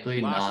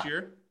mechanically last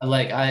year.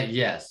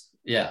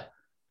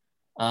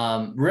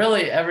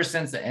 Really ever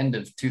since the end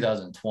of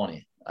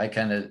 2020,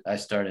 I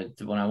started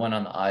when I went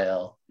on the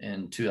IL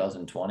in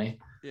 2020.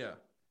 Yeah.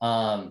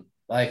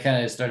 I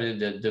kind of started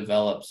to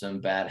develop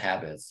some bad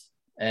habits,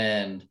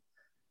 and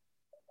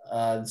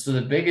so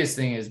the biggest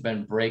thing has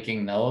been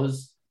breaking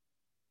those,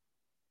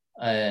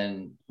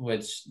 and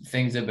which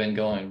things have been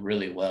going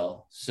really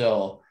well.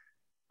 So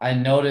I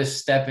noticed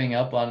stepping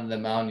up on the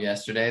mound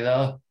yesterday,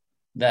 though,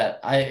 that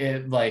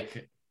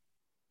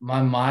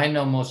my mind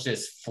almost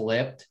just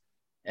flipped,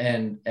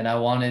 and I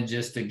wanted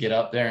just to get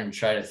up there and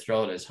try to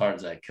throw it as hard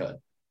as I could.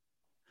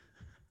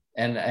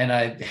 And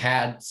I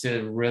had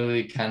to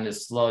really kind of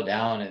slow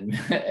down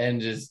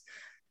and just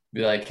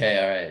be like, hey,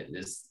 all right,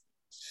 just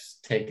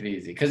take it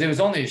easy. Because it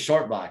was only a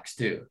short box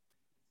too.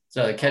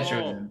 So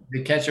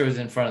the catcher was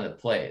in front of the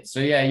plate. So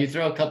yeah, you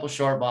throw a couple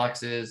short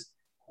boxes,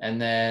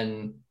 and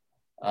then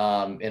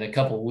in a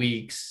couple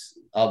weeks,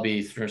 I'll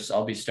be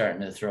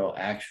starting to throw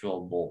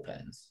actual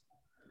bullpens.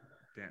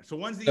 Damn. So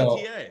when's the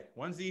ETA?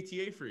 When's the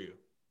ETA for you?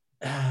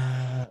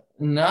 Not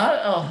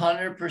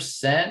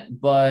 100%,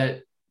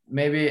 but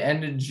maybe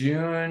end of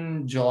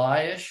June,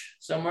 July-ish,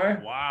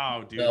 somewhere.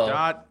 Wow, dude.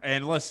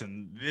 And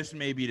listen, this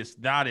may be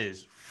that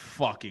is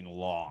fucking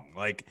long.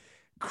 Like,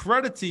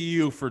 credit to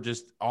you for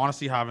just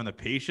honestly having the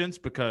patience,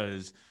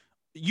 because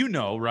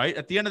right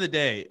at the end of the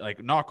day,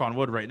 like, knock on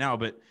wood right now,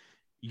 but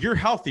you're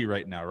healthy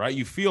right now, right?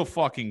 You feel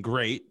fucking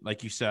great.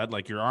 Like you said,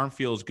 like your arm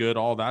feels good,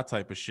 all that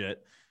type of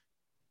shit.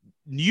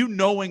 You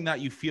knowing that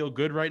you feel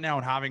good right now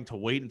and having to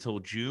wait until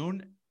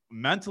June,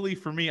 mentally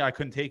for me, I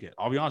couldn't take it.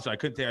 I'll be honest, I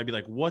couldn't take it. I'd be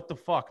like, what the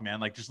fuck, man?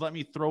 Like, just let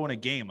me throw in a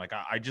game. Like,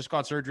 I just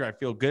got surgery. I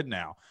feel good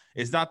now.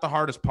 Is that the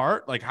hardest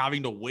part? Like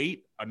having to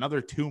wait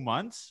another 2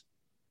 months?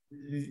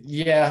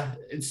 Yeah.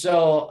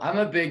 So I'm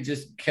a big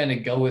just kind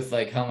of go with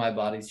like how my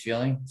body's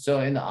feeling.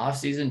 So in the off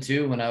season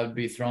too, when I would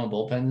be throwing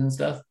bullpens and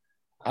stuff,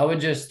 I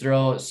would just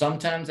throw,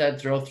 sometimes I'd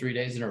throw 3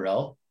 days in a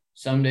row.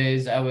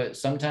 Sometimes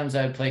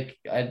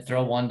I'd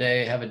throw one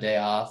day, have a day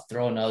off,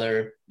 throw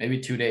another, maybe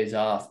 2 days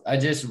off. I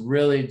just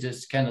really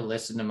just kind of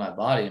listen to my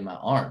body and my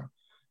arm.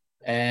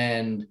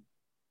 And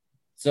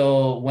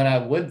so when I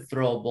would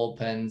throw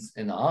bullpens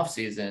in the off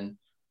season,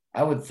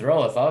 I would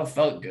throw, if I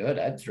felt good,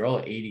 I'd throw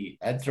 80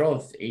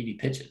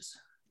 pitches.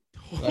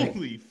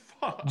 Holy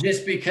fuck.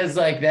 Just because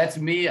like, that's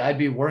me, I'd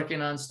be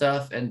working on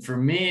stuff. And for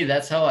me,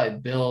 that's how I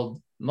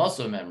build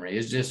muscle memory,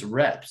 is just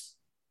reps.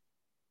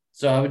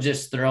 So I would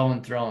just throw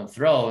and throw and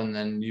throw, and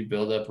then you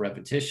build up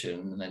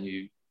repetition, and then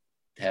you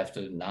have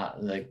to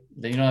not like,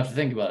 then you don't have to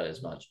think about it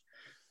as much.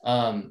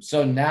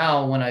 So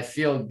now when I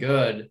feel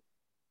good,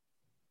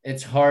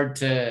 it's hard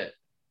to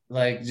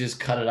like just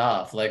cut it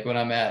off. Like when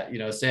I'm at,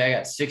 say I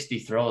got 60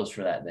 throws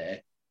for that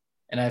day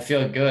and I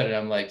feel good, and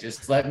I'm like,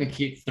 just let me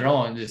keep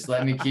throwing, just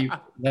let me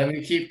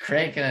keep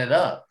cranking it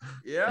up.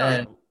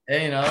 Yeah.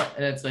 And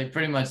it's like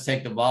pretty much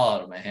take the ball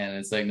out of my hand.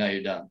 It's like, no,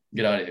 you're done.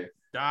 Get out of here.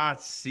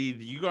 See,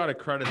 you got to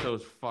credit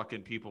those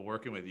fucking people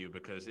working with you,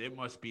 because it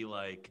must be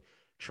like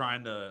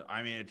trying to,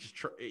 I mean,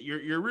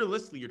 you're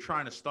realistically, you're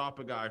trying to stop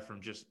a guy from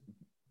just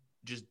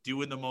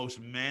doing the most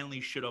manly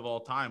shit of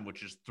all time,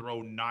 which is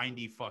throw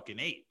 90 fucking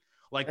 8.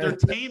 Like they're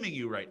taming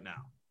you right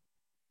now.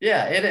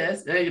 Yeah, it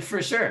is.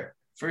 For sure.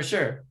 For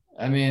sure.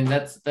 I mean,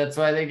 that's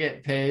why they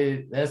get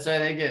paid. That's why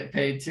they get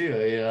paid too.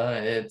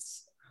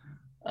 It's,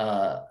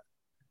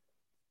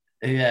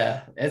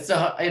 yeah,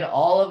 and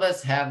all of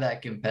us have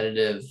that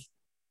competitive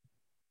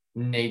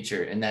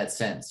nature in that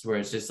sense, where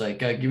it's just like,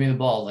 give me the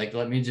ball, like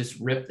let me just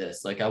rip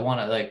this, like I want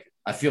to, like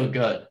I feel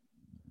good.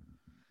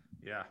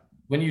 Yeah.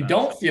 When you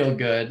don't feel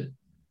good,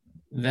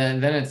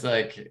 then it's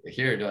like,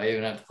 here, do I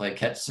even have to play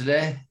catch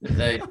today?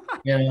 Like,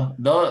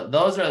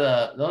 those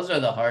are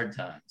the hard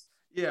times.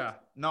 Yeah.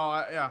 No,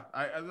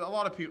 a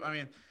lot of people, I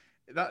mean,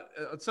 that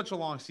it's such a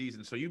long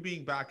season. So you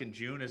being back in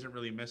June isn't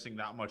really missing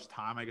that much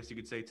time, I guess you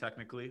could say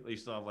technically. You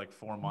still have like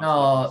 4 months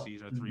left in the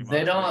season, or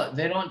 3 months.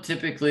 They don't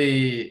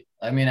typically,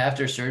 I mean,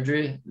 after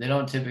surgery, they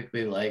don't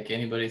typically like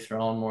anybody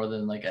throwing more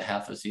than like a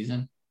half a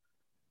season.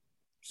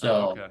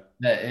 So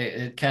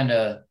it kind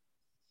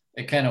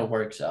of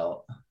works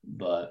out.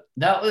 But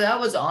that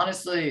was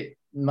honestly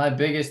my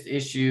biggest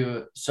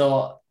issue.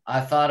 So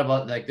I thought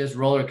about like this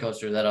roller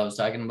coaster that I was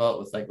talking about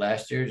with like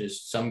last year,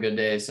 just some good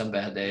days, some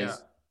bad days. Yeah.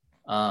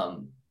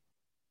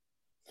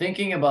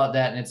 Thinking about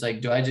that, and it's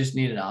like, do I just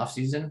need an off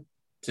season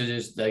to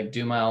just like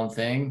do my own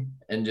thing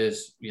and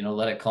just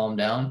let it calm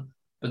down?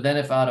 But then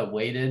if I'd have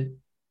waited,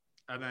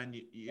 and then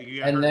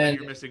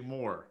you're missing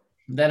more,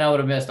 then I would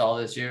have missed all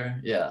this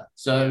year. Yeah.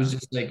 So it was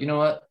just like, you know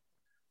what,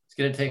 let's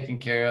get it taken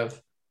care of,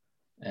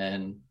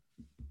 and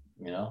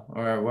we're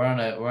on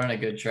a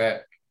good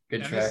track.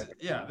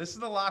 This is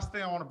the last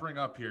thing I want to bring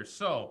up here.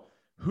 So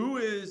who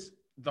is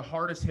the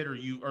hardest hitter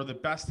or the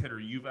best hitter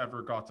you've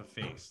ever got to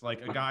face?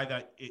 Like a guy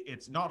that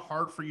it's not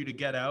hard for you to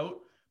get out,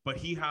 but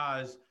he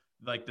has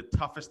like the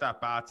toughest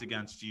at bats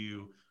against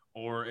you,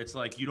 or it's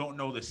like you don't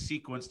know the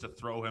sequence to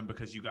throw him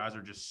because you guys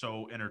are just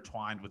so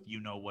intertwined with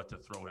what to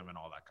throw him and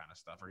all that kind of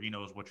stuff, or he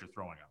knows what you're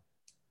throwing him.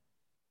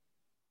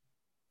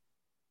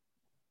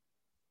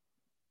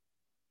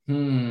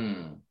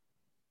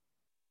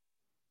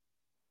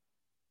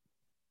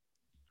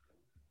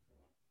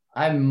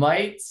 I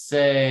might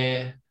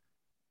say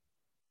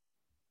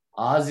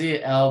Ozzie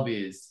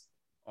Albies.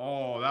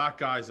 Oh, that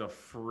guy's a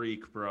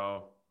freak,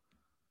 bro.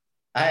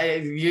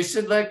 You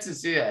should like to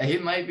see it. He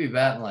might be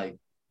batting like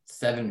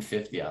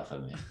 750 off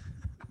of me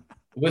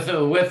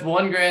with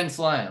one grand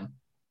slam.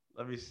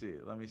 Let me see.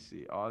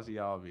 Ozzie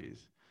Albies.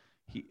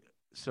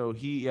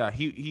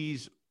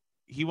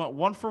 He went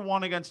 1 for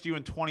 1 against you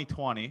in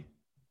 2020.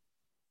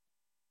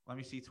 Let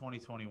me see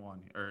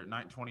 2021 or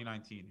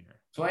 2019 here.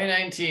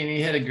 2019,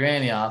 he hit a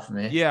granny off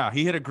me. Yeah,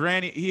 he hit a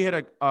granny. He hit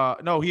a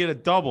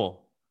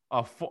double.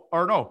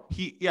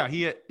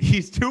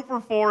 He's 2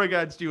 for 4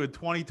 against you in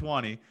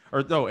 2020. In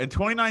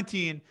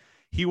 2019,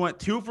 he went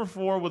 2 for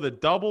 4 with a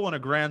double and a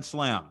grand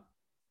slam.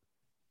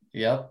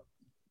 Yep.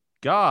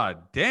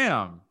 God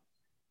damn.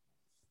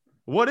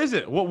 What is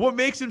it? What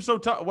makes him so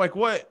tough? Like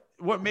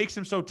what makes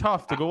him so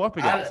tough to go up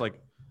against?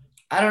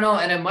 I don't know,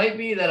 and it might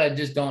be that I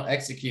just don't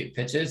execute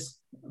pitches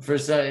for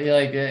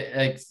like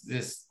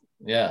this.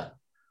 Yeah.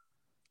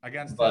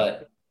 Against.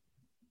 But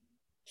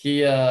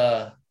he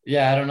I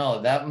don't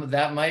know.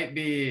 That might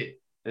be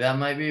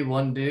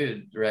one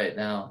dude right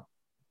now.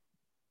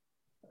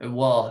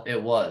 Well,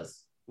 it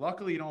was.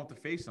 Luckily, you don't have to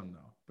face him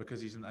though,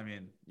 because you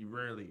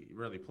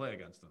rarely play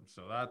against him.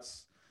 So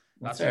that's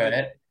all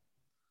right.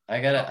 I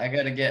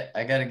gotta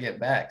get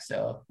back.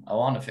 So I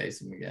want to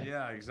face him again.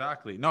 Yeah,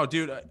 exactly. No,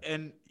 dude,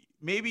 and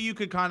maybe you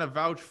could kind of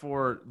vouch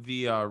for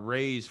the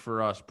Rays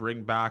for us.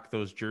 Bring back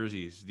those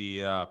jerseys,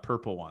 the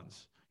purple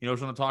ones. You know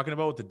what I'm talking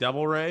about with the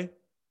Devil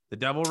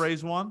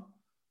Rays one.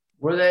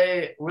 Were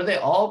they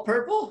all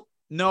purple?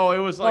 No, it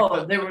was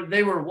like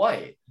they were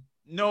white.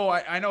 No,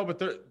 I know,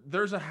 but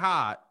there's a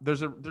hat.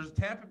 There's a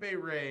Tampa Bay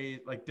Rays,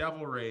 like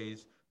Devil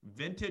Rays,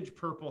 vintage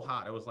purple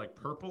hat. It was like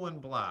purple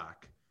and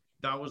black.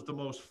 That was the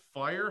most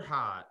fire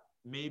hat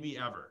maybe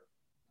ever.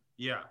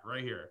 Yeah,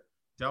 right here.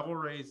 Devil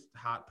Rays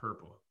hat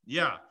purple.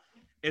 Yeah.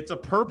 It's a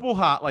purple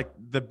hat. Like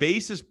the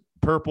base is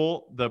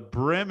purple, the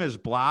brim is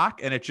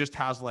black, and it just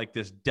has like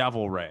this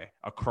devil ray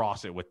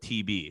across it with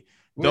TB.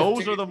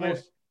 Those are the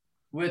most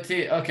with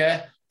T.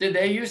 Okay. Did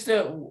they used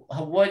to?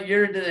 What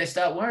year did they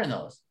stop wearing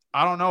those?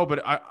 I don't know,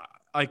 but I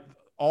like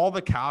all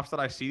the caps that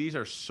I see. These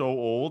are so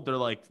old. They're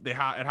like it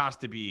has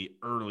to be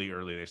early.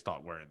 They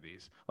stopped wearing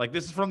these. Like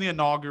this is from the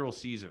inaugural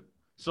season.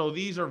 So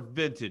these are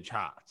vintage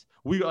hats.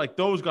 We like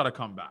those got to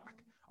come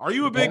back. Are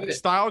you a big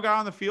style guy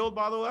on the field,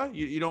 by the way?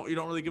 You don't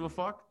really give a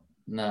fuck?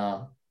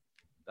 No.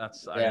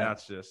 That's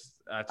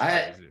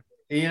crazy.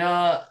 You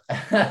know,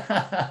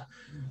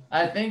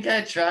 I think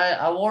I tried.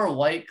 I wore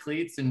white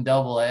cleats in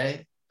AA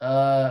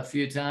a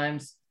few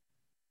times,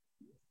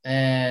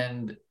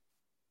 and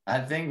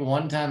I think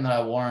one time that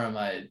I wore them,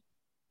 it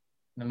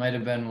might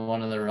have been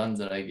one of the runs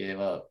that I gave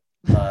up.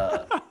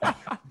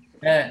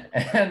 And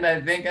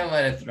I think I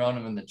might have thrown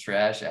them in the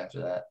trash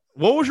after that.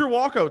 What was your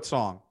walkout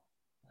song?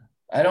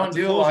 I don't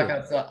do a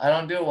walkout song. I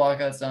don't do a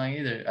walkout song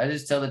either. I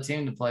just tell the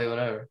team to play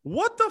whatever.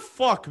 What the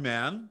fuck,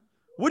 man?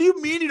 What do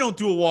you mean you don't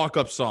do a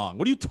walk-up song?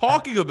 What are you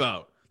talking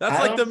about? That's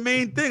like the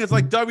main thing. It's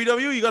like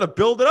WWE. You got to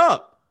build it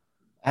up.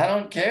 I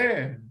don't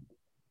care.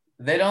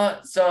 They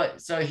don't. So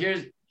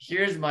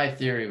here's my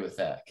theory with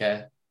that.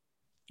 Okay.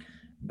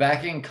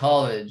 Back in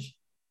college,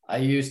 I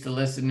used to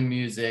listen to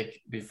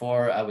music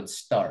before I would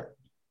start.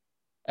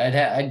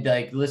 I'd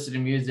like listen to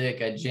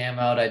music. I'd jam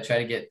out. I'd try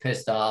to get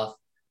pissed off,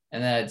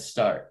 and then I'd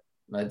start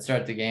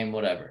the game,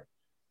 whatever.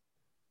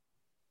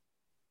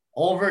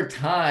 Over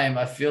time,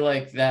 I feel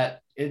like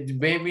that it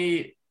made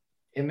me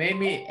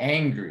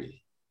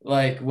angry.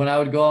 Like when I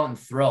would go out and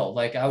throw,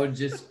 like I don't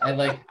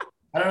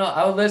know.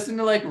 I would listen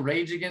to like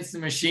Rage Against the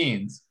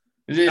Machines.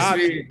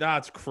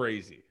 That's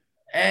crazy.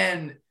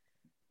 And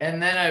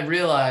then I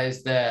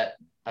realized that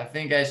I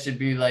think I should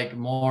be like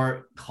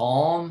more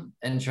calm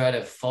and try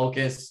to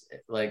focus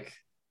like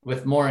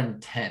with more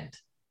intent,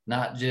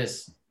 not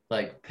just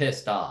like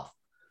pissed off.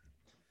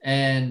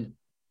 And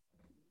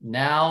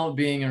now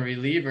being a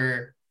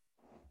reliever,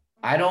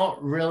 I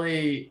don't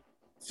really.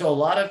 So a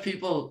lot of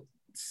people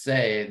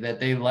say that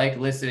they like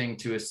listening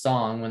to a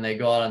song when they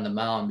go out on the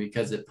mound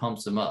because it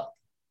pumps them up.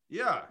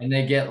 Yeah. And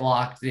they get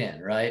locked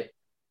in, right?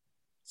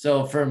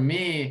 So for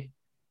me,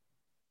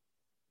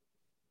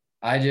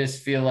 I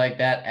just feel like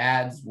that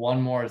adds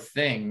one more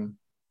thing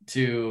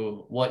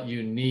to what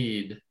you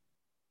need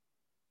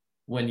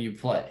when you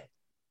play.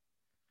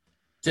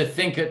 To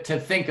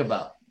think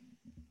about.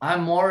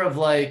 I'm more of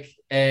like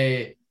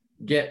a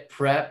get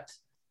prepped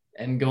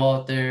and go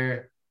out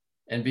there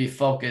and be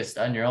focused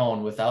on your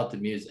own without the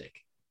music.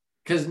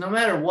 Because no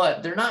matter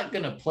what, they're not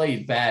going to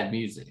play bad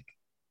music.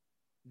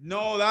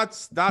 No,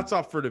 that's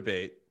up for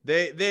debate.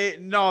 That's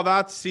an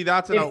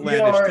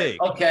outlandish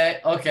take.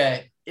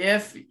 Okay.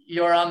 If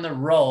you're on the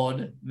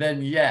road,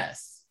 then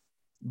yes.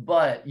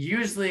 But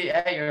usually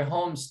at your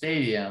home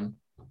stadium,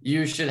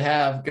 you should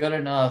have good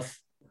enough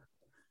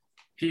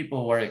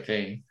people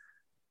working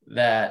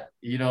that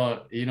you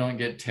don't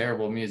get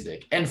terrible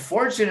music. And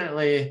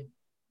fortunately,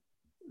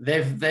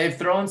 they've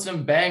thrown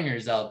some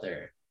bangers out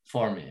there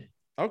for me.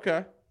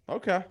 Okay,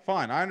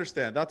 fine. I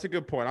understand. That's a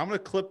good point. I'm going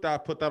to clip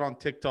that, put that on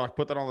TikTok,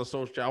 put that on the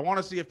social. I want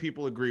to see if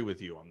people agree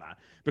with you on that,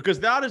 because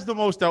that is the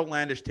most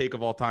outlandish take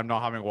of all time,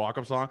 not having a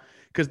walk-up song,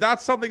 because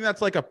that's something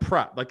that's like a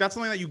prep. Like that's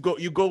something that you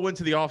go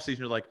into the offseason,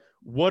 you're like,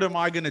 what am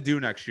I going to do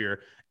next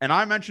year? And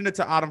I mentioned it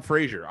to Adam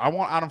Frazier. I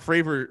want Adam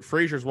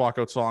Frazier's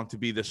walkout song to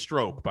be The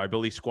Stroke by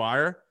Billy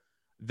Squier.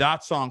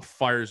 That song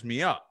fires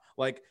me up.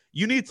 Like,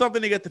 you need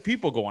something to get the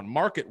people going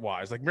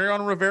market-wise. Like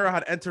Mariano Rivera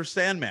had Enter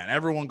Sandman.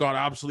 Everyone got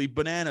absolutely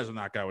bananas when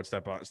that guy would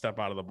step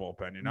out of the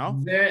bullpen, you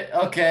know?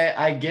 Okay,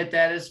 I get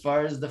that as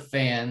far as the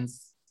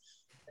fans.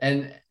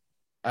 And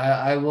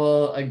I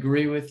will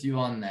agree with you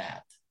on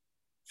that.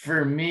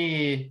 For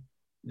me,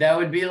 that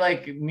would be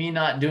like me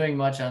not doing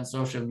much on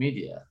social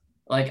media.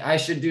 Like, I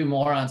should do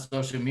more on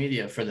social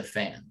media for the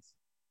fans.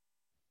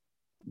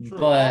 Sure,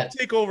 but I'll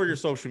take over your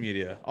social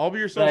media. I'll be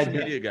your social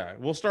media guy.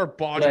 We'll start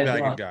body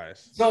bagging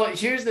guys. So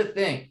here's the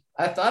thing.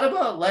 I thought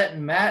about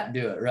letting Matt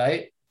do it,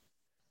 right?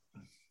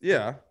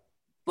 Yeah.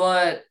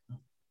 But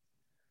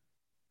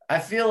I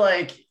feel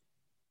like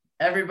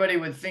everybody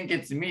would think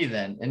it's me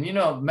then. And,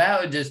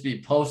 Matt would just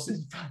be posted.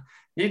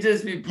 He'd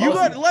just be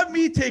posted. Let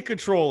me take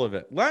control of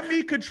it. Let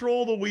me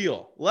control the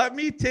wheel. Let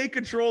me take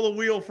control of the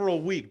wheel for a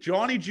week.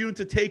 Johnny June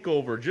to take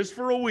over just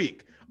for a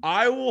week.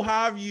 I will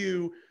have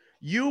you.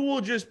 You will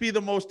just be the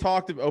most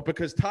talked about,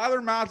 because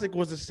Tyler Matzik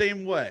was the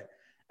same way.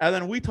 And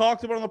then we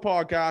talked about it on the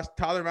podcast,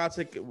 Tyler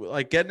Matzik,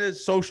 like getting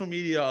his social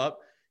media up.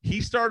 He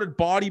started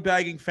body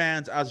bagging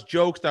fans as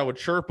jokes that would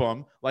chirp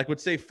him, like would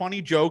say funny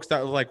jokes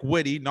that were like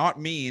witty, not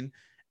mean.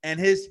 And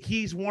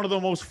he's one of the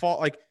most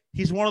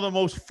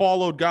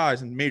followed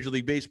guys in Major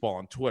League Baseball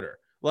on Twitter.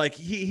 Like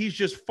he's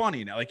just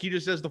funny now. Like he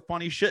just says the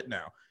funny shit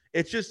now.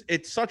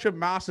 It's such a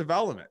massive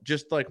element,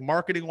 just like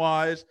marketing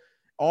wise,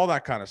 all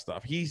that kind of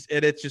stuff.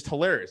 It's just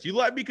hilarious. You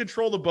let me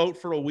control the boat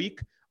for a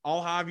week,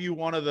 I'll have you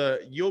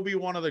you'll be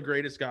one of the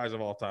greatest guys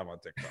of all time on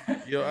TikTok.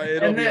 But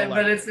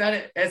it's not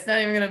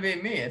even going to be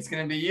me. It's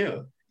going to be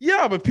you.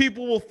 Yeah, but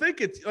people will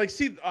think it's like,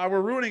 see,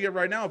 we're ruining it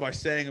right now by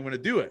saying I'm going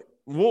to do it.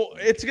 Well,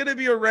 it's going to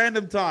be a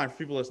random time for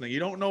people listening. You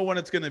don't know when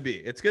it's going to be.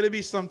 It's going to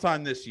be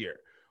sometime this year.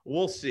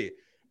 We'll see.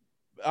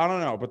 I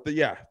don't know, but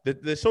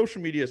the social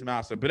media is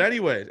massive. But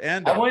anyways,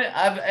 and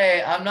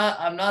I'm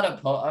not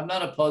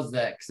opposed to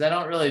that because I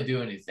don't really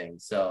do anything.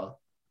 So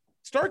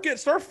start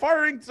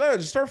firing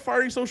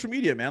social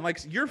media, man.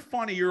 Like, you're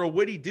funny, you're a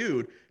witty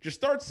dude. Just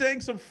start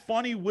saying some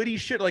funny, witty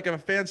shit. Like if a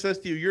fan says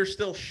to you, "You're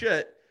still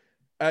shit,"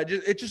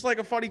 it's just like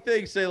a funny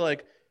thing. Say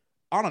like,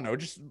 I don't know,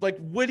 just like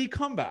witty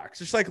comebacks.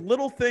 Just like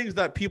little things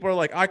that people are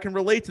like, I can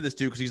relate to this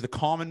dude because he's the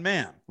common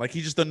man. Like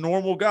he's just a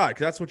normal guy.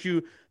 Because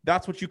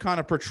that's what you kind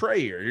of portray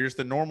here. You're just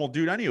a normal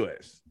dude,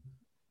 anyways.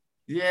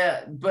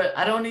 Yeah, but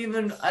I don't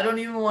even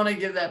want to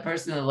give that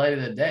person the light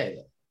of the day.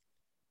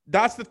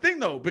 That's the thing,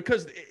 though,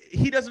 because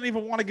he doesn't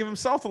even want to give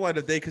himself the light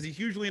of the day because he's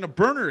usually in a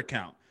burner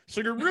account.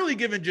 So you're really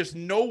giving just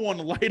no one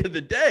light of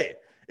the day.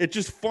 It's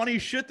just funny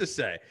shit to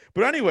say.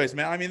 But anyways,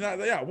 man, I mean,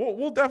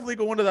 we'll definitely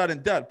go into that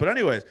in depth. But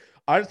anyways,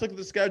 I just looked at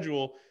the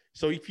schedule.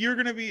 So if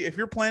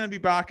you're planning to be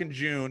back in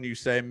June, you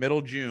say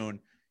middle June,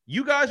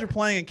 you guys are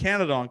playing in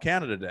Canada on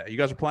Canada Day. You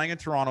guys are playing in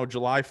Toronto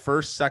July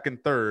 1st,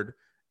 2nd, 3rd,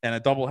 and a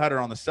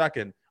doubleheader on the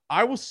 2nd.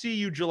 I will see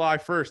you July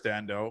 1st,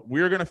 Ando.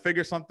 We're going to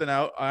figure something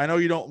out. I know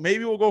you don't.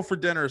 Maybe we'll go for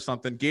dinner or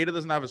something. Gaeta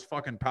doesn't have his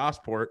fucking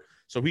passport,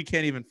 so he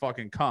can't even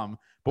fucking come.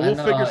 But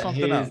we'll figure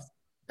something out.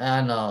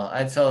 I know.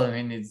 I told him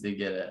he needs to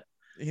get it.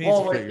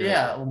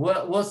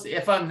 We'll see.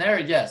 If I'm there,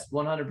 yes,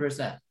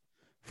 100%.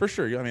 For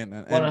sure. I mean,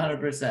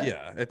 100%.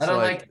 Yeah. I don't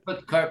like to put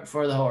the cart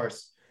before the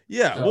horse.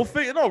 Yeah, so we'll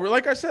figure. No,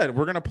 like I said,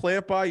 we're gonna play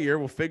it by ear.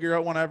 We'll figure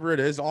out whenever it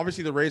is.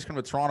 Obviously, the Rays come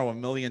to Toronto a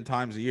million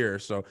times a year,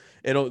 so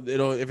it'll.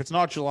 If it's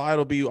not July,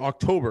 it'll be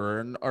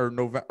October or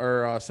November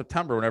or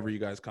September whenever you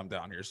guys come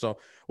down here. So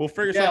we'll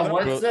figure something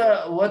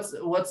out.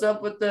 What's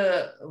up with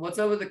the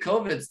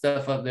COVID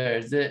stuff up there?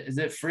 Is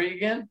it free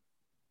again?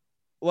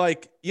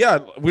 Like, yeah,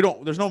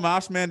 there's no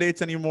mask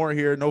mandates anymore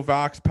here. No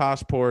vax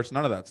passports,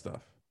 none of that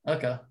stuff.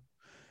 Okay.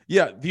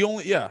 Yeah, the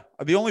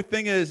only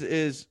thing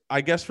is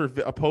I guess for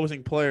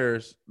opposing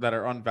players that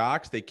are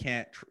unvaxxed, they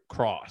can't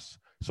cross.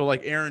 So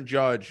like Aaron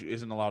Judge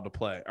isn't allowed to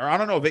play, or I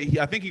don't know.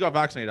 I think he got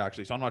vaccinated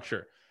actually, so I'm not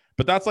sure.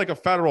 But that's like a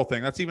federal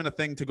thing. That's even a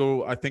thing to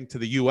go, I think, to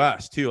the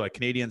U.S. too. Like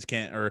Canadians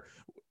can't, or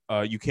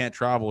you can't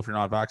travel if you're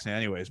not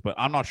vaccinated, anyways. But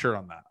I'm not sure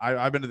on that.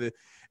 I've been to the.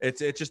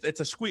 It's a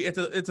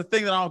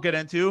thing that I don't get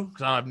into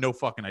because I have no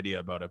fucking idea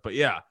about it. But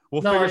yeah,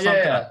 we'll figure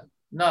something out.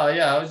 No,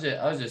 yeah, I was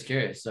just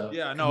curious. So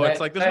yeah, no, it's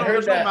like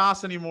there's no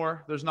mask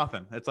anymore. There's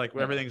nothing. It's like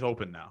everything's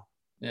open now.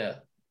 Yeah.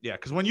 Yeah,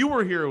 because when you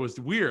were here, it was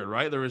weird,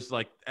 right? There was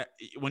like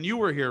when you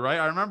were here, right?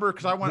 I remember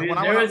because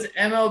there's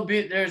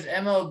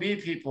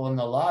MLB people in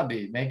the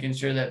lobby making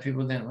sure that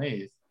people didn't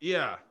leave.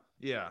 Yeah,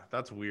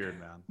 that's weird,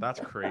 man. That's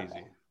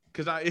crazy.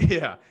 Because I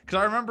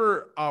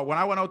remember when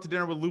I went out to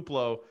dinner with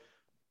Luplo,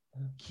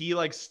 he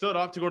like stood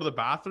up to go to the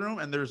bathroom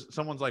and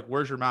someone's like,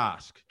 "Where's your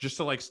mask?" Just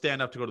to like stand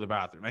up to go to the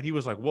bathroom. And he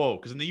was like, "Whoa."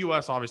 Because in the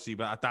US, obviously,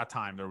 but at that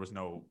time there was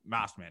no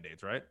mask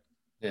mandates, right?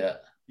 Yeah,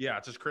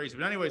 it's just crazy.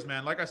 But anyways,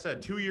 man, like I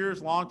said, 2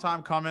 years, long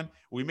time coming.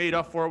 We made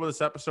up for it with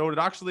this episode. It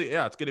actually,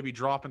 it's going to be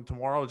dropping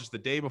tomorrow, just the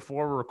day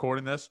before we're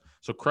recording this.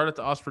 So credit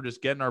to us for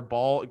just putting our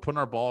balls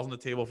on the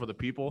table for the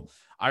people.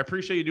 I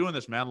appreciate you doing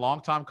this, man.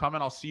 Long time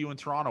coming. I'll see you in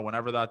Toronto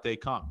whenever that day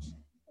comes.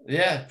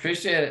 Yeah,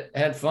 appreciate it.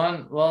 Had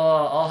fun. Well,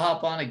 I'll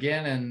hop on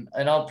again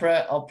and I'll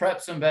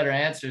prep some better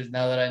answers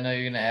now that I know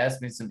you're gonna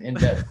ask me some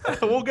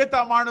in-depth. We'll get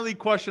that minor league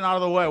question out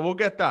of the way. We'll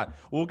get that.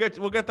 We'll get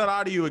that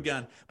out of you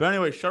again. But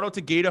anyway, shout out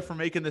to Gaeta for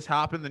making this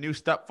happen. The new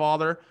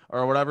stepfather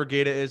or whatever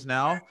Gaeta is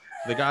now.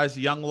 The guy's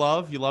young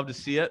love. You love to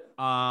see it.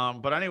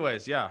 But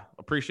anyways, yeah,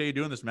 appreciate you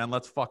doing this, man.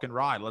 Let's fucking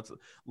ride.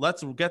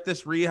 Let's get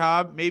this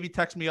rehab. Maybe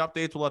text me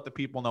updates. We'll let the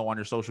people know on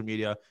your social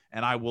media,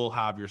 and I will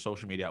have your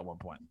social media at one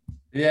point.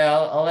 Yeah,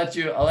 I'll let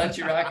you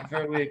rock it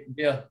for a week.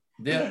 Deal.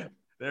 There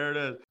it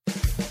is.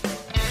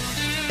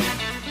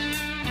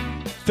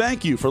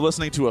 Thank you for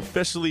listening to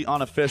Officially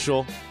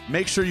Unofficial.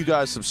 Make sure you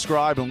guys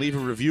subscribe and leave a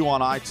review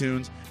on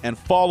iTunes, and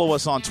follow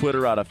us on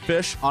Twitter at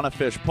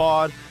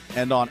 @AfishOnAfishPod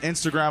and on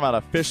Instagram at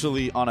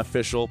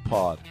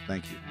OfficiallyUnofficialPod.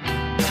 Thank you.